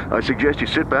quick. So I suggest you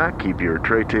sit back, keep your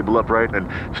tray table upright, and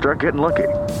start getting lucky.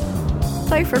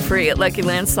 Play for free at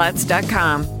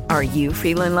LuckyLandSlots.com. Are you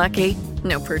feeling lucky?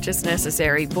 No purchase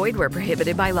necessary. Void where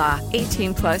prohibited by law.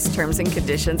 18+ terms and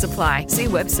conditions apply. See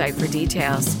website for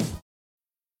details.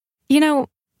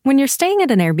 When you're staying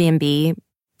at an Airbnb,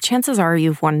 chances are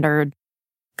you've wondered,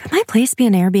 could my place be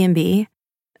an Airbnb?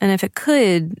 And if it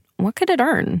could, what could it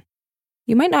earn?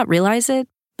 You might not realize it,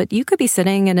 but you could be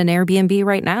sitting in an Airbnb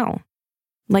right now.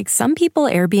 Like some people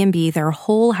Airbnb their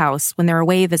whole house when they're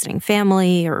away visiting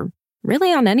family or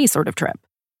really on any sort of trip.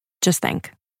 Just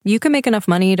think, you can make enough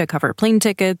money to cover plane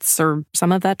tickets or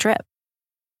some of that trip.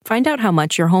 Find out how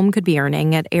much your home could be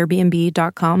earning at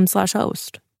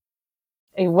airbnb.com/host.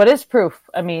 Hey, what is proof?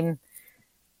 I mean,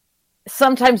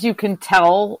 sometimes you can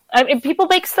tell. I mean, people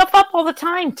make stuff up all the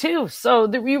time too. So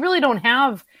you really don't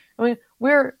have. I mean,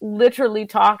 we're literally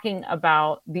talking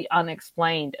about the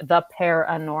unexplained, the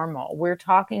paranormal. We're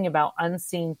talking about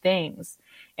unseen things,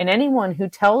 and anyone who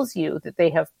tells you that they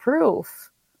have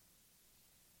proof,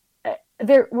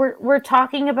 we're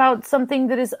talking about something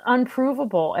that is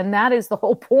unprovable, and that is the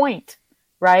whole point,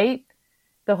 right?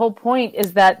 The whole point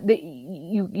is that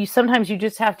you sometimes you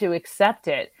just have to accept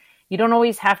it. You don't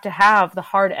always have to have the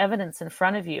hard evidence in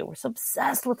front of you. We're so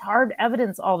obsessed with hard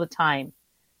evidence all the time.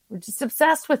 We're just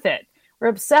obsessed with it. We're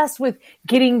obsessed with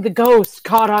getting the ghost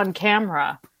caught on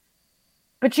camera.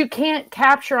 But you can't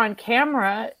capture on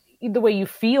camera the way you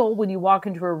feel when you walk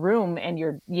into a room and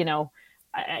you're,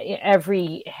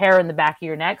 every hair in the back of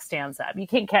your neck stands up. You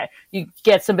can't you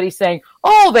get somebody saying,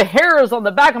 oh, the hairs on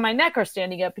the back of my neck are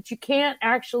standing up, but you can't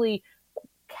actually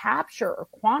capture or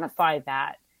quantify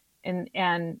that.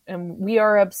 And we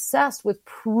are obsessed with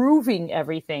proving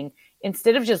everything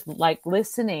instead of just like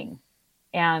listening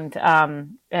and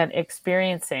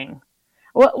experiencing.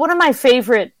 One of my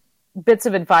favorite bits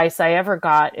of advice I ever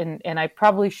got, and I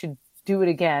probably should do it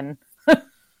again,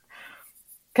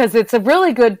 because it's a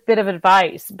really good bit of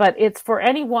advice, but it's for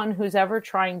anyone who's ever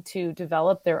trying to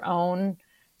develop their own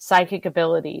psychic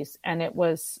abilities. And it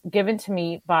was given to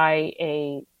me by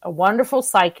a wonderful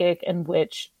psychic in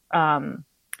which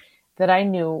that I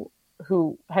knew,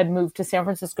 who had moved to San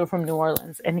Francisco from New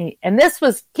Orleans. And this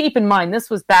was, keep in mind, this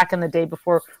was back in the day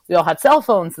before we all had cell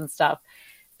phones and stuff.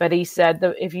 But he said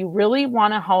that if you really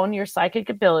want to hone your psychic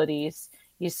abilities,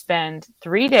 you spend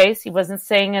 3 days. He wasn't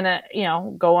saying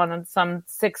go on some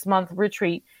 6-month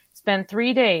retreat. Spend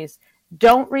 3 days.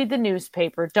 Don't read the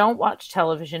newspaper. Don't watch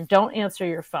television. Don't answer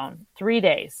your phone. 3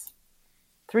 days.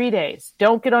 3 days.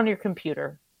 Don't get on your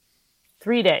computer.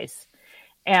 3 days.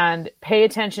 And pay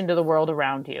attention to the world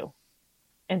around you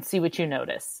and see what you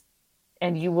notice.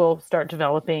 And you will start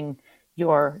developing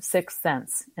your sixth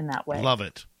sense in that way. Love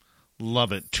it.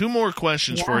 Love it. 2 more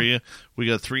questions for you. We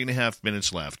got 3.5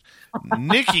 minutes left.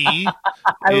 Nikki.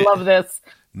 I love this.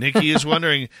 Nikki is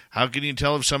wondering, how can you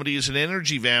tell if somebody is an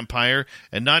energy vampire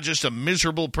and not just a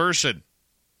miserable person?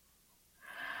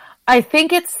 I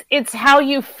think it's how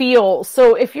you feel.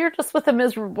 So if you're just with a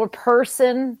miserable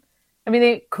person, I mean,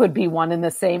 it could be one and the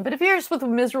same, but if you're just with a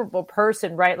miserable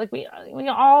person, right? Like we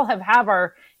all have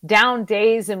our down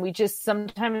days, and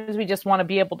sometimes we just want to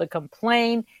be able to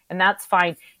complain, and that's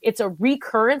fine. It's a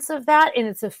recurrence of that, and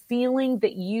it's a feeling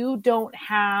that you don't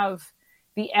have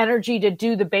the energy to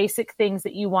do the basic things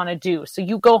that you want to do. So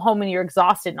you go home and you're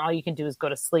exhausted, and all you can do is go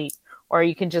to sleep, or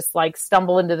you can just like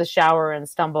stumble into the shower and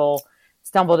stumble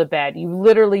to bed. You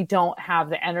literally don't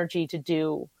have the energy to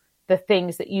do the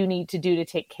things that you need to do to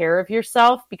take care of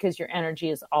yourself because your energy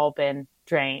has all been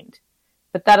drained.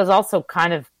 But that is also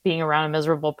kind of being around a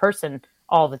miserable person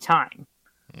all the time.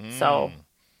 So,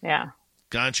 yeah.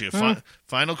 Gotcha.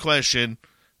 Final question.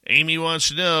 Amy wants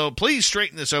to know, please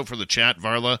straighten this out for the chat,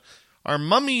 Varla. Are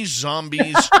mummies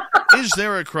zombies? Is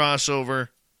there a crossover?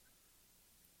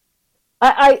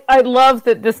 I love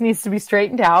that this needs to be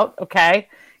straightened out. Okay.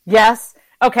 Yes.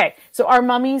 Okay. So are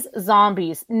mummies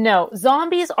zombies? No.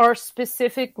 Zombies are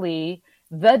specifically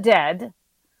the dead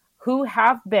who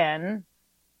have been,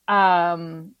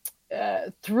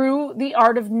 through the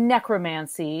art of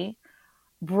necromancy,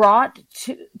 brought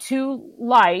to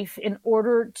life in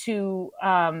order to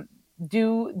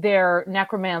do their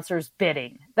necromancer's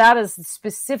bidding. That is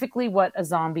specifically what a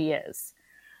zombie is.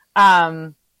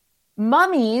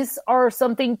 Mummies are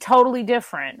something totally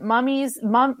different.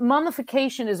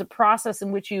 Mummification is a process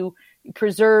in which you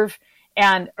preserve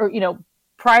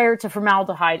prior to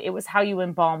formaldehyde, it was how you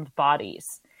embalmed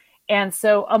bodies. And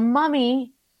so a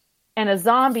mummy and a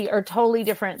zombie are totally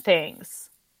different things.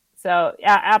 So,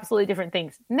 absolutely different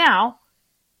things. Now,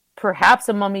 perhaps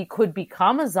a mummy could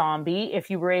become a zombie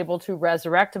if you were able to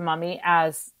resurrect a mummy,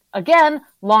 as, again,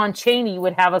 Lon Chaney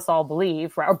would have us all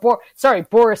believe. Or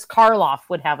Boris Karloff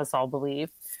would have us all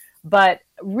believe. But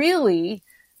really,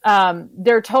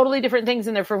 they're totally different things,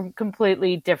 and they're from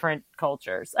completely different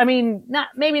cultures. I mean,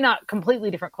 maybe not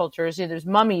completely different cultures. There's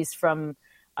mummies from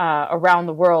around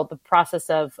the world. The process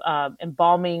of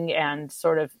embalming and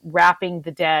sort of wrapping the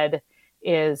dead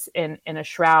is in a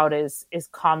shroud is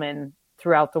common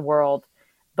throughout the world.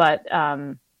 But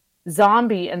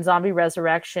zombie and zombie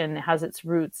resurrection has its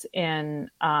roots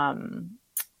in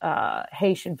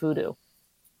Haitian voodoo.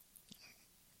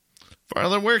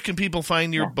 Varla, where can people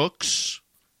find your books?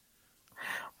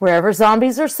 Wherever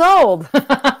zombies are sold.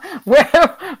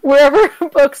 wherever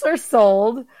books are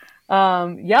sold.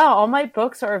 All my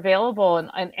books are available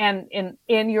and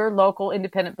in your local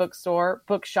independent bookstore,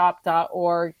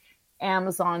 bookshop.org,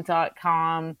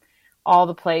 Amazon.com, all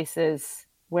the places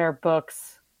where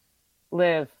books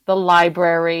live. The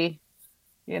library,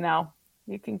 you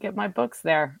can get my books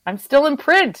there. I'm still in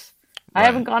print. Right. I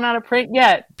haven't gone out of print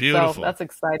yet. Beautiful. So that's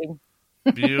exciting.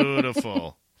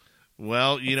 Beautiful.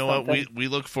 Well, you know what? We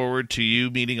look forward to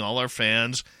you meeting all our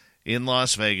fans in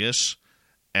Las Vegas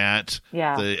at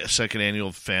the second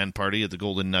annual fan party at the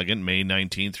Golden Nugget, May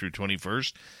 19th through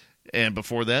 21st. And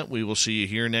before that, we will see you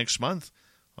here next month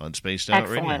on Spaced Out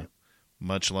Radio.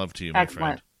 Much love to you, my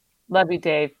friend. Love you,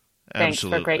 Dave. Thanks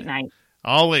Absolutely. for a great night.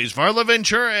 Always. Varla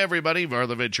Ventura, everybody.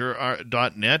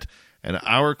 VarlaVentura.net and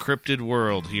Our Cryptid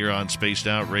World here on Spaced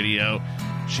Out Radio.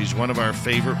 She's one of our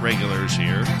favorite regulars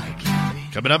here.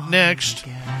 Coming up next,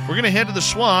 we're going to head to the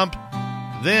swamp.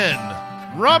 Then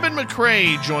Robin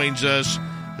McCrae joins us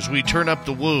as we turn up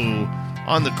the woo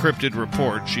on the Cryptid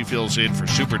Report. She fills in for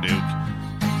Super Duke.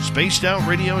 Spaced Out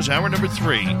Radio's hour number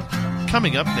 3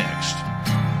 coming up next.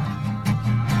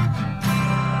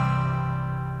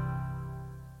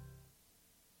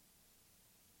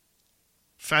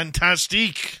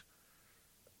 Fantastique.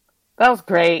 That was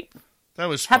great. That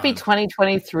was fun. Happy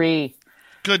 2023.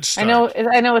 Good start.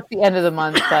 I know it's the end of the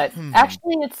month, but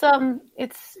actually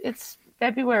it's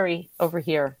February over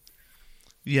here.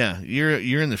 Yeah,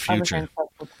 you're in the future.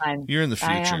 You're in the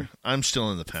future. I'm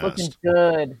still in the past. It's looking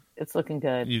good. It's looking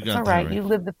good. You got it's all that right. You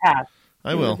live the past.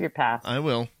 I will. Live your past. I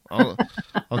will. I'll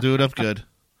do it up good.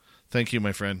 Thank you,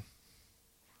 my friend.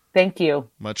 Thank you.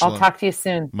 I'll talk to you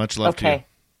soon. Much love to you.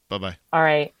 Bye-bye. All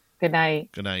right. Good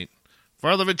night. Good night.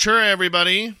 Varla Ventura,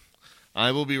 everybody.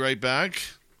 I will be right back.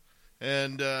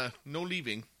 And no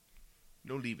leaving.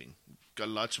 No leaving. Got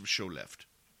lots of show left.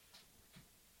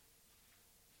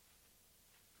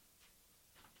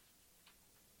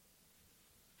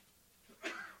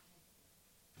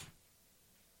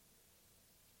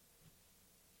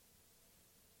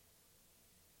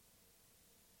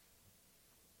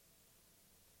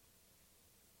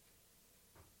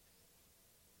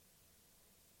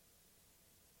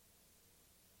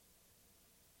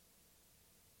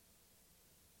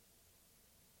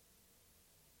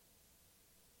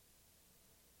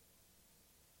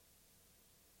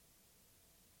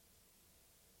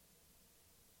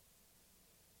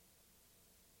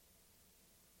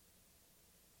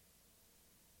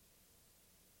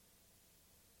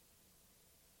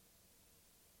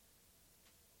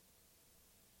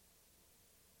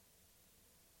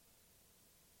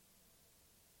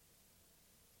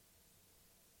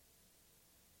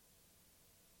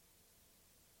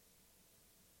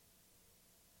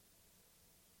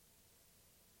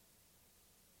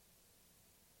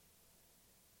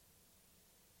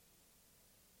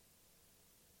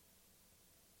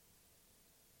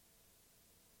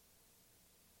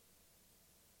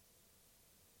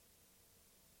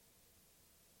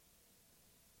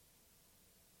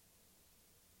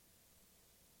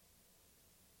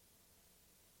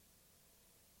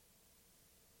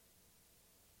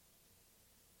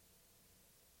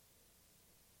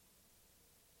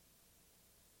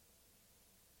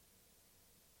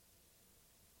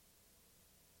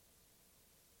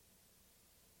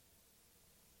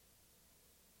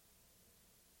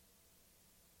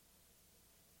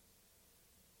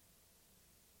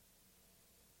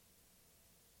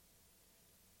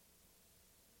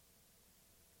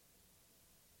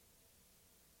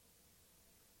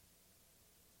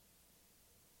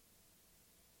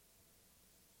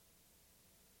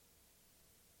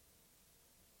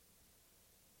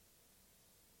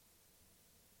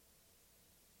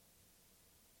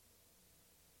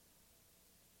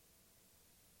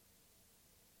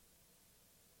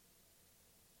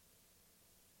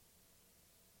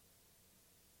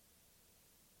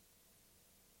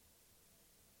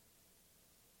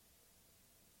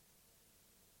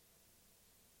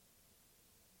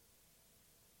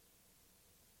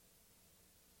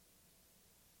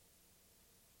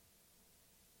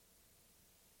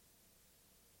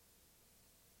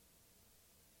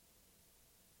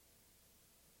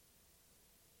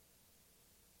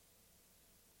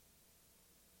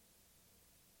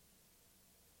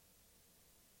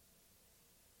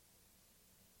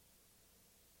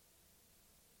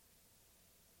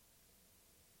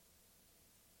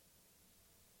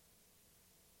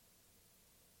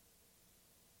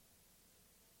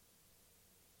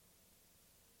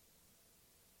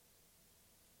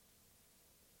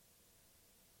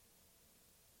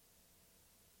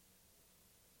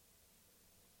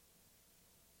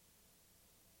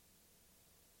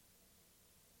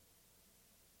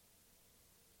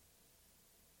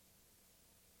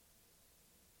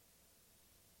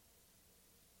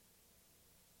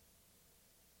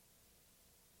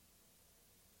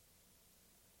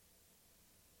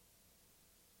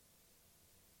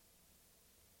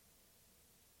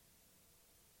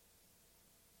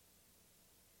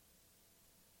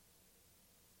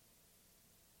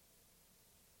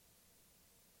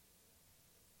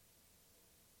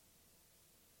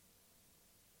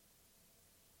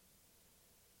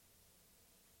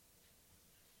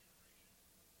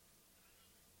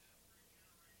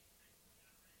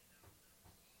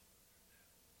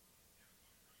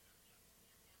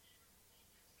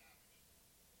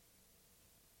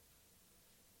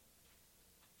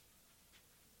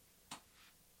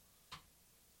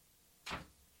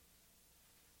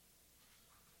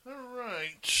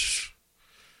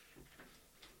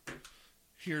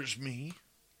 Here's me.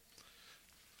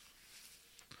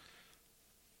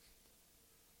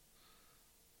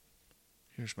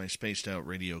 Here's my Spaced Out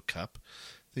Radio cup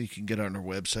that you can get on our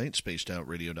website,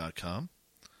 spacedoutradio.com.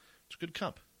 It's a good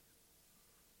cup.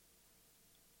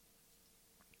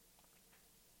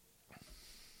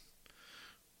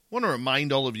 Want to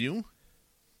remind all of you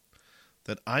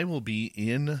that I will be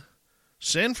in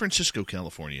San Francisco,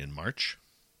 California in March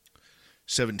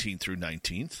 17th through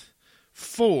 19th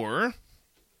for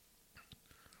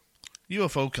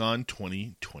UFOCon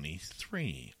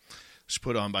 2023. It's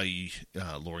put on by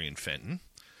Lorien Fenton.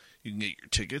 You can get your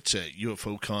tickets at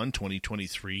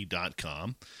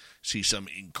UFOCon2023.com. See some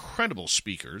incredible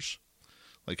speakers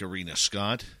like Arena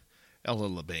Scott, Ella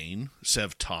LeBain,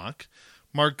 Sev Talk,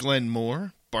 Mark Glenn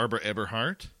Moore, Barbara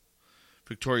Eberhardt,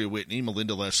 Victoria Whitney,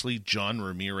 Melinda Leslie, John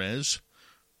Ramirez.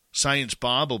 Science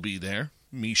Bob will be there.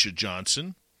 Misha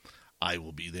Johnson. I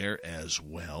will be there as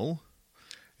well.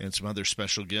 And some other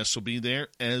special guests will be there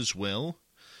as well.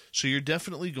 So you're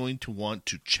definitely going to want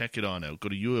to check it on out. Go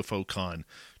to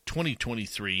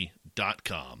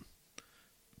UFOCon2023.com.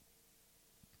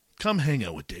 Come hang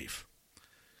out with Dave.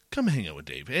 Come hang out with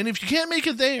Dave. And if you can't make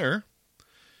it there,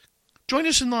 join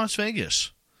us in Las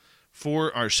Vegas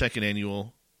for our second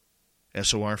annual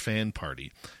SOR fan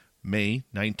party, May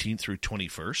 19th through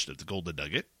 21st at the Golden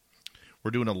Nugget.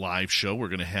 We're doing a live show. We're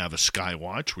going to have a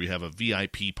Skywatch. We have a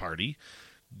VIP party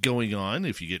going on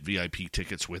if you get VIP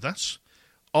tickets with us.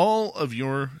 All of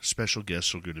your special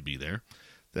guests are going to be there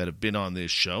that have been on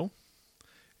this show.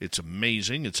 It's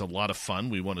amazing. It's a lot of fun.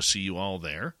 We want to see you all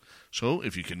there. So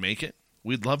if you can make it,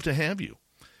 we'd love to have you.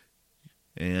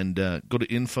 And go to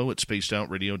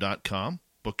info@spacedoutradio.com.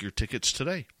 Book your tickets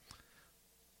today.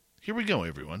 Here we go,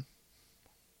 everyone.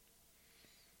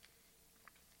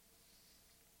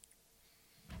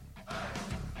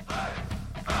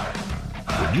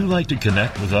 Would you like to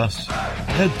connect with us?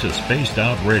 Head to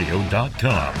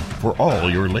spacedoutradio.com for all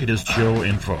your latest show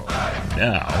info.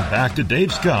 Now, back to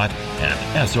Dave Scott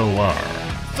and SOR.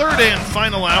 Third and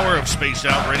final hour of Spaced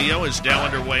Out Radio is now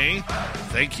underway.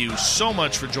 Thank you so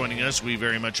much for joining us. We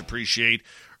very much appreciate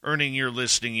earning your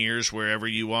listening ears wherever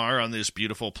you are on this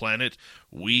beautiful planet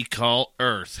we call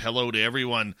Earth. Hello to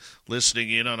everyone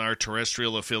listening in on our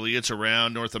terrestrial affiliates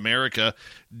around North America,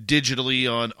 digitally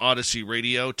on Odyssey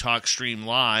Radio, TalkStream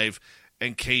Live,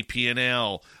 and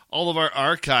KPNL. All of our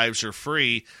archives are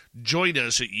free. Join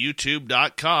us at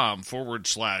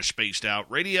youtube.com/Spaced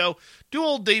Out Radio. Do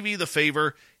old Davey the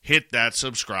favor, hit that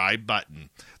subscribe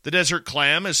button. The Desert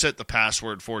Clam has set the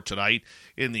password for tonight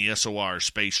in the SOR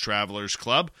Space Travelers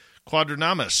Club.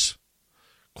 Quadranamus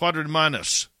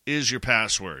is your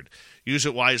password. Use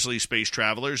it wisely, Space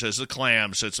Travelers, as the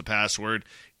Clam sets the password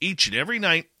each and every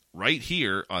night right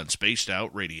here on Spaced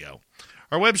Out Radio.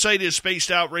 Our website is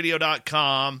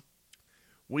spacedoutradio.com.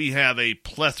 We have a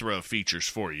plethora of features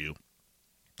for you.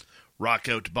 Rock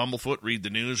out to Bumblefoot, read the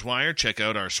Newswire, check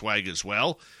out our swag as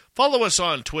well. Follow us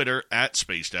on Twitter at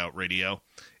Spaced Out Radio,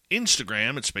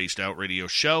 Instagram at Spaced Out Radio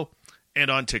Show,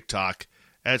 and on TikTok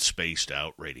at Spaced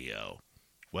Out Radio.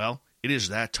 Well, it is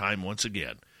that time once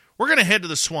again. We're going to head to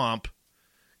the swamp.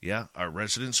 Yeah, our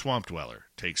resident swamp dweller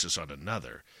takes us on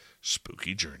another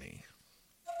spooky journey.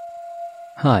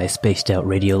 Hi, Spaced Out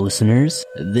Radio listeners.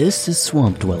 This is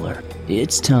Swamp Dweller.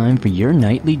 It's time for your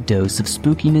nightly dose of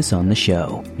spookiness on the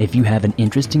show. If you have an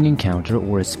interesting encounter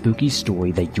or a spooky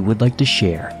story that you would like to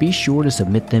share, be sure to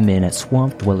submit them in at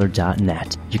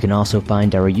swampdweller.net. You can also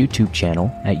find our YouTube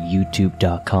channel at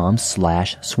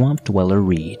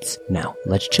youtube.com/swampdwellerreads. Now,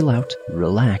 let's chill out,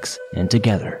 relax, and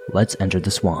together, let's enter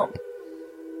the swamp.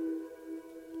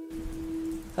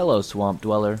 Hello, Swamp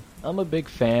Dweller. I'm a big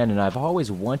fan, and I've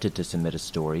always wanted to submit a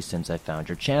story since I found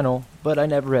your channel, but I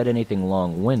never had anything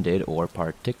long-winded or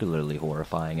particularly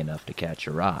horrifying enough to catch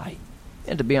your eye.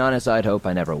 And to be honest, I'd hope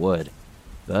I never would.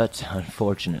 But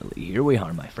unfortunately, here we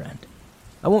are, my friend.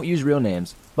 I won't use real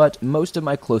names, but most of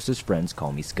my closest friends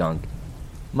call me Skunk.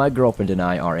 My girlfriend and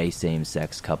I are a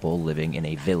same-sex couple living in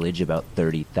a village about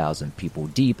 30,000 people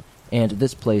deep, and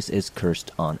this place is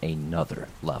cursed on another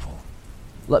level.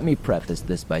 Let me preface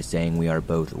this by saying we are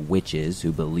both witches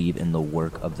who believe in the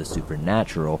work of the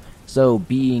supernatural, so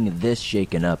being this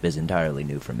shaken up is entirely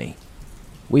new for me.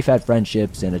 We've had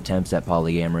friendships and attempts at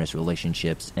polyamorous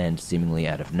relationships, and seemingly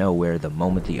out of nowhere, the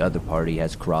moment the other party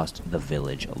has crossed the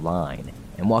village line,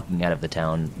 and walking out of the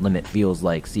town limit feels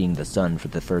like seeing the sun for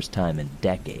the first time in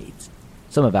decades.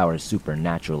 Some of our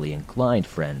supernaturally inclined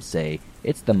friends say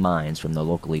it's the mines from the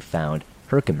locally found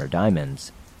Herkimer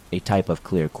diamonds, a type of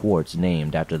clear quartz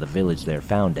named after the village they're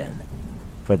found in.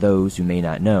 For those who may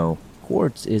not know,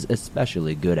 quartz is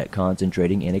especially good at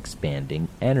concentrating and expanding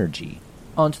energy.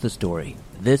 On to the story.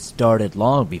 This started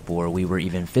long before we were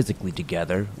even physically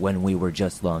together, when we were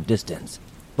just long distance.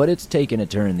 But it's taken a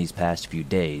turn these past few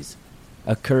days.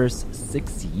 A curse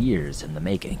 6 years in the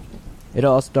making. It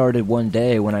all started one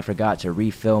day when I forgot to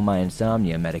refill my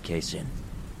insomnia medication.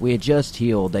 We had just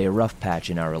healed a rough patch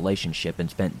in our relationship and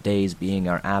spent days being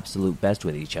our absolute best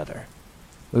with each other.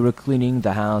 We were cleaning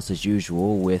the house as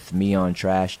usual, with me on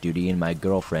trash duty and my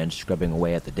girlfriend scrubbing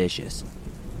away at the dishes.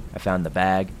 I found the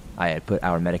bag I had put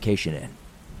our medication in.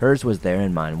 Hers was there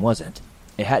and mine wasn't.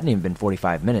 It hadn't even been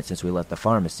 45 minutes since we left the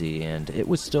pharmacy, and it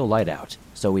was still light out,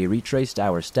 so we retraced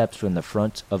our steps from the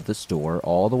front of the store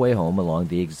all the way home along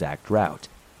the exact route.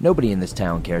 Nobody in this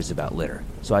town cares about litter,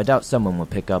 so I doubt someone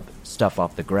would pick up stuff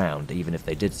off the ground, even if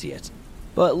they did see it.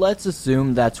 But let's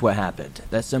assume that's what happened,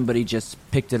 that somebody just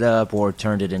picked it up or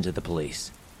turned it into the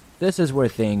police. This is where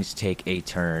things take a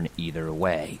turn either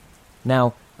way.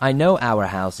 Now, I know our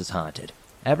house is haunted.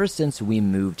 Ever since we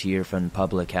moved here from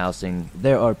public housing,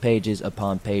 there are pages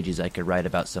upon pages I could write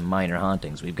about some minor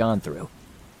hauntings we've gone through.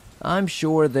 I'm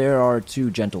sure there are 2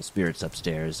 gentle spirits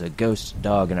upstairs, a ghost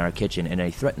dog in our kitchen, and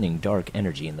a threatening dark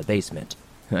energy in the basement.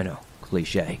 I know,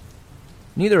 cliché.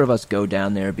 Neither of us go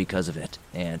down there because of it,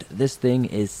 and this thing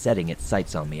is setting its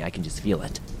sights on me. I can just feel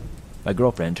it. My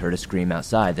girlfriend heard a scream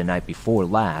outside the night before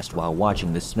last while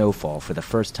watching the snow fall for the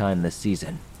first time this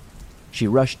season. She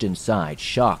rushed inside,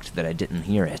 shocked that I didn't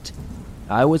hear it.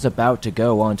 I was about to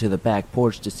go onto the back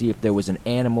porch to see if there was an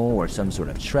animal or some sort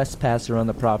of trespasser on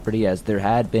the property, as there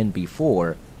had been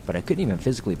before, but I couldn't even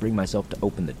physically bring myself to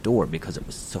open the door because it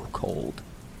was so cold.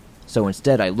 So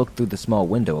instead I looked through the small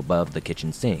window above the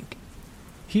kitchen sink.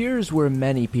 Here's where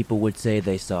many people would say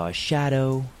they saw a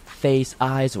shadow, face,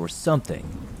 eyes, or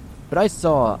something, but I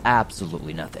saw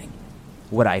absolutely nothing.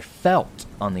 What I felt,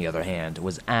 on the other hand,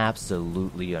 was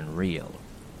absolutely unreal.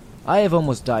 I have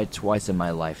almost died twice in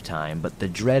my lifetime, but the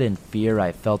dread and fear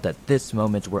I felt at this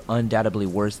moment were undoubtedly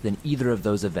worse than either of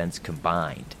those events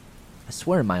combined. I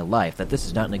swear in my life that this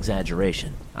is not an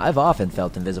exaggeration. I've often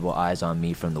felt invisible eyes on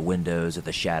me from the windows or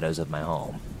the shadows of my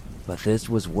home, but this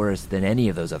was worse than any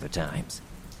of those other times.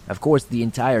 Of course, the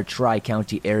entire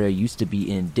Tri-County area used to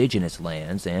be indigenous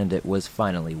lands, and it was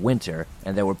finally winter,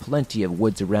 and there were plenty of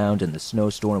woods around, and the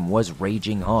snowstorm was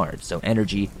raging hard, so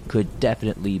energy could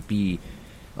definitely be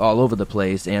all over the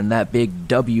place, and that big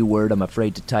W word I'm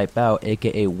afraid to type out,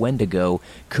 aka Wendigo,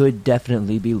 could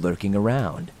definitely be lurking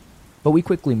around. But we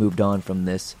quickly moved on from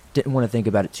this, didn't want to think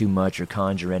about it too much or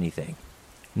conjure anything.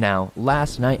 Now,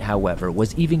 last night, however,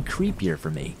 was even creepier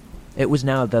for me. It was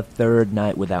now the 3rd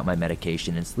night without my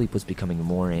medication, and sleep was becoming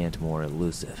more and more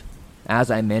elusive. As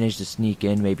I managed to sneak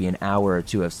in maybe an hour or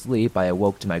 2 of sleep, I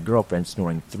awoke to my girlfriend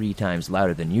snoring 3 times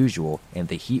louder than usual, and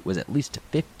the heat was at least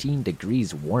 15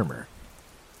 degrees warmer.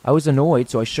 I was annoyed,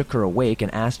 so I shook her awake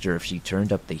and asked her if she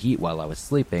turned up the heat while I was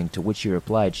sleeping, to which she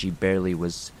replied she barely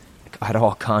was at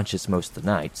all conscious most of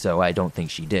the night, so I don't think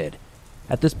she did.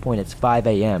 At this point, it's 5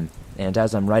 a.m., and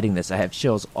as I'm writing this, I have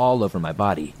chills all over my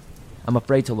body. I'm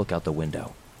afraid to look out the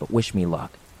window, but wish me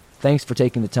luck. Thanks for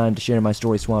taking the time to share my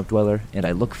story, Swamp Dweller, and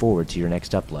I look forward to your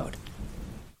next upload.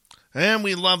 And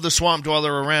we love the Swamp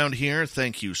Dweller around here.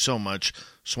 Thank you so much,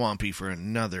 Swampy, for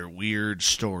another weird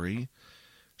story.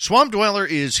 Swamp Dweller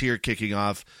is here kicking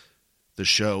off the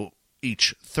show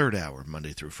each 3rd hour,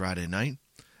 Monday through Friday night,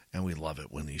 and we love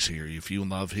it when he's here. If you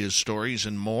love his stories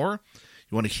and more,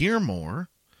 you want to hear more,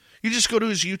 you just go to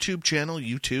his YouTube channel,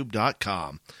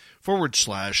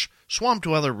 youtube.com/Swamp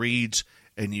Dweller Reads,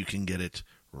 and you can get it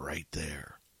right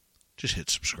there. Just hit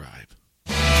subscribe.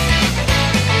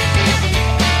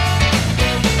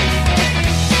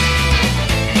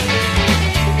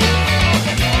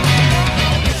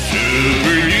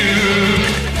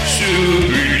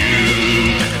 Super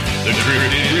Duke, the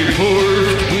Cryptid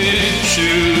Report with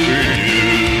Super Duke.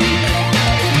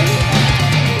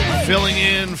 Filling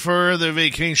in for the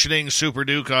vacationing Super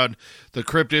Duke on the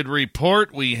Cryptid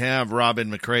Report, we have Robin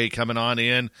McCrae coming on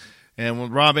in.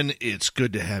 And Robin, it's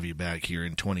good to have you back here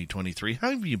in 2023.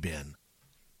 How have you been?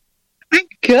 I'm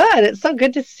good. It's so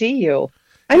good to see you.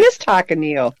 I miss talking to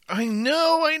you. I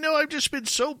know. I've just been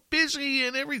so busy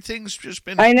and everything's just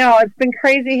been... I know. It's been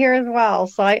crazy here as well,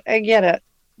 so I get it.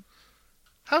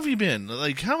 How have you been?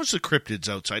 Like, how's the cryptids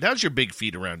outside? How's your big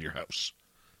feet around your house?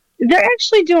 They're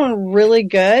actually doing really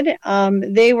good.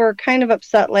 They were kind of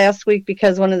upset last week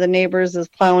because one of the neighbors is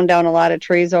plowing down a lot of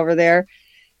trees over there.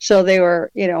 So they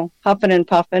were, huffing and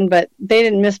puffing, but they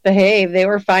didn't misbehave. They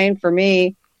were fine for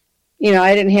me.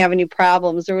 I didn't have any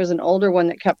problems. There was an older one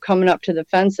that kept coming up to the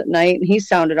fence at night, and he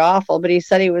sounded awful, but he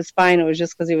said he was fine. It was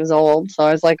just because he was old. So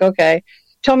I was like, okay.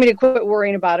 told me to quit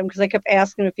worrying about him because I kept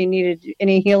asking him if he needed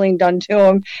any healing done to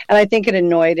him. And I think it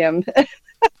annoyed him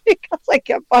because I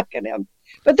kept bucking him.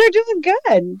 But they're doing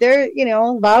good. They're,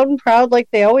 loud and proud like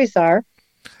they always are.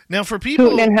 Now for people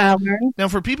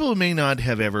who may not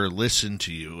have ever listened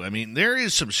to you, I mean, there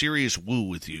is some serious woo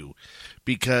with you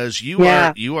because you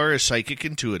are a psychic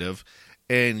intuitive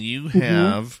and you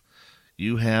have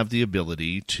the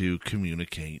ability to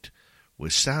communicate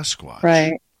with Sasquatch.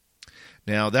 Right.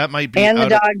 Now that might be and the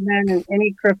Dogman and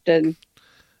any cryptid.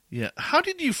 Yeah. How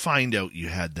did you find out you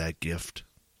had that gift?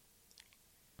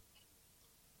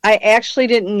 I actually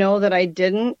didn't know that I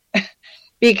didn't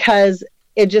because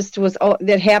it just was,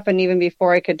 that happened even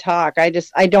before I could talk. I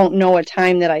don't know a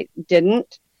time that I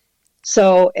didn't.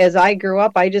 So as I grew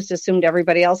up, I just assumed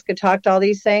everybody else could talk to all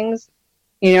these things.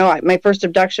 My first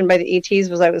abduction by the ETs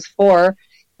was I was 4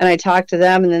 and I talked to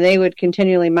them and then they would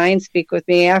continually mind speak with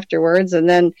me afterwards. And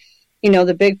then,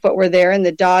 the Bigfoot were there and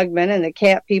the Dogmen and the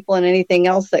cat people and anything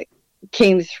else that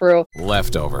came through.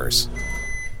 Leftovers.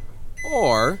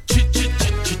 Or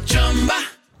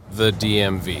the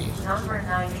DMV. Number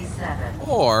 97.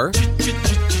 Or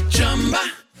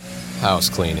house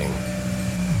cleaning.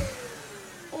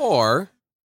 Or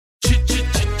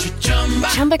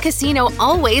Chumba Casino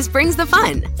always brings the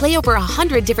fun. Play over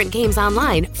 100 different games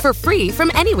online for free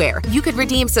from anywhere. You could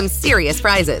redeem some serious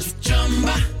prizes.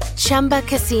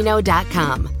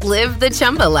 ChumbaCasino.com. Live the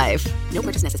Chumba life. No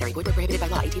purchase necessary. Void where prohibited by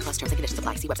law. 18+ terms and conditions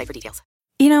apply. See website for details.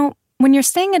 When you're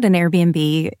staying at an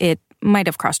Airbnb, it might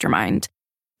have crossed your mind.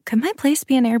 Could my place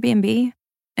be an Airbnb?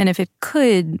 And if it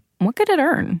could, what could it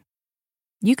earn?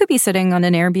 You could be sitting on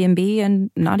an Airbnb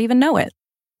and not even know it.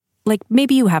 Like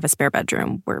maybe you have a spare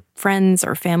bedroom where friends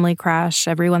or family crash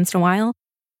every once in a while.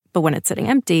 But when it's sitting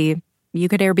empty, you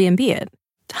could Airbnb it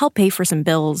to help pay for some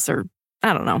bills or,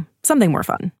 I don't know, something more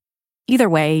fun. Either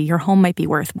way, your home might be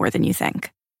worth more than you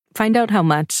think. Find out how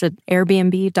much at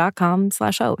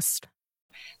airbnb.com/host.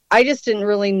 I just didn't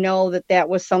really know that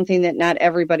was something that not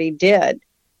everybody did.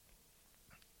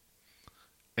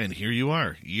 And here you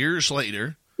are, years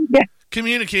later, yeah.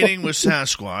 communicating with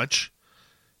Sasquatch,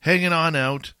 hanging on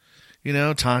out,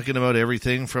 talking about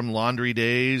everything from laundry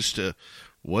days to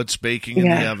what's baking in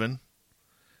the oven.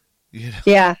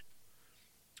 Yeah.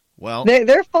 Well,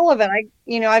 they're full of it.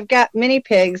 I've got mini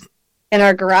pigs and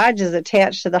our garage is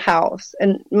attached to the house.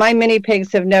 And my mini pigs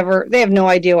they have no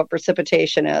idea what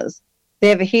precipitation is. They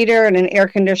have a heater and an air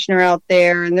conditioner out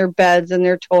there and their beds and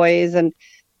their toys and,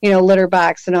 litter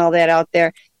box and all that out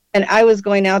there. And I was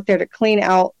going out there to clean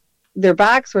out their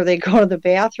box where they go to the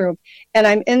bathroom. And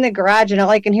I'm in the garage and all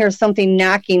I can hear is something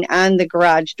knocking on the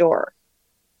garage door.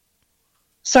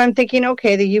 So I'm thinking,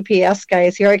 okay, the UPS guy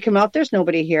is here. I come out, there's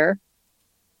nobody here.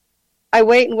 I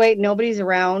wait and wait. Nobody's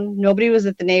around. Nobody was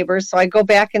at the neighbors. So I go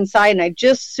back inside and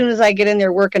as soon as I get in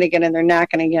there working again and they're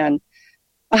knocking again.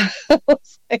 I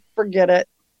was like, forget it.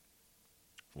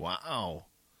 Wow.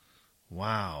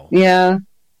 Yeah.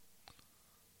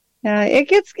 Yeah, it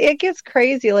gets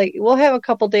crazy. Like we'll have a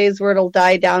couple days where it'll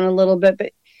die down a little bit,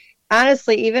 but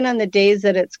honestly, even on the days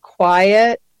that it's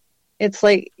quiet, it's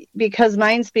like because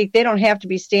mind speak, they don't have to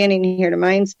be standing here to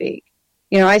mind speak.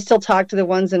 I still talk to the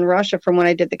ones in Russia from when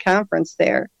I did the conference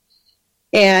there,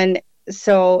 and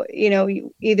so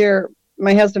either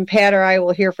my husband Pat or I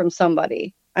will hear from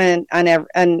somebody on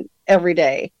every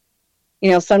day.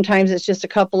 Sometimes it's just a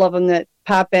couple of them that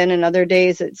pop in, and other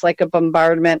days it's like a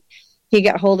bombardment. He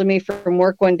got hold of me from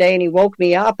work one day and he woke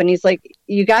me up and he's like,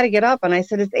 you got to get up. And I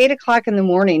said, it's 8 o'clock in the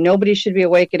morning. Nobody should be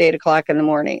awake at 8 o'clock in the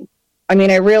morning. I mean,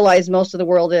 I realize most of the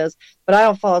world is, but I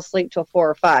don't fall asleep till 4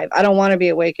 or 5. I don't want to be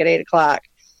awake at 8 o'clock.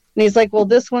 And he's like, well,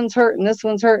 this one's hurt and this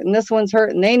one's hurt and this one's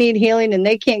hurt and they need healing and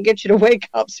they can't get you to wake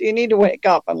up. So you need to wake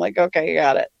up. I'm like, okay, you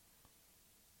got it.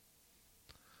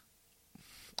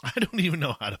 I don't even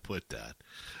know how to put that.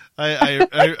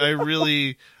 I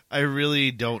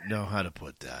really don't know how to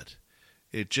put that.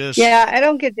 It just... Yeah, I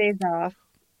don't get days off.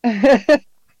 It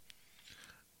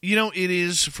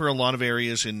is for a lot of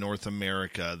areas in North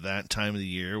America, that time of the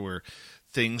year where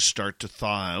things start to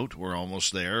thaw out. We're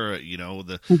almost there.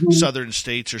 The southern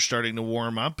states are starting to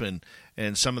warm up, and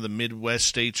some of the Midwest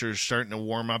states are starting to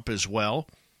warm up as well.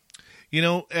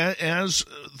 As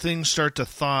things start to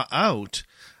thaw out,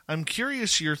 I'm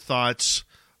curious your thoughts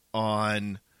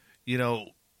on,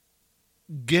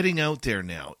 getting out there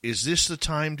now. Is this the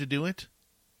time to do it?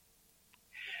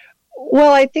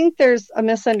 Well, I think there's a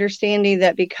misunderstanding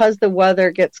that because the weather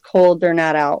gets cold, they're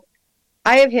not out.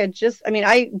 I have had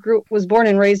was born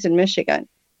and raised in Michigan.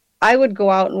 I would go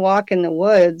out and walk in the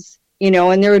woods,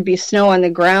 and there would be snow on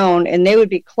the ground and they would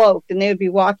be cloaked and they would be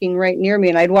walking right near me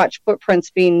and I'd watch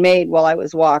footprints being made while I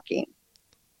was walking.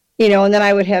 and then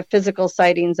I would have physical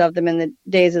sightings of them in the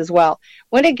days as well.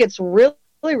 When it gets really,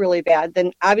 really bad,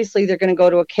 then obviously they're going to go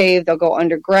to a cave. They'll go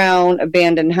underground,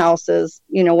 abandoned houses,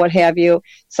 what have you.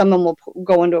 Some of them will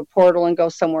go into a portal and go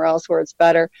somewhere else where it's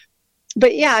better.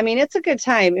 But yeah, I mean, it's a good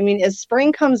time. I mean, as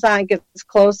spring comes on, gets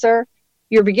closer,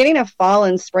 you're beginning of fall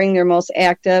and spring, they're most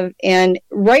active. And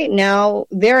right now,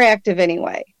 they're active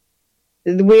anyway.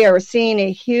 We are seeing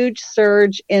a huge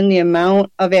surge in the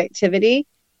amount of activity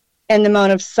and the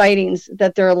amount of sightings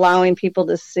that they're allowing people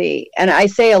to see. And I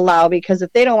say allow because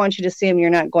if they don't want you to see them, you're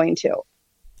not going to.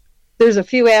 There's a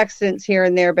few accidents here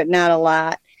and there, but not a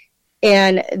lot.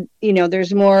 And,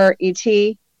 there's more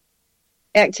ET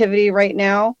activity right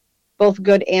now, both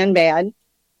good and bad.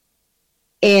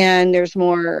 And there's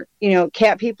more,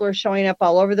 cat people are showing up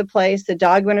all over the place. The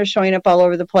dogmen are showing up all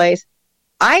over the place.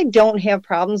 I don't have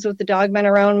problems with the dogmen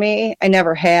around me. I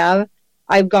never have.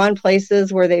 I've gone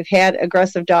places where they've had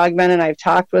aggressive dogmen and I've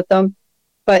talked with them.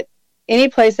 But any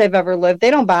place I've ever lived,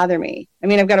 they don't bother me. I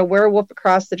mean, I've got a werewolf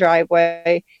across the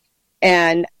driveway.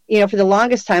 And, for the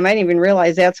longest time, I didn't even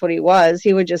realize that's what he was.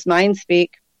 He would just mind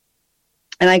speak.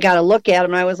 And I got to look at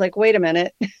him and I was like, wait a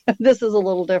minute, this is a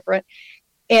little different.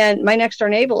 And my next door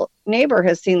neighbor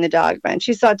has seen the dogmen.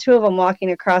 She saw two of them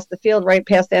walking across the field right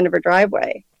past the end of her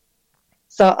driveway.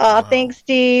 So, thanks,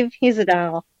 Steve. He's a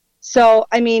doll. So,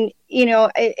 I mean,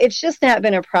 it's just not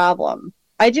been a problem.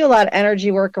 I do a lot of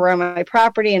energy work around my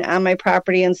property and on my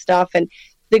property and stuff. And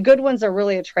the good ones are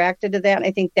really attracted to that. And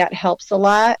I think that helps a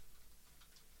lot.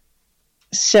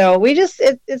 So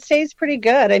it stays pretty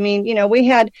good. I mean, we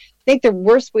had, I think the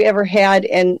worst we ever had,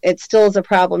 and it still is a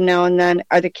problem now and then,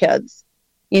 are the kids.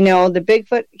 The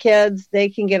Bigfoot kids, they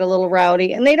can get a little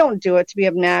rowdy, and they don't do it to be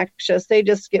obnoxious. They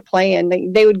just get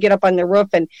playing. They would get up on the roof,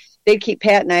 and they'd keep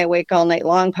Pat and I awake all night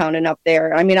long pounding up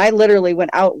there. I mean, I literally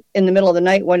went out in the middle of the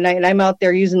night one night, and I'm out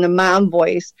there using the mom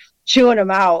voice, chewing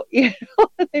them out.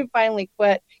 They finally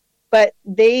quit. But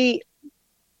they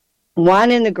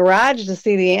went in the garage to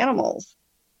see the animals.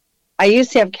 I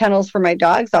used to have kennels for my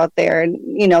dogs out there, and,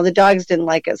 the dogs didn't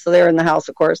like it, so they were in the house,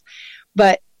 of course.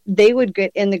 But they would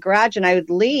get in the garage and I would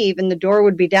leave and the door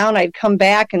would be down. I'd come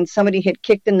back and somebody had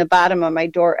kicked in the bottom of my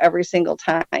door every single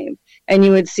time. And you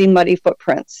would see muddy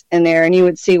footprints in there and you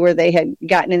would see where they had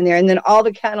gotten in there. And then all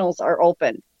the kennels are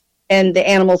open and the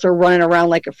animals are running around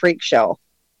like a freak show.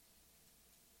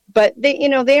 But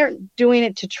they aren't doing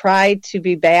it to try to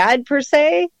be bad per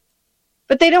se,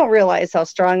 but they don't realize how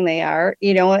strong they are,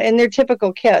 and they're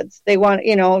typical kids. They want,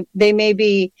 they may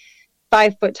be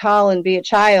 5 foot tall and be a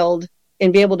child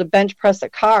and be able to bench press a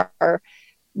car,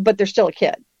 but they're still a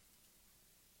kid.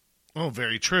 Oh,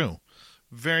 very true.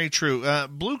 Very true.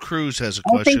 Blue Cruz has a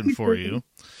question for you.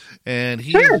 And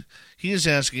he is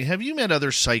asking, have you met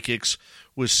other psychics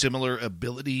with similar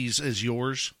abilities as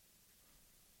yours?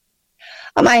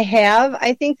 I have.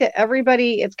 I think that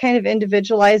everybody, it's kind of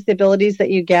individualized, the abilities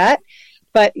that you get.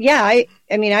 But yeah,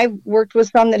 I mean, I've worked with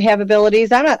some that have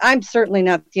abilities. I'm certainly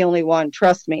not the only one.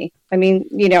 Trust me. I mean,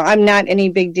 I'm not any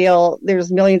big deal.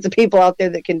 There's millions of people out there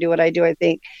that can do what I do, I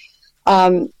think.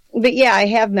 But yeah, I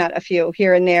have met a few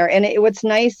here and there. And what's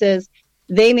nice is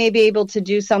they may be able to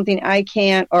do something I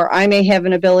can't, or I may have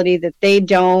an ability that they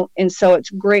don't. And so it's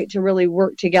great to really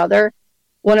work together.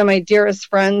 One of my dearest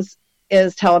friends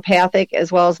is telepathic, as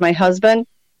well as my husband.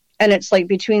 And it's like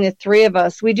between the three of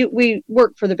us, we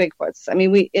work for the Bigfoots. I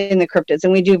mean, we in the cryptids,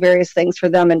 and we do various things for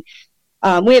them. And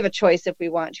we have a choice if we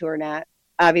want to or not,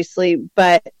 obviously.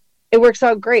 But it works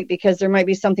out great because there might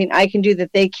be something I can do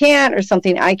that they can't, or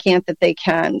something I can't that they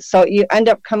can. So you end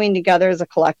up coming together as a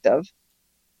collective.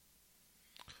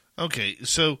 Okay,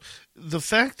 so the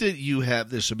fact that you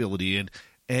have this ability,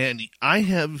 and I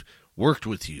have worked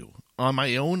with you on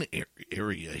my own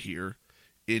area here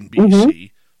in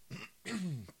BC.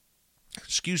 Mm-hmm.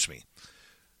 Excuse me.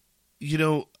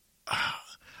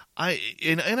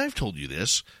 I've told you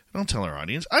this, and I'll tell our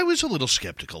audience, I was a little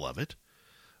skeptical of it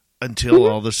until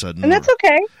all of a sudden, and that's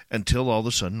okay. Until all of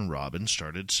a sudden Robin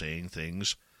started saying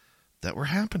things that were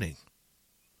happening.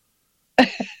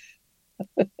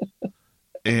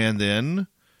 And then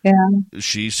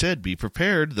she said, be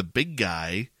prepared, the big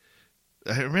guy,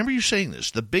 I remember you saying this,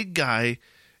 the big guy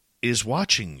is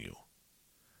watching you.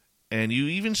 And you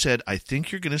even said, I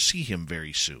think you're going to see him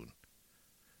very soon.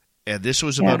 And this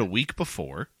was about a week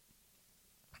before.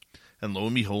 And lo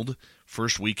and behold,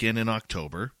 first weekend in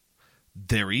October,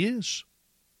 there he is.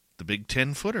 The big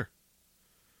 10-footer.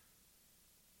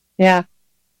 Yeah.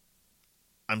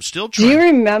 I'm still trying. Do you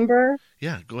remember?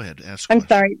 Yeah, go ahead. Ask. I'm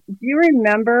sorry. Do you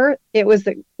remember? It was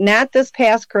not this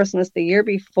past Christmas, the year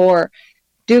before.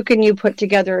 Duke and you put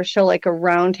together a show like a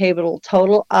round table. It'll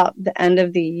total up the end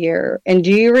of the year. And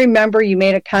do you remember you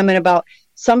made a comment about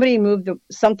somebody moved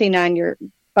something on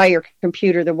by your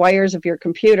computer, the wires of your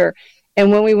computer.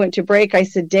 And when we went to break, I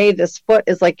said, Dave, this foot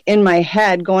is like in my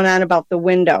head going on about the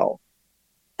window.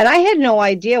 And I had no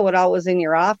idea what all was in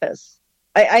your office.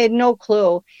 I had no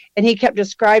clue. And he kept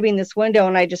describing this window,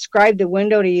 and I described the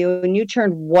window to you, and you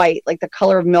turned white, like the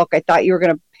color of milk. I thought you were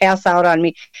going to pass out on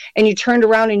me. And you turned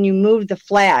around and you moved the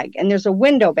flag, and there's a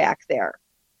window back there.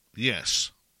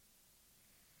 Yes.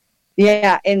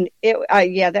 Yeah, and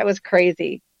that was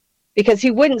crazy. Because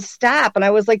he wouldn't stop. And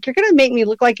I was like, you're going to make me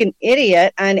look like an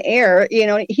idiot on air. You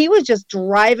know, he was just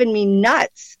driving me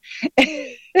nuts. And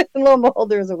lo and behold,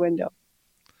 there's a window.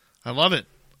 I love it.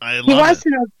 He wants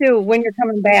to know, too, when you're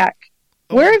coming back.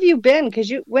 Oh. Where have you been?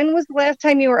 Because when was the last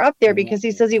time you were up there? Because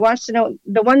he says he wants to know,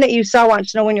 the one that you saw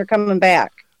wants to know when you're coming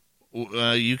back.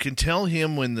 You can tell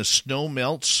him when the snow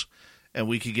melts and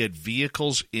we can get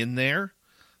vehicles in there.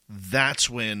 That's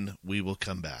when we will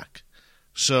come back.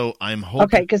 So I'm hoping.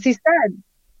 Okay, because he said.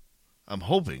 I'm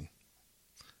hoping.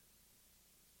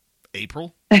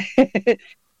 April. Okay,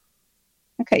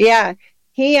 yeah,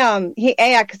 he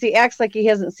acts like he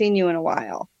hasn't seen you in a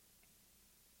while.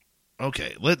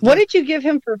 Okay, what did you give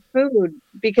him for food?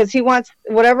 Because he wants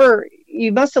whatever.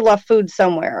 You must have left food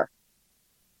somewhere,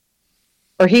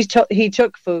 or he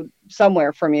took food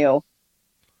somewhere from you.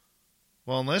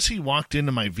 Well, unless he walked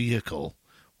into my vehicle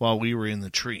while we were in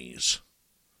the trees.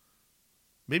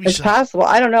 Maybe it's possible.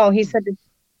 I don't know. He said to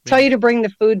tell you to bring the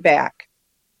food back.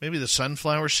 Maybe the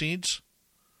sunflower seeds?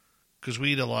 Because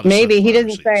we eat a lot of maybe. He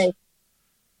didn't seeds. say.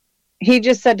 He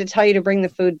just said to tell you to bring the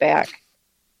food back.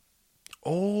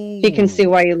 Oh. He can see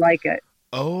why you like it.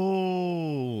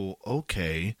 Oh,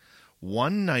 okay.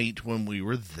 One night when we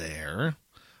were there,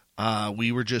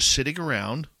 we were just sitting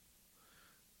around,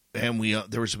 and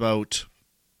there was about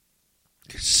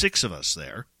 6 of us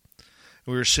there.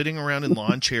 We were sitting around in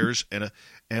lawn chairs, and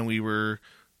we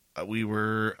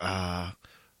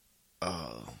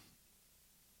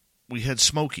had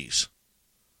Smokies.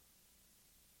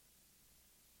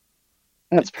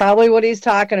 That's probably what he's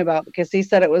talking about, because he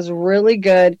said it was really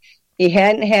good. He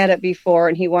hadn't had it before,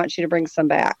 and he wants you to bring some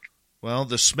back. Well,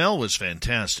 the smell was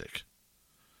fantastic.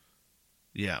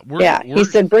 Yeah, he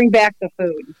said bring back the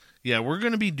food. Yeah, we're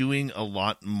going to be doing a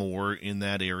lot more in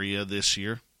that area this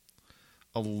year.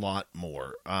 A lot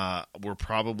more. We're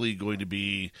probably going to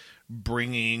be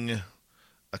bringing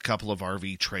a couple of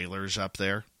RV trailers up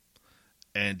there,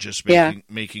 and just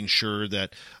making sure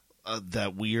that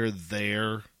we are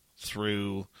there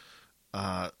through.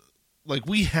 Like,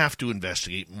 we have to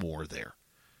investigate more there.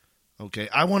 Okay,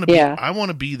 I want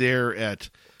to be there at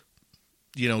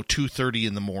 2:30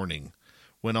 in the morning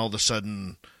when all of a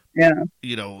sudden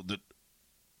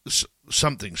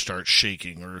something starts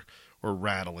shaking or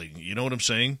rattling. You know what I'm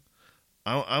saying?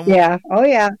 Oh yeah.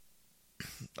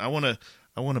 I want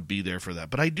to be there for that.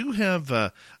 But I do have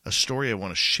a story I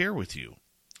want to share with you,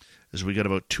 as we got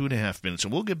about 2.5 minutes,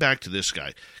 and we'll get back to this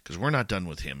guy because we're not done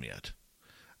with him yet.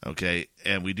 Okay,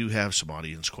 and we do have some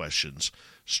audience questions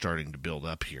starting to build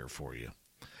up here for you.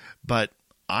 But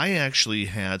I actually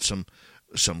had some.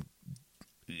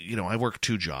 I work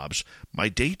 2 jobs. My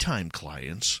daytime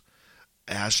clients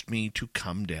asked me to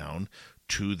come down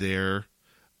to their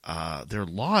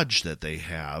lodge that they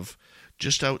have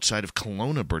just outside of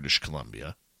Kelowna, British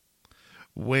Columbia,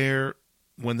 where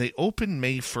when they opened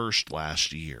May 1st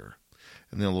last year,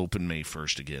 and they'll open May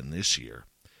 1st again this year,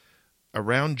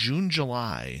 around June,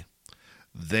 July,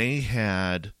 they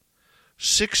had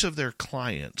 6 of their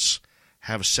clients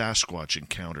have Sasquatch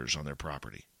encounters on their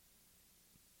property.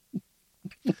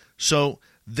 So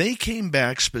they came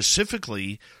back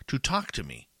specifically to talk to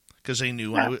me because they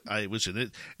knew I was in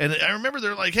it. And I remember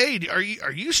they're like, hey, are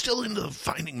you still into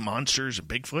finding monsters and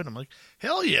Bigfoot? I'm like,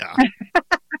 hell yeah.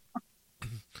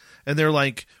 And they're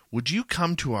like, would you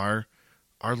come to our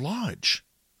lodge?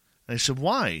 And I said,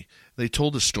 why? They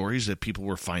told us stories that people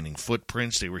were finding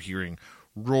footprints. They were hearing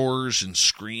roars and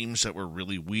screams that were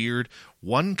really weird.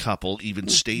 One couple even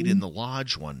stayed in the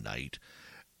lodge one night,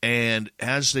 and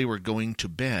as they were going to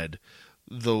bed,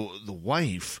 the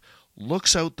wife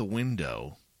looks out the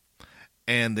window,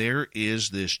 and there is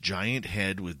this giant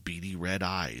head with beady red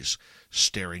eyes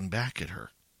staring back at her.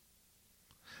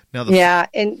 Now,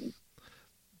 and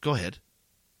go ahead.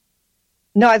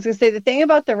 No, I was going to say the thing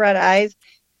about the red eyes,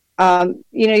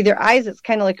 their eyes, it's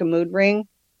kind of like a mood ring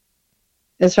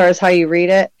as far as how you read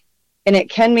it. And it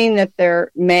can mean that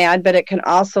they're mad, but it can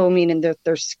also mean that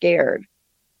they're scared.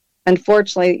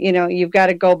 Unfortunately, you've got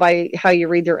to go by how you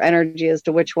read their energy as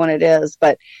to which one it is.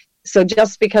 But So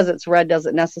just because it's red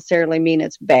doesn't necessarily mean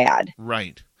it's bad.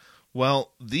 Right.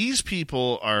 Well, these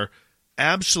people are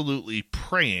absolutely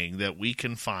praying that we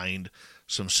can find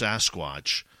some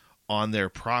Sasquatch on their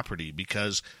property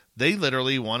because they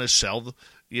literally want to sell,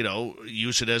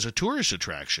 use it as a tourist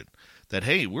attraction. That,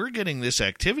 hey, we're getting this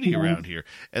activity around here.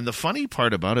 And the funny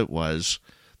part about it was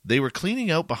they were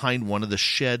cleaning out behind one of the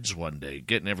sheds one day,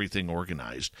 getting everything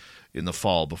organized in the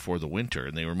fall before the winter,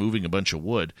 and they were moving a bunch of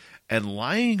wood. And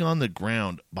lying on the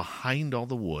ground behind all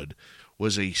the wood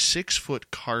was a 6-foot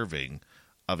carving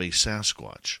of a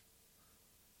Sasquatch.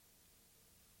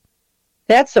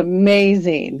 That's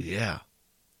amazing. Yeah.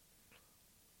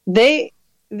 They're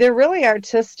really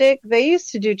artistic. They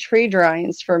used to do tree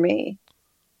drawings for me.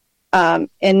 And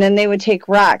then they would take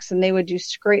rocks and they would do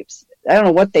scrapes. I don't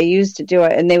know what they used to do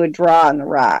it, and they would draw on the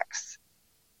rocks.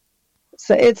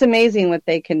 So it's amazing what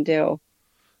they can do.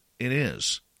 It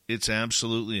is. It's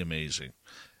absolutely amazing.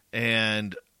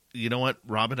 And you know what,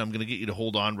 Robin, I'm going to get you to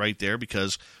hold on right there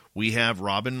because we have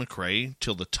Robin McRae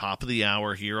till the top of the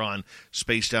hour here on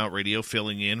Spaced Out Radio,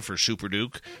 filling in for Super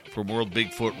Duke from World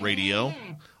Bigfoot Radio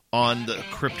on the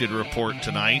Cryptid Report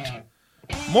tonight.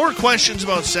 More questions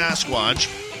about Sasquatch.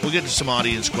 We'll get to some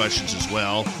audience questions as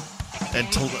well. And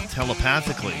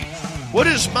telepathically, what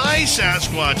is my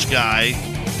Sasquatch guy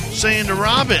saying to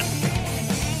Robin?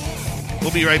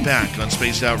 We'll be right back on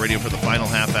Spaced Out Radio for the final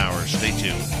half hour. Stay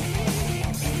tuned.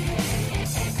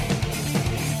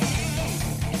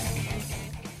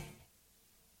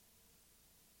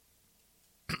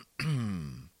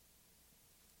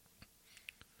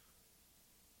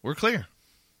 We're clear.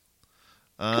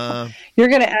 You're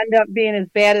going to end up being as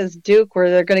bad as Duke, where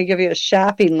they're going to give you a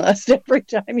shopping list every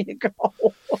time you go.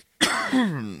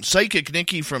 Psychic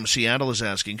Nikki from Seattle is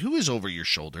asking, who is over your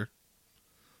shoulder?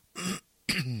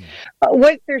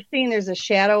 What they're seeing, there's a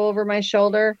shadow over my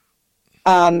shoulder.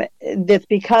 That's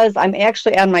because I'm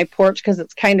actually on my porch because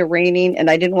it's kind of raining, and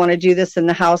I didn't want to do this in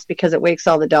the house because it wakes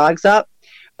all the dogs up.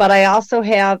 But I also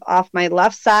have off my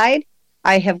left side,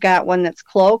 I have got one that's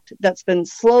cloaked that's been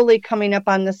slowly coming up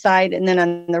on the side. And then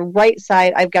on the right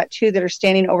side, I've got two that are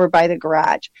standing over by the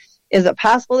garage. Is it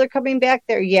possible they're coming back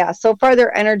there? Yeah. So far,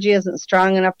 their energy isn't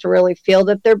strong enough to really feel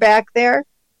that they're back there.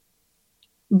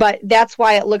 But that's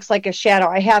why it looks like a shadow.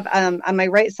 I have on my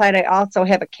right side, I also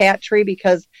have a cat tree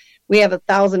because we have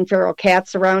 1,000 feral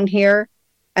cats around here.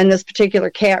 And this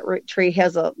particular cat tree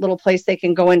has a little place they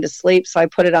can go in to sleep. So I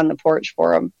put it on the porch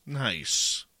for them.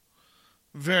 Nice.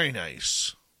 Very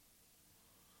nice.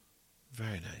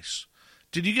 Very nice.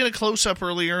 Did you get a close-up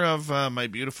earlier of my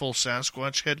beautiful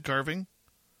Sasquatch head carving?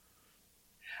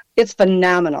 It's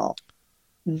phenomenal.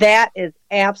 That is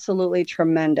absolutely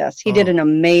tremendous. He did an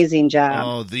amazing job.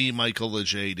 Oh, the Michael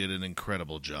Leger did an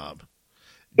incredible job.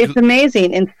 It's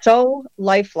amazing and so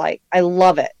lifelike. I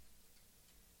love it.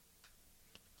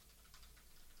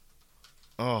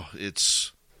 Oh,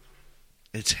 it's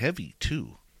heavy,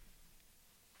 too.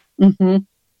 Mm-hmm.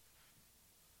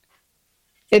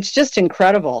 It's just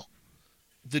incredible.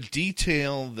 The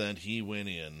detail that he went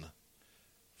in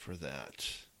for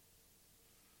that.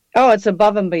 Oh, it's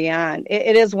above and beyond.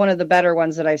 It is one of the better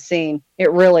ones that I've seen.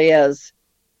 It really is.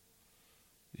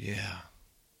 Yeah.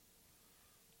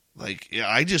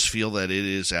 I just feel that it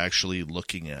is actually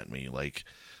looking at me. Like,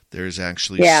 there's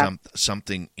actually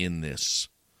something in this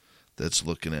that's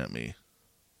looking at me.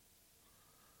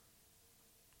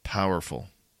 Powerful.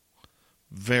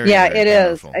 Very, very it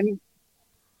powerful. is. I mean,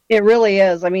 it really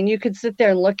is. I mean, you could sit there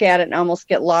and look at it and almost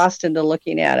get lost into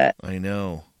looking at it. I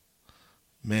know.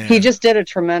 Man. He just did a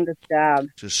tremendous job.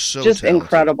 Just talented.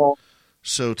 Incredible.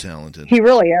 So talented. He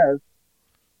really is.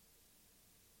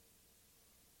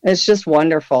 It's just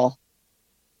wonderful.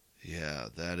 Yeah,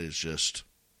 that is just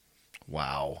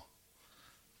wow.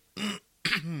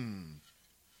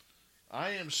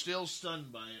 I am still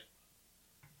stunned by it.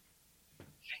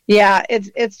 Yeah,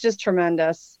 it's just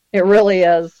tremendous. It really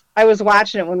is. I was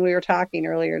watching it when we were talking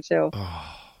earlier, too.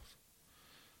 Oh.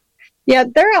 Yeah,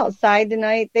 they're outside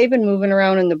tonight. They've been moving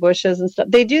around in the bushes and stuff.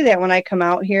 They do that when I come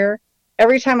out here.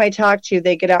 Every time I talk to you,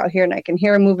 they get out here and I can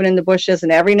hear them moving in the bushes.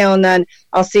 And every now and then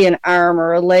I'll see an arm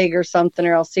or a leg or something,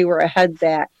 or I'll see where a head's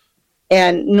at.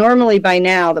 And normally by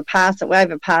now, I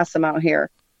have a possum out here.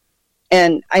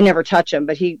 And I never touch him,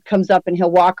 but he comes up and he'll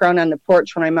walk around on the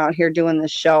porch when I'm out here doing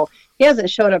this show. He hasn't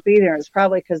showed up either. It's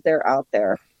probably because they're out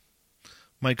there.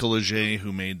 Michael Leger,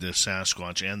 who made the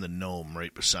Sasquatch and the gnome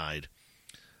right beside,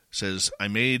 says, I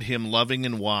made him loving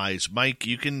and wise. Mike,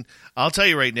 I'll tell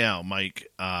you right now, Mike,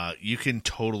 you can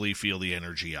totally feel the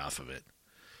energy off of it.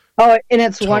 Oh, and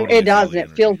it does, and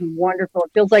it feels wonderful.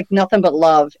 It feels like nothing but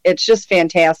love. It's just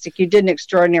fantastic. You did an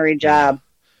extraordinary job.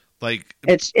 Like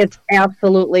it's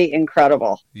absolutely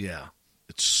incredible. Yeah,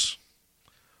 it's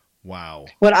wow.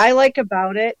 What I like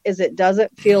about it is it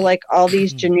doesn't feel like all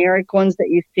these generic ones that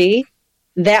you see.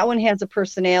 That one has a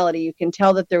personality. You can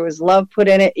tell that there was love put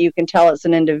in it. You can tell it's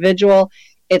an individual.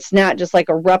 It's not just like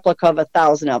a replica of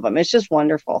 1,000 of them. It's just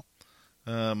wonderful.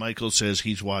 Michael says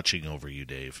he's watching over you,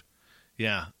 Dave.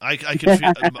 Yeah, I can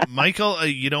feel Michael,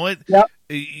 you know what? Yep.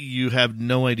 You have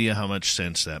no idea how much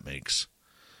sense that makes.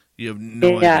 You have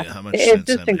no idea how much sense that makes.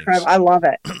 It's just incredible. I love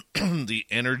it. The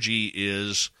energy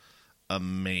is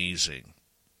amazing.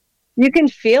 You can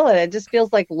feel it. It just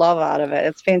feels like love out of it.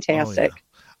 It's fantastic. Oh, yeah.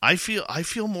 I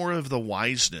feel more of the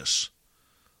wiseness.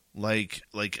 Like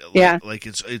it's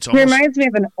almost, it reminds me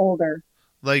of an older.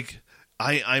 Like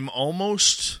I'm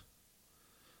almost.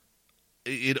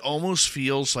 It almost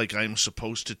feels like I'm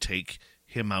supposed to take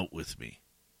him out with me.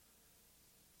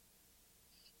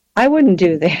 I wouldn't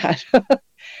do that.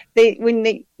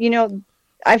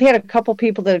 I've had a couple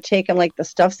people that have taken like the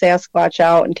stuffed Sasquatch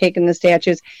out and taken the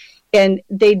statues, and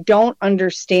they don't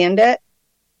understand it.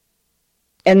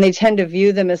 And they tend to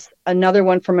view them as another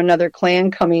one from another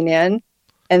clan coming in.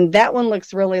 And that one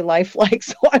looks really lifelike,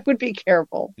 so I would be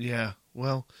careful. Yeah,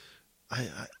 well,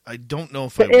 I don't know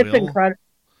if I will. It's incredible.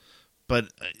 But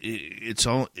it's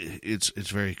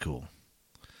very cool.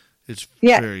 It's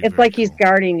very like cool. He's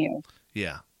guarding you.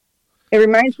 Yeah. It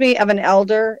reminds me of an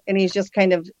elder, and he's just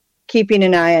kind of keeping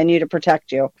an eye on you to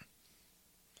protect you.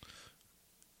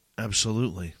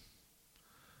 Absolutely.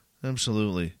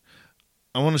 Absolutely.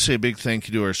 I want to say a big thank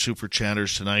you to our super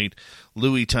chatters tonight.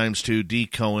 Louie ×2, D.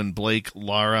 Cohen, Blake,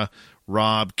 Lara,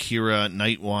 Rob, Kira,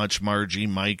 Nightwatch, Margie,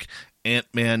 Mike,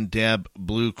 Ant-Man, Deb,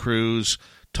 Blue Cruise,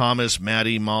 Thomas,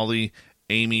 Maddie, Molly,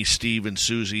 Amy, Steve, and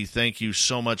Susie. Thank you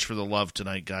so much for the love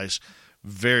tonight, guys.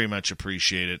 Very much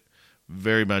appreciate it.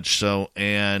 Very much so.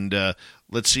 And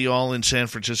let's see you all in San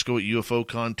Francisco at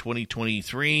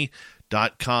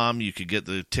UFOCon2023.com. You could get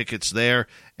the tickets there,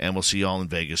 and we'll see you all in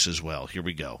Vegas as well. Here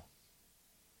we go.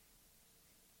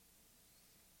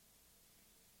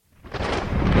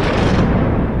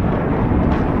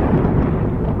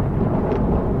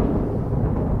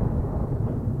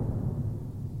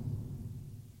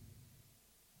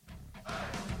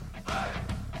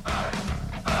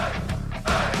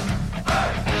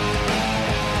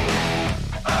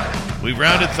 We've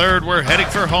rounded third. We're heading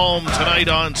for home tonight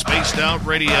on Spaced Out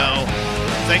Radio.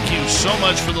 Thank you so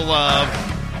much for the love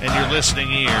and your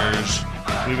listening ears.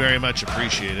 We very much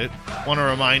appreciate it. Want to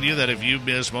remind you that if you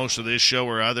missed most of this show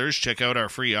or others, check out our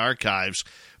free archives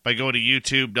by going to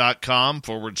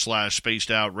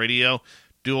youtube.com/Spaced Out Radio.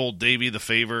 Do old Davey the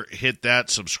favor, hit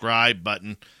that subscribe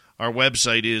button. Our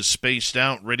website is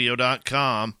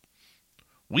spacedoutradio.com.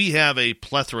 We have a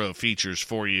plethora of features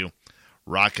for you.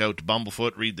 Rock out to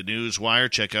Bumblefoot, read the news wire,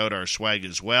 check out our swag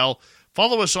as well.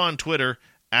 Follow us on Twitter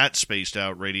at Spaced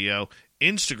Out Radio,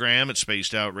 Instagram at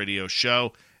Spaced Out Radio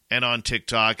Show, and on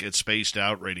TikTok at Spaced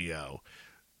Out Radio.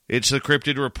 It's the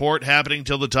Cryptid Report happening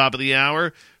till the top of the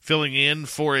hour. Filling in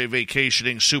for a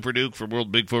vacationing Super Duke for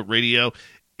World Bigfoot Radio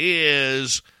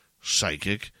is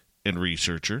psychic and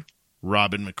researcher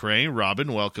Robin McRae.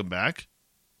 Robin, welcome back.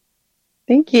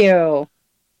 Thank you.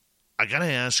 I got to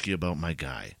ask you about my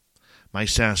guy. My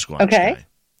Sasquatch guy.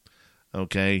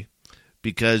 Okay?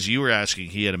 Because you were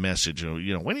asking, he had a message, when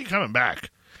are you coming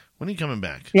back? When are you coming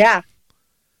back? Yeah.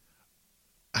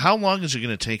 How long is it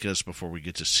going to take us before we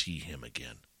get to see him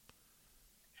again?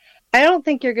 I don't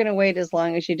think you're going to wait as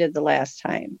long as you did the last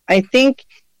time. I think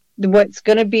what's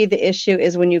going to be the issue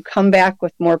is when you come back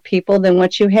with more people than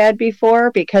what you had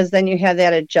before, because then you have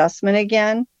that adjustment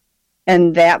again,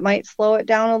 and that might slow it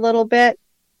down a little bit.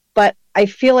 But I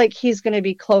feel like he's going to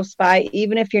be close by,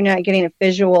 even if you're not getting a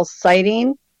visual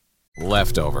sighting.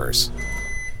 Leftovers.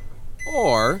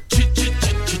 Or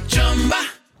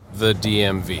the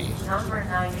DMV. Number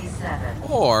 97.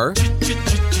 Or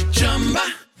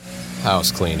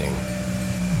house cleaning.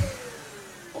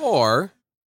 Or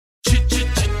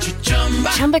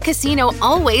Chumba Casino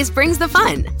always brings the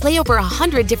fun. Play over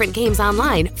 100 different games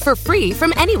online for free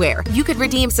from anywhere. You could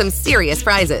redeem some serious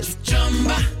prizes.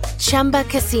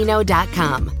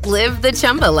 ChumbaCasino.com. Live the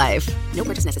Chumba life. No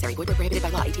purchase necessary. Void where prohibited by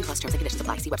law. 18+ terms and conditions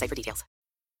apply. See website for details.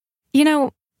 You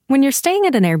know, when you're staying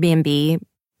at an Airbnb,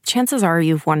 chances are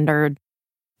you've wondered,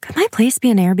 could my place be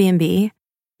an Airbnb?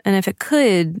 And if it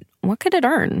could, what could it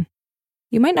earn?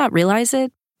 You might not realize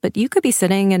it, but you could be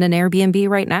sitting in an Airbnb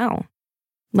right now.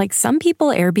 Like some people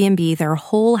Airbnb their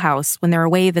whole house when they're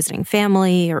away visiting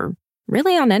family or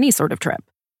really on any sort of trip.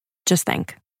 Just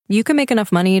think. You can make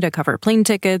enough money to cover plane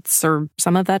tickets or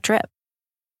some of that trip.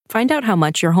 Find out how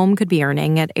much your home could be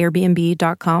earning at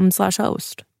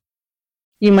airbnb.com/host.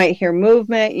 You might hear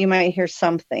movement, you might hear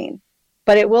something,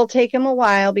 but it will take him a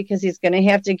while because he's going to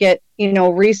have to get,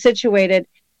 resituated.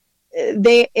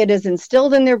 It is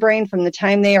instilled in their brain from the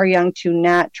time they are young to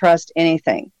not trust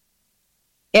anything.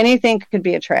 Anything could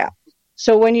be a trap.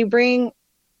 So when you bring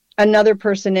another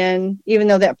person in, even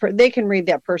though they can read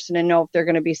that person and know if they're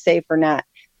going to be safe or not,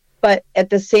 but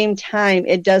at the same time,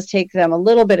 it does take them a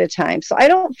little bit of time. So I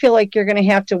don't feel like you're going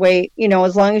to have to wait,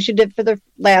 as long as you did for the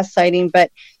last sighting,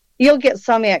 but you'll get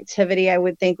some activity, I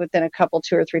would think, within a couple,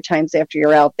 2 or 3 times after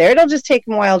you're out there. It'll just take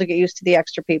them a while to get used to the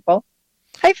extra people.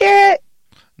 Hi, Ferret.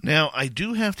 Now, I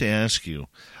do have to ask you,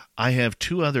 I have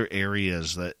 2 other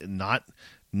areas that not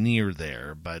near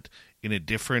there, but in a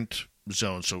different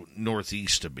zone, so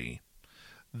northeast of me,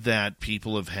 that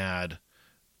people have had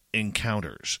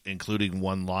encounters, including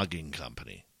one logging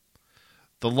company.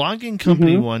 The logging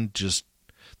company one there's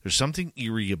something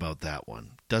eerie about that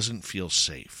one. Doesn't feel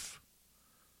safe.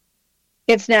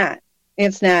 It's not.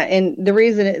 And the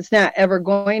reason it's not ever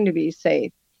going to be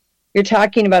safe, you're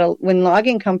talking about when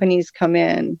logging companies come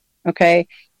in, okay,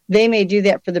 they may do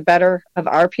that for the better of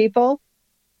our people.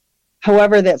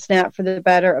 However, that's not for the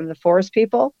better of the forest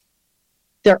people.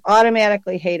 They're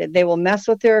automatically hated. They will mess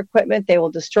with their equipment. They will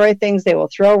destroy things. They will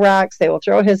throw rocks. They will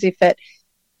throw a hissy fit.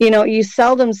 You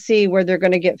seldom see where they're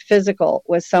going to get physical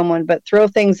with someone, but throw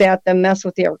things at them, mess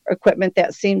with their equipment.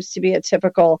 That seems to be a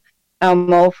typical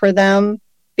MO for them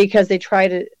because they try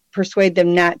to persuade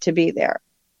them not to be there.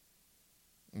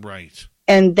 Right.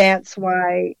 And that's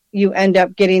why you end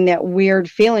up getting that weird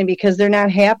feeling because they're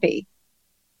not happy.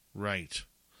 Right.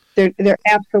 They're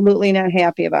absolutely not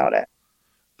happy about it.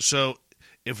 So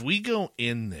if we go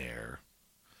in there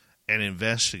and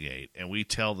investigate and we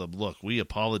tell them, look, we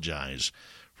apologize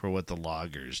for what the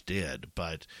loggers did,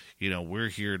 but, we're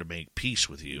here to make peace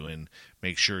with you and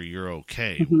make sure you're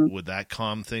okay. Would that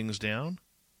calm things down?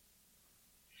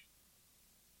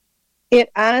 It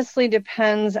honestly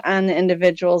depends on the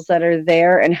individuals that are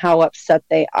there and how upset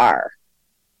they are.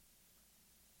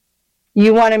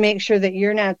 You want to make sure that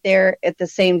you're not there at the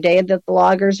same day that the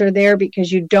loggers are there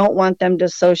because you don't want them to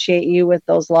associate you with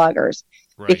those loggers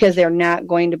because they're not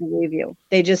going to believe you.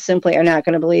 They just simply are not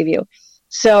going to believe you.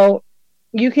 So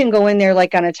you can go in there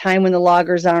like on a time when the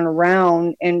loggers aren't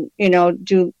around and,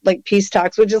 do like peace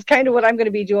talks, which is kind of what I'm going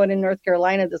to be doing in North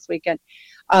Carolina this weekend,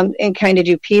 and kind of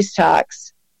do peace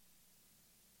talks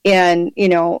and,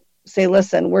 say,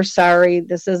 listen, we're sorry.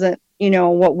 This isn't,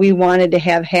 what we wanted to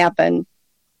have happen,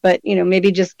 but,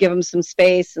 maybe just give them some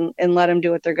space and let them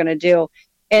do what they're going to do.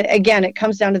 And again, it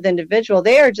comes down to the individual.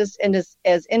 They are just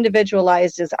as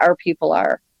individualized as our people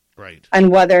are. Right. And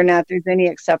whether or not there's any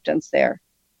acceptance there.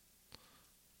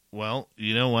 Well,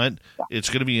 you know what? It's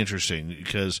going to be interesting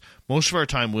because most of our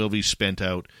time will be spent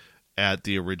out at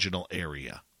the original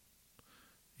area.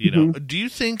 Do you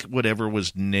think whatever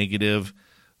was negative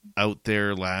out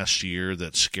there last year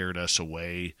that scared us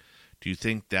away, do you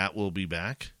think that will be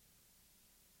back?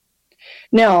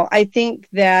 No, I think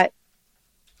that,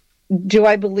 do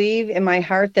I believe in my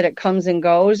heart that it comes and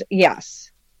goes?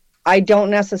 Yes. I don't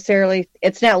necessarily,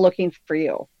 it's not looking for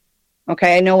you.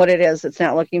 Okay, I know what it is. It's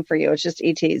not looking for you. It's just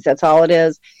ETs. That's all it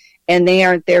is. And they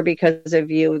aren't there because of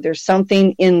you. There's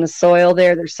something in the soil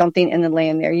there. There's something in the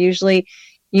land there. Usually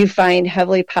you find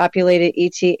heavily populated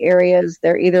ET areas.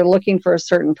 They're either looking for a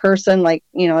certain person, like,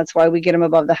 that's why we get them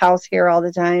above the house here all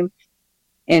the time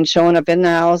and showing up in the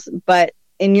house. But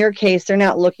in your case, they're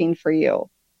not looking for you.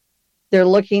 They're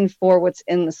looking for what's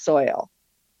in the soil.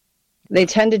 They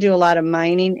tend to do a lot of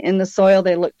mining in the soil.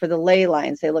 They look for the ley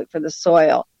lines. They look for the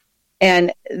soil.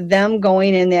 And them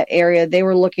going in that area, they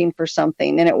were looking for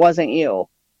something, and it wasn't you.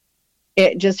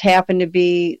 It just happened to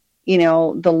be,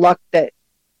 the luck that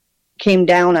came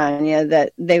down on you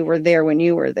that they were there when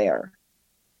you were there.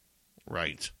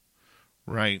 Right.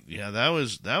 Yeah, that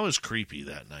was creepy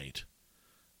that night.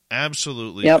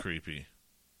 Absolutely creepy.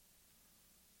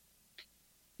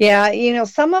 Yeah,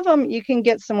 some of them you can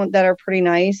get someone that are pretty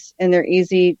nice and they're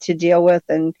easy to deal with.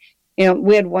 And,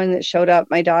 we had one that showed up.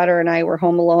 My daughter and I were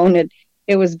home alone and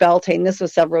it was Beltane. This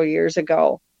was several years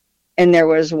ago. And there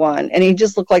was one. And he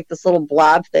just looked like this little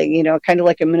blob thing, kind of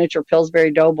like a miniature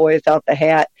Pillsbury Doughboy without the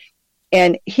hat.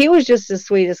 And he was just as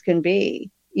sweet as can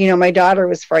be. My daughter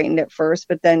was frightened at first,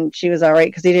 but then she was all right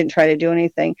because he didn't try to do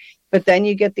anything. But then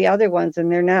you get the other ones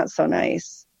and they're not so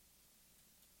nice.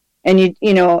 And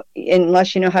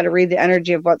unless you know how to read the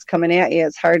energy of what's coming at you,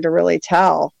 it's hard to really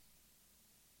tell.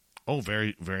 Oh,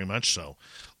 very, very much so.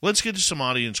 Let's get to some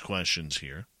audience questions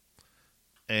here.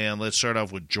 And let's start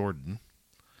off with Jordan.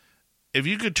 If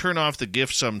you could turn off the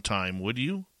gift sometime, would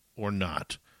you or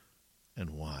not?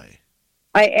 And why?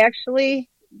 I actually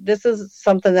this is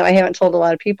something that I haven't told a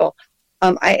lot of people.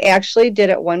 I actually did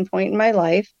at one point in my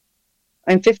life.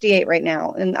 I'm 58 right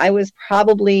now, and I was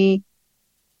probably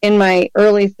in my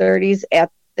early 30s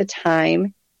at the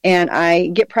time, and I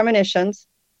get premonitions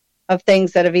of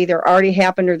things that have either already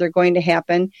happened or they're going to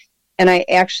happen. And I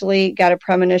actually got a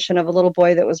premonition of a little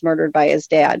boy that was murdered by his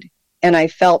dad. And I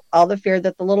felt all the fear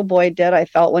that the little boy did. I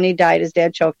felt when he died, his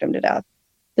dad choked him to death.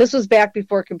 This was back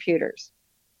before computers.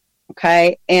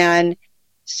 Okay. And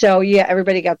so, yeah,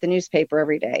 everybody got the newspaper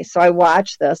every day. So I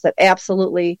watched this. That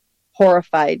absolutely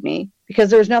horrified me because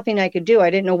there was nothing I could do. I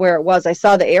didn't know where it was. I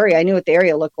saw the area. I knew what the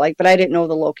area looked like, but I didn't know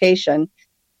the location,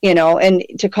 and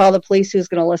to call the police, who's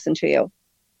going to listen to you?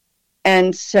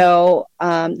 And so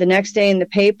the next day in the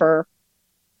paper,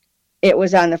 it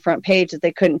was on the front page that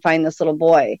they couldn't find this little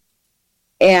boy.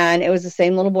 And it was the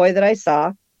same little boy that I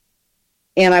saw.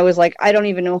 And I was like, I don't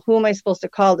even know who am I supposed to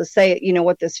call to say,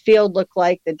 what this field looked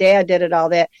like. The dad did it, all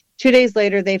that. 2 days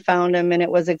later, they found him, and it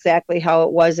was exactly how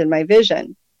it was in my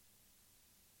vision.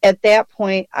 At that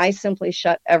point, I simply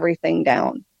shut everything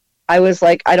down. I was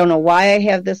like, I don't know why I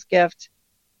have this gift,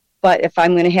 but if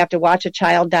I'm going to have to watch a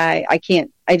child die, I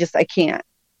can't. I can't.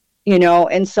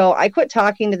 And so I quit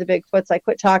talking to the Bigfoots. I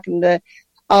quit talking to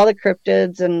all the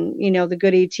cryptids and, the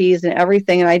good ETs and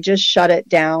everything. And I just shut it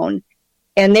down.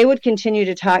 And they would continue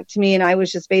to talk to me. And I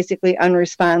was just basically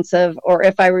unresponsive. Or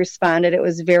if I responded, it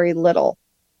was very little.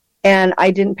 And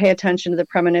I didn't pay attention to the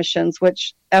premonitions,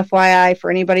 which FYI,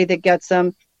 for anybody that gets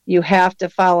them, you have to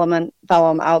follow them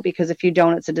out, because if you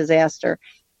don't, it's a disaster.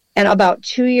 And about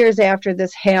 2 years after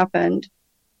this happened,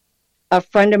 a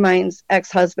friend of mine's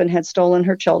ex-husband had stolen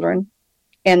her children,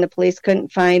 and the police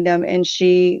couldn't find them. And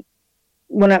she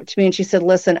went up to me and she said,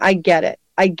 listen, I get it.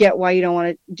 I get why you don't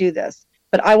want to do this,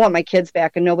 but I want my kids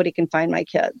back, and nobody can find my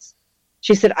kids.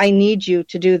 She said, I need you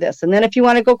to do this. And then if you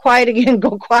want to go quiet again,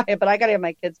 go quiet, but I got to have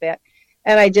my kids back.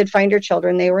 And I did find her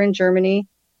children. They were in Germany,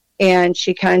 and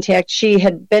she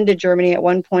had been to Germany at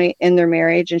one point in their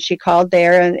marriage, and she called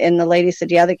there, and the lady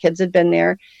said, yeah, the kids had been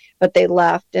there, but they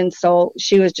left. And so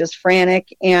she was just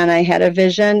frantic, and I had a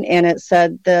vision, and it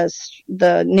said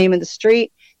the name of the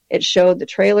street. It showed the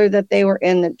trailer that they were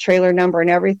in, the trailer number and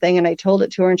everything. And I told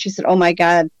it to her, and she said, oh my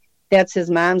God, that's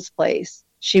his mom's place.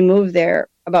 She moved there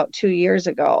about 2 years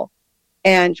ago,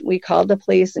 and we called the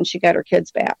police, and she got her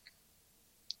kids back.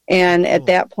 And at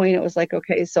that point it was like,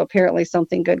 okay, so apparently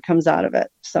something good comes out of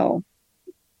it. So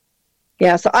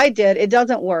yeah, so I did. It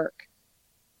doesn't work.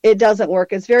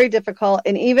 It's very difficult.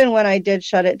 And even when I did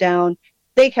shut it down,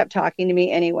 they kept talking to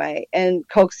me anyway and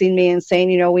coaxing me and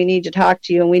saying, we need to talk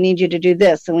to you, and we need you to do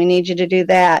this, and we need you to do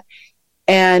that.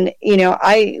 And,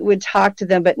 I would talk to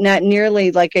them, but not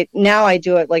nearly like it. Now I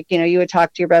do it like, you would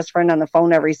talk to your best friend on the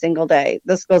phone every single day.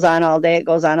 This goes on all day. It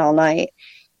goes on all night.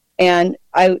 And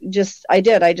I just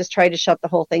tried to shut the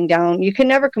whole thing down. You can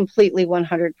never completely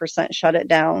 100% shut it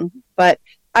down, but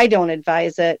I don't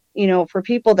advise it. For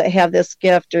people that have this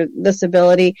gift or this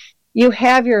ability, you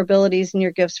have your abilities and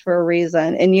your gifts for a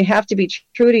reason, and you have to be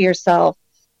true to yourself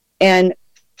and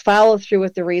follow through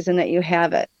with the reason that you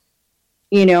have it.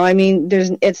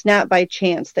 It's not by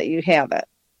chance that you have it.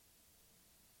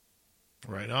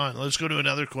 Right on. Let's go to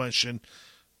another question.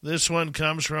 This one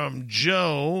comes from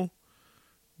Joe.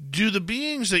 Do the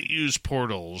beings that use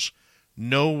portals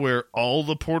know where all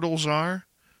the portals are?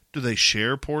 Do they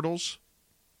share portals?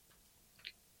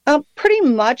 Pretty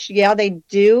much, yeah, they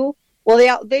do.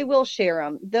 Well, they will share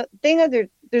them. The thing is,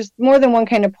 there's more than one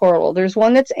kind of portal. There's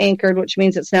one that's anchored, which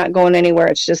means it's not going anywhere.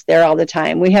 It's just there all the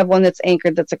time. We have one that's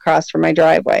anchored that's across from my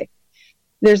driveway.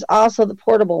 There's also the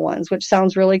portable ones, which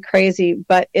sounds really crazy,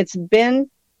 but it's been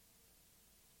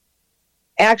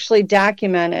actually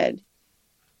documented,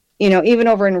 even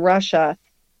over in Russia,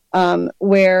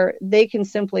 where they can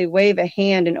simply wave a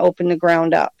hand and open the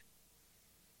ground up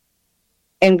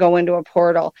and go into a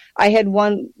portal. I had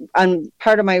one on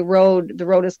part of my road. The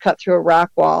road is cut through a rock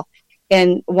wall,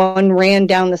 and one ran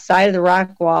down the side of the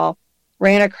rock wall,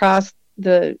 ran across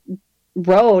the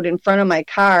road in front of my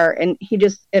car, and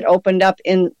it opened up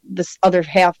in this other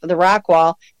half of the rock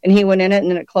wall, and he went in it, and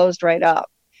then it closed right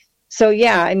up. So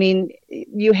yeah,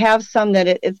 you have some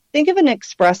that think of an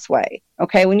expressway.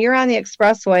 Okay. When you're on the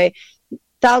expressway,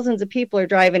 thousands of people are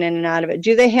driving in and out of it.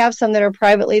 Do they have some that are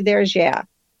privately theirs? Yeah.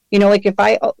 Like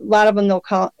a lot of them,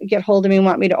 they'll get hold of me and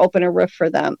want me to open a rift for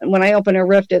them. And when I open a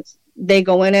rift, they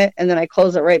go in it, and then I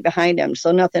close it right behind them.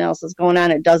 So nothing else is going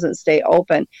on. It doesn't stay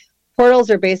open. Portals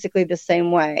are basically the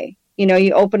same way.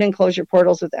 You open and close your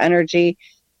portals with energy.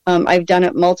 I've done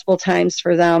it multiple times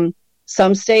for them.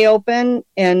 Some stay open,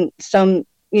 and some,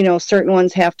 certain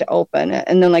ones have to open.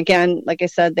 And then again, like I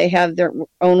said, they have their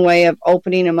own way of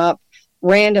opening them up.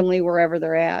 randomly wherever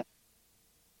they're at.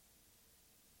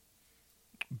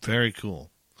 Very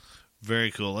cool.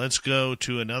 Very cool. Let's go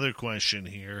to another question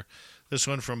here. This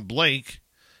one from Blake.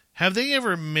 Have they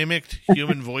ever mimicked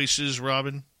human voices,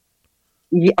 Robin?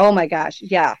 Oh my gosh,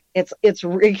 yeah. It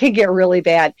can get really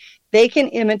bad. They can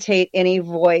imitate any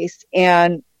voice.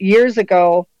 And years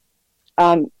ago,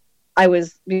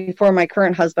 before my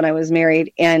current husband, I was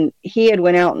married, and he had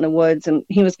went out in the woods and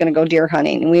he was going to go deer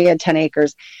hunting, and we had 10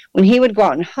 acres. When he would go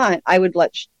out and hunt, I would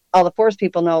let all the forest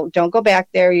people know, don't go back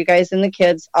there. You guys and the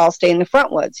kids, I'll stay in the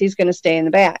front woods. He's going to stay in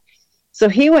the back. So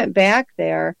he went back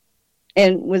there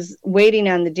and was waiting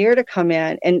on the deer to come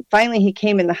in. And finally he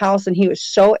came in the house and he was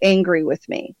so angry with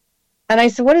me. And I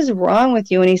said, what is wrong with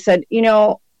you? And he said,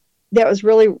 that was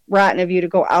really rotten of you to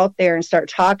go out there and start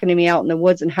talking to me out in the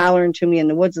woods and hollering to me in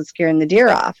the woods and scaring the deer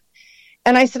off.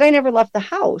 And I said, I never left the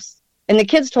house. And the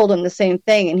kids told him the same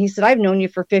thing. And he said, I've known you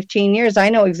for 15 years. I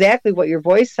know exactly what your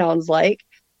voice sounds like.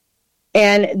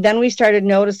 And then we started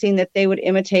noticing that they would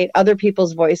imitate other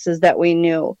people's voices that we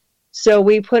knew. So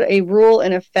we put a rule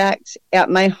in effect at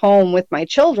my home with my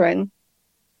children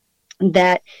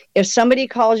that if somebody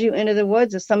calls you into the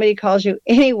woods, if somebody calls you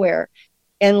anywhere,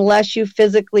 unless you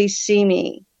physically see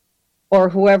me or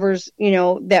whoever's,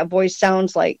 that voice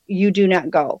sounds like, you do not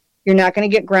go. You're not going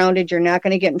to get grounded. You're not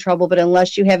going to get in trouble. But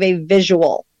unless you have a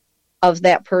visual of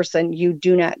that person, you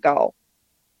do not go.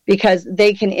 Because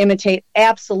they can imitate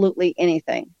absolutely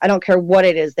anything. I don't care what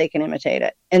it is, they can imitate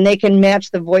it. And they can match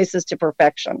the voices to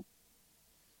perfection.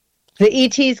 The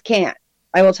ETs can't.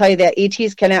 I will tell you that.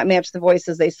 ETs cannot match the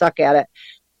voices. They suck at it.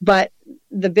 But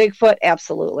the Bigfoot,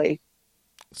 absolutely.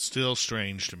 Still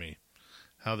strange to me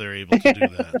how they're able to do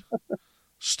that.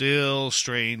 Still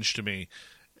strange to me.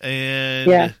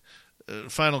 And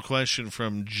final question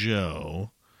from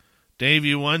Joe. Dave,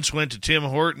 you once went to Tim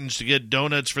Hortons to get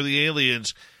donuts for the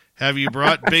aliens. Have you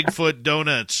brought Bigfoot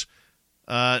donuts?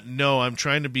 No, I'm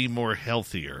trying to be more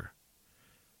healthier.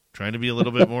 Trying to be a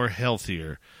little bit more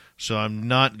healthier. So I'm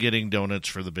not getting donuts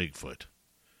for the Bigfoot.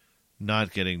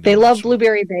 Not getting donuts. They love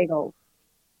blueberry bagels.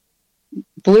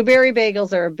 Blueberry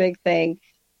bagels are a big thing.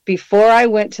 Before I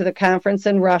went to the conference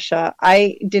in Russia,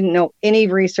 I didn't know any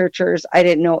researchers. I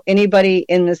didn't know anybody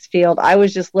in this field. I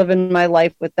was just living my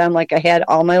life with them like I had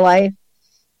all my life.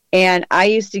 And I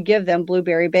used to give them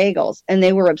blueberry bagels, and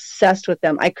they were obsessed with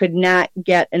them. I could not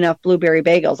get enough blueberry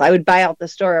bagels. I would buy out the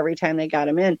store every time they got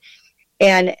them in.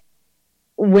 And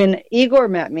when Igor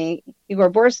met me,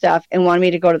 Igor Borstov, and wanted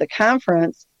me to go to the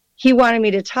conference, he wanted me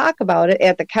to talk about it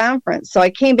at the conference. So I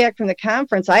came back from the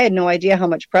conference. I had no idea how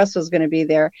much press was going to be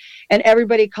there. And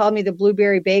everybody called me the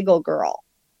blueberry bagel girl.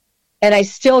 And I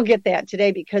still get that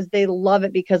today because they love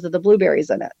it because of the blueberries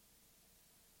in it.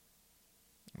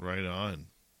 Right on.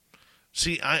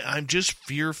 See, I'm just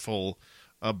fearful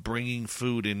of bringing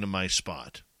food into my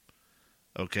spot.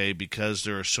 Okay, because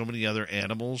there are so many other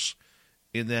animals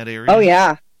in that area. Oh,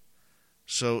 yeah.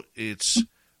 So it's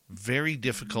very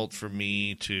difficult for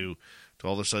me to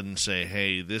all of a sudden say,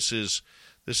 hey, this is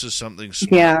something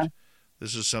smart. Yeah.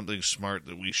 This is something smart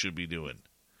that we should be doing.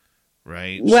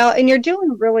 Right? Well, and you're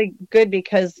doing really good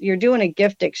because you're doing a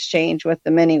gift exchange with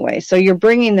them anyway. So you're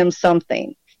bringing them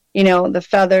something. The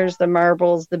feathers, the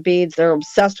marbles, the beads. They're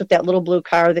obsessed with that little blue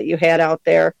car that you had out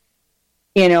there.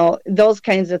 Those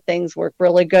kinds of things work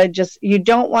really good. Just you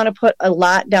don't want to put a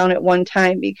lot down at one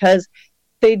time because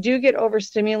they do get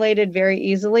overstimulated very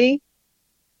easily.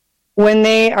 When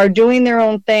they are doing their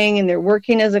own thing and they're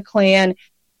working as a clan,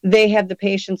 they have the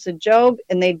patience of Job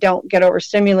and they don't get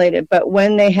overstimulated. But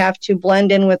when they have to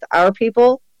blend in with our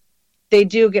people, they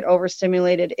do get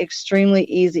overstimulated extremely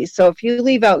easy. So if you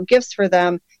leave out gifts for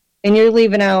them and you're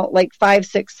leaving out like 5,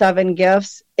 6, 7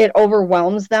 gifts, it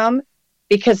overwhelms them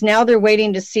because now they're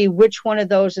waiting to see which one of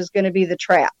those is going to be the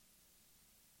trap.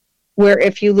 Where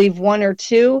if you leave 1 or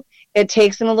 2, it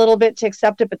takes them a little bit to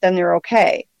accept it, but then they're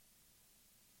okay.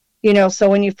 So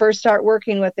when you first start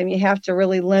working with them, you have to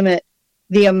really limit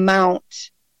the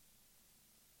amount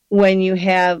when you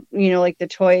have, like the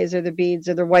toys or the beads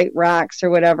or the white rocks or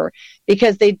whatever,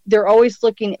 because they're always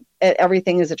looking at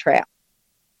everything as a trap.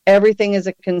 Everything is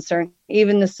a concern.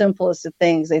 Even the simplest of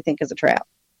things they think is a trap.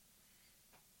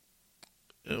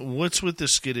 What's with the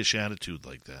skittish attitude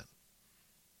like that?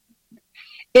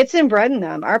 It's inbred in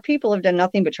them. Our people have done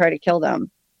nothing but try to kill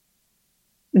them.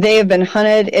 They have been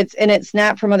hunted. It's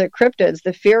not from other cryptids.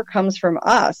 The fear comes from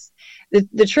us.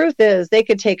 The truth is they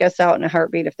could take us out in a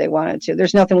heartbeat if they wanted to.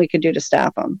 There's nothing we could do to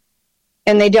stop them.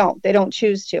 And they don't. They don't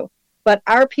choose to. But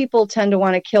our people tend to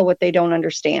want to kill what they don't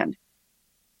understand.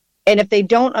 And if they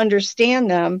don't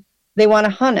understand them, they want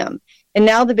to hunt them. And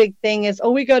now the big thing is,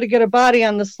 we got to get a body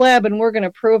on the slab and we're going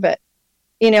to prove it.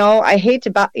 I hate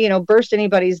to, burst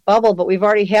anybody's bubble, but we've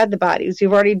already had the bodies.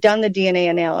 We've already done the DNA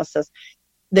analysis.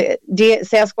 The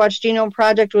Sasquatch Genome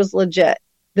Project was legit.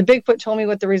 The Bigfoot told me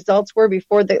what the results were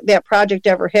before that project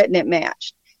ever hit, and it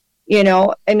matched.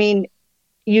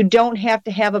 You don't have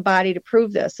to have a body to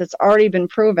prove this. It's already been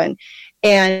proven.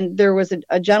 And there was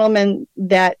a gentleman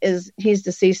he's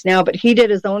deceased now, but he did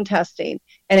his own testing,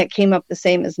 and it came up the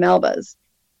same as Melba's.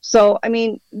 So,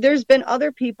 there's been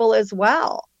other people as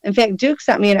well. In fact, Duke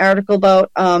sent me an article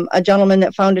about a gentleman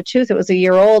that found a tooth that was a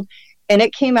year old, and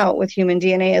it came out with human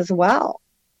DNA as well.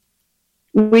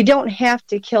 We don't have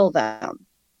to kill them.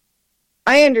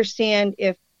 I understand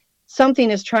if something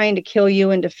is trying to kill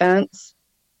you in defense.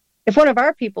 If one of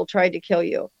our people tried to kill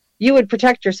you, you would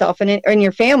protect yourself and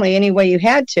your family any way you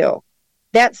had to.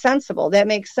 That's sensible. That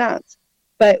makes sense.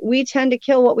 But we tend to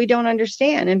kill what we don't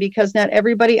understand. And because not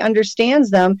everybody understands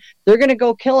them, they're going to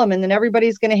go kill them, and then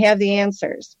everybody's going to have the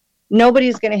answers.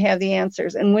 Nobody's going to have the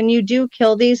answers. And when you do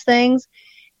kill these things,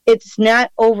 it's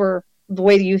not over the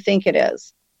way you think it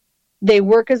is. They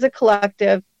work as a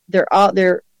collective.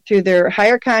 They're through their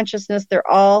higher consciousness,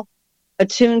 they're all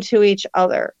attuned to each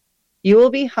other. You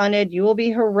will be hunted, you will be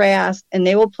harassed, and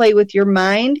they will play with your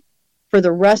mind for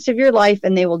the rest of your life,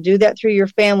 and they will do that through your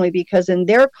family, because in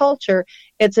their culture,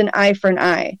 it's an eye for an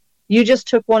eye. You just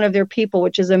took one of their people,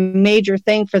 which is a major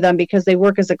thing for them because they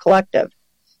work as a collective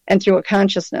and through a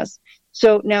consciousness.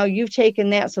 So now you've taken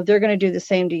that, so they're going to do the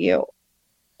same to you.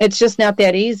 It's just not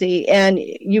that easy. And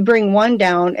you bring one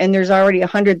down, and there's already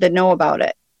 100 that know about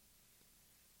it.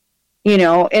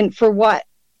 And for what?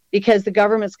 Because the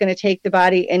government's going to take the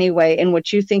body anyway, and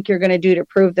what you think you're going to do to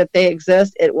prove that they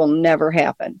exist, it will never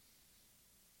happen.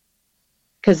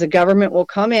 Because the government will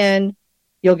come in,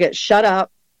 you'll get shut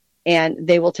up, and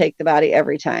they will take the body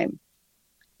every time.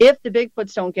 If the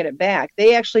Bigfoots don't get it back,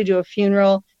 they actually do a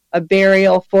funeral, a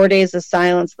burial, 4 days of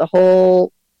silence, the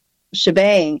whole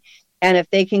shebang. And if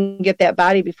they can get that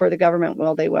body before the government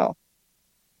will, they will.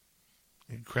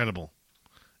 Incredible.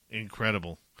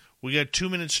 We got 2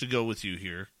 minutes to go with you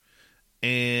here.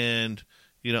 And,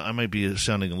 I might be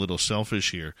sounding a little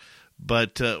selfish here,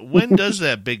 but when does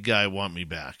that big guy want me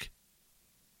back?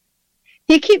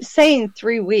 He keeps saying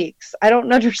 3 weeks. I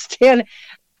don't understand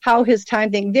how his time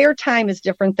thing, their time is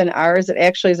different than ours. It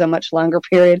actually is a much longer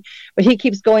period, but he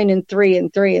keeps going in 3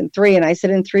 and 3 and 3. And I said,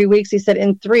 in 3 weeks, he said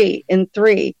in 3.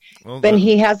 Well, but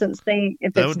he hasn't said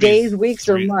if it's days, weeks,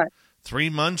 or months. 3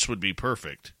 months would be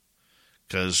perfect.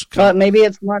 Well, maybe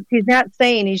it's months. He's not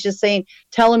saying, he's just saying,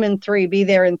 tell him in 3, be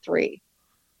there in 3.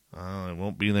 I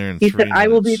won't be there in 3 He said, I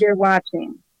will be there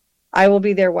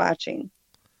watching.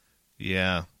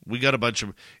 Yeah. We got a bunch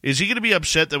of... Is he going to be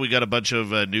upset that we got a bunch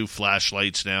of new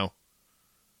flashlights now?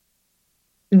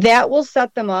 That will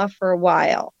set them off for a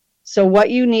while. So what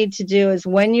you need to do is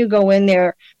when you go in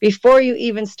there, before you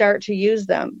even start to use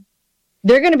them,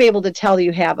 they're going to be able to tell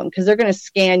you have them because they're going to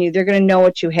scan you. They're going to know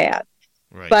what you have.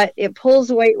 Right. But it pulls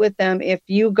weight with them if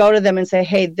you go to them and say,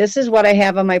 hey, this is what I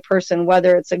have on my person,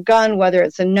 whether it's a gun, whether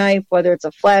it's a knife, whether it's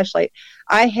a flashlight.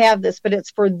 I have this, but it's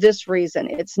for this reason.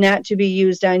 It's not to be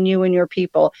used on you and your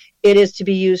people. It is to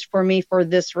be used for me for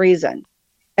this reason.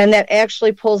 And that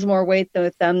actually pulls more weight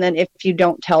with them than if you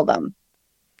don't tell them.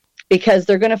 Because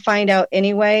they're going to find out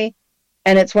anyway.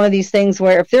 And it's one of these things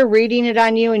where if they're reading it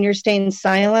on you and you're staying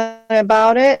silent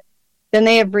about it, then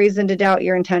they have reason to doubt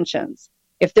your intentions.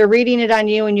 If they're reading it on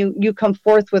you and you come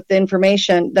forth with the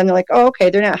information, then they're like, oh,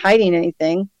 okay, they're not hiding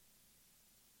anything.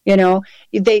 You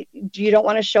don't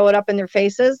want to show it up in their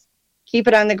faces. Keep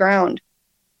it on the ground.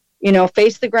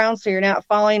 Face the ground so you're not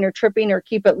falling or tripping, or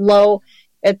keep it low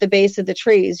at the base of the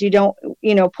trees.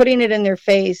 Putting it in their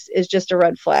face is just a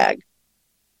red flag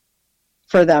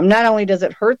for them. Not only does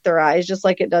it hurt their eyes, just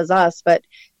like it does us, but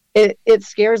it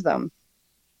scares them.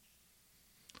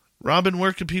 Robin,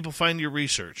 where can people find your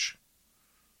research?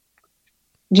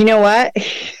 Do you know what?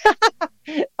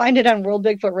 Find it on World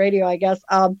Bigfoot Radio, I guess.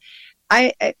 I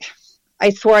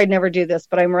swore I'd never do this,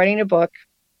 but I'm writing a book.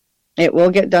 It will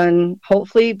get done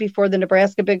hopefully before the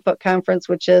Nebraska Bigfoot Conference,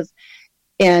 which is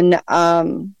in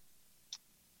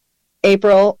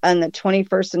April on the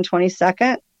 21st and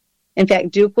 22nd. In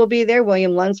fact, Duke will be there.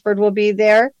 William Lunsford will be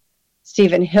there.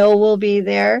 Stephen Hill will be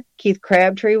there. Keith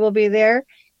Crabtree will be there.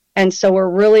 And so we're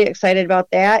really excited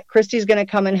about that. Christy's going to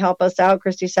come and help us out,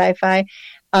 Christy Sci-Fi.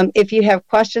 If you have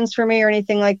questions for me or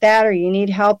anything like that, or you need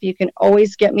help, you can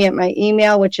always get me at my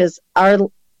email, which is RLYNNE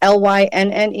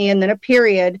and then a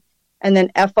period, and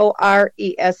then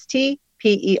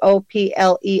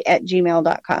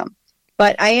FORESTPEOPLE@gmail.com.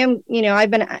 But I am,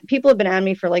 people have been on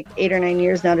me for like 8 or 9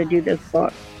 years now to do this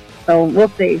book. So we'll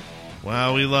see.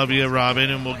 Well, we love you, Robin,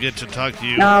 and we'll get to talk to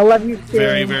you I love you too.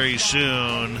 very, very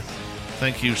soon.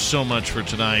 Thank you so much for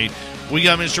tonight. We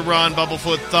got Mr. Ron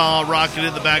Bumblefoot Thaw rocking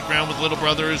in the background with Little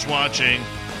Brother is watching.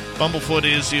 Bumblefoot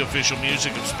is the official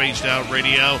music of Spaced Out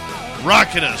Radio,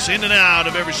 rocking us in and out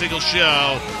of every single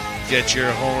show. Get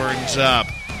your horns up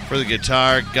for the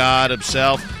guitar god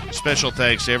himself. Special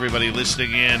thanks to everybody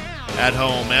listening in at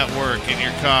home, at work, in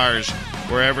your cars,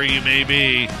 wherever you may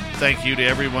be. Thank you to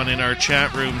everyone in our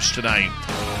chat rooms tonight.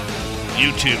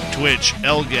 YouTube, Twitch,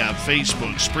 LGAB,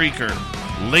 Facebook, Spreaker,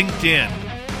 LinkedIn,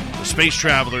 the Space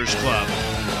Travelers Club,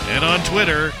 and on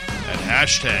Twitter at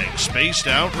hashtag Spaced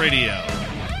Out Radio.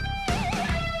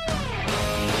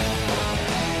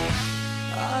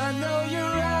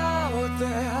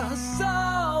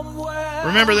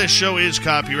 Remember, this show is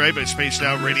copyright by Spaced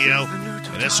Out Radio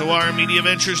and SOR Media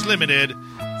Ventures Limited.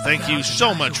 Thank you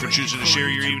so much for choosing to share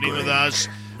your evening with us,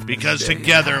 because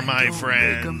together, my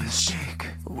friends,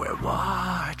 we're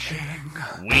watching.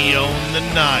 We own the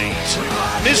night.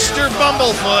 Mr.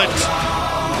 Bumblefoot,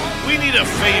 we need a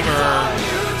favor.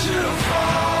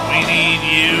 We need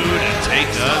you to take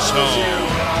us home.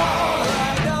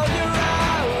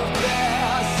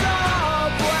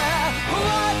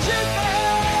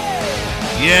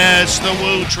 Yes, the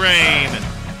Woo Train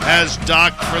has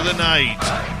docked for the night.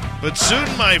 But soon,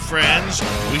 my friends,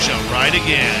 we shall ride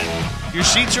again. Your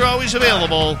seats are always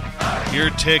available.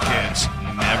 Your tickets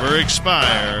never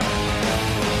expire.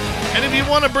 And if you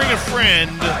want to bring a friend,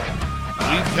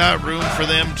 we've got room for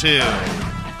them too.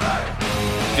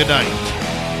 Good night.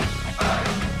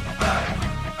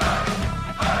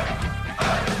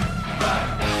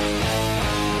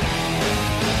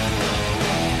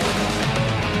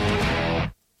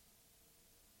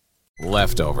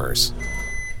 Leftovers.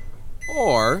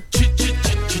 Or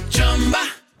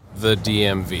the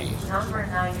DMV. Number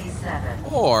 97.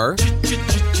 Or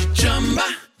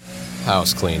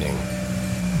house cleaning.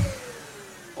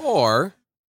 Or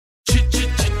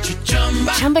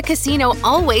Chumba Casino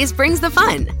always brings the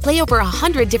fun. Play over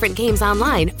 100 different games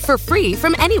online for free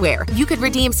from anywhere. You could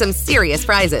redeem some serious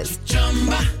prizes.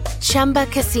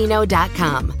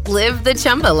 ChumbaCasino.com. Live the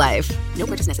Chumba life. No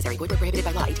purchase necessary. Void where prohibited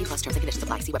by law. 18+ terms and conditions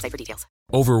apply. See website for details.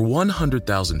 Over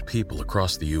 100,000 people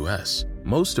across the U.S.,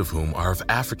 most of whom are of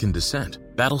African descent,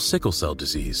 battle sickle cell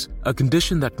disease, a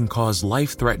condition that can cause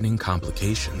life-threatening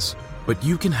complications. But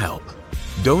you can help.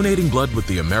 Donating blood with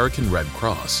the American Red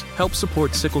Cross helps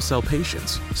support sickle cell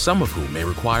patients, some of whom may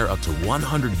require up to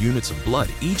 100 units of blood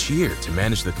each year to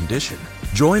manage the condition.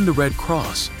 Join the Red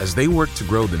Cross as they work to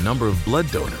grow the number of blood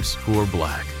donors who are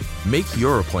Black. Make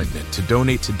your appointment to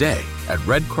donate today at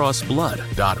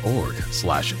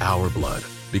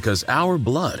redcrossblood.org/ourblood, because our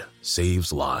blood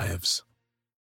saves lives.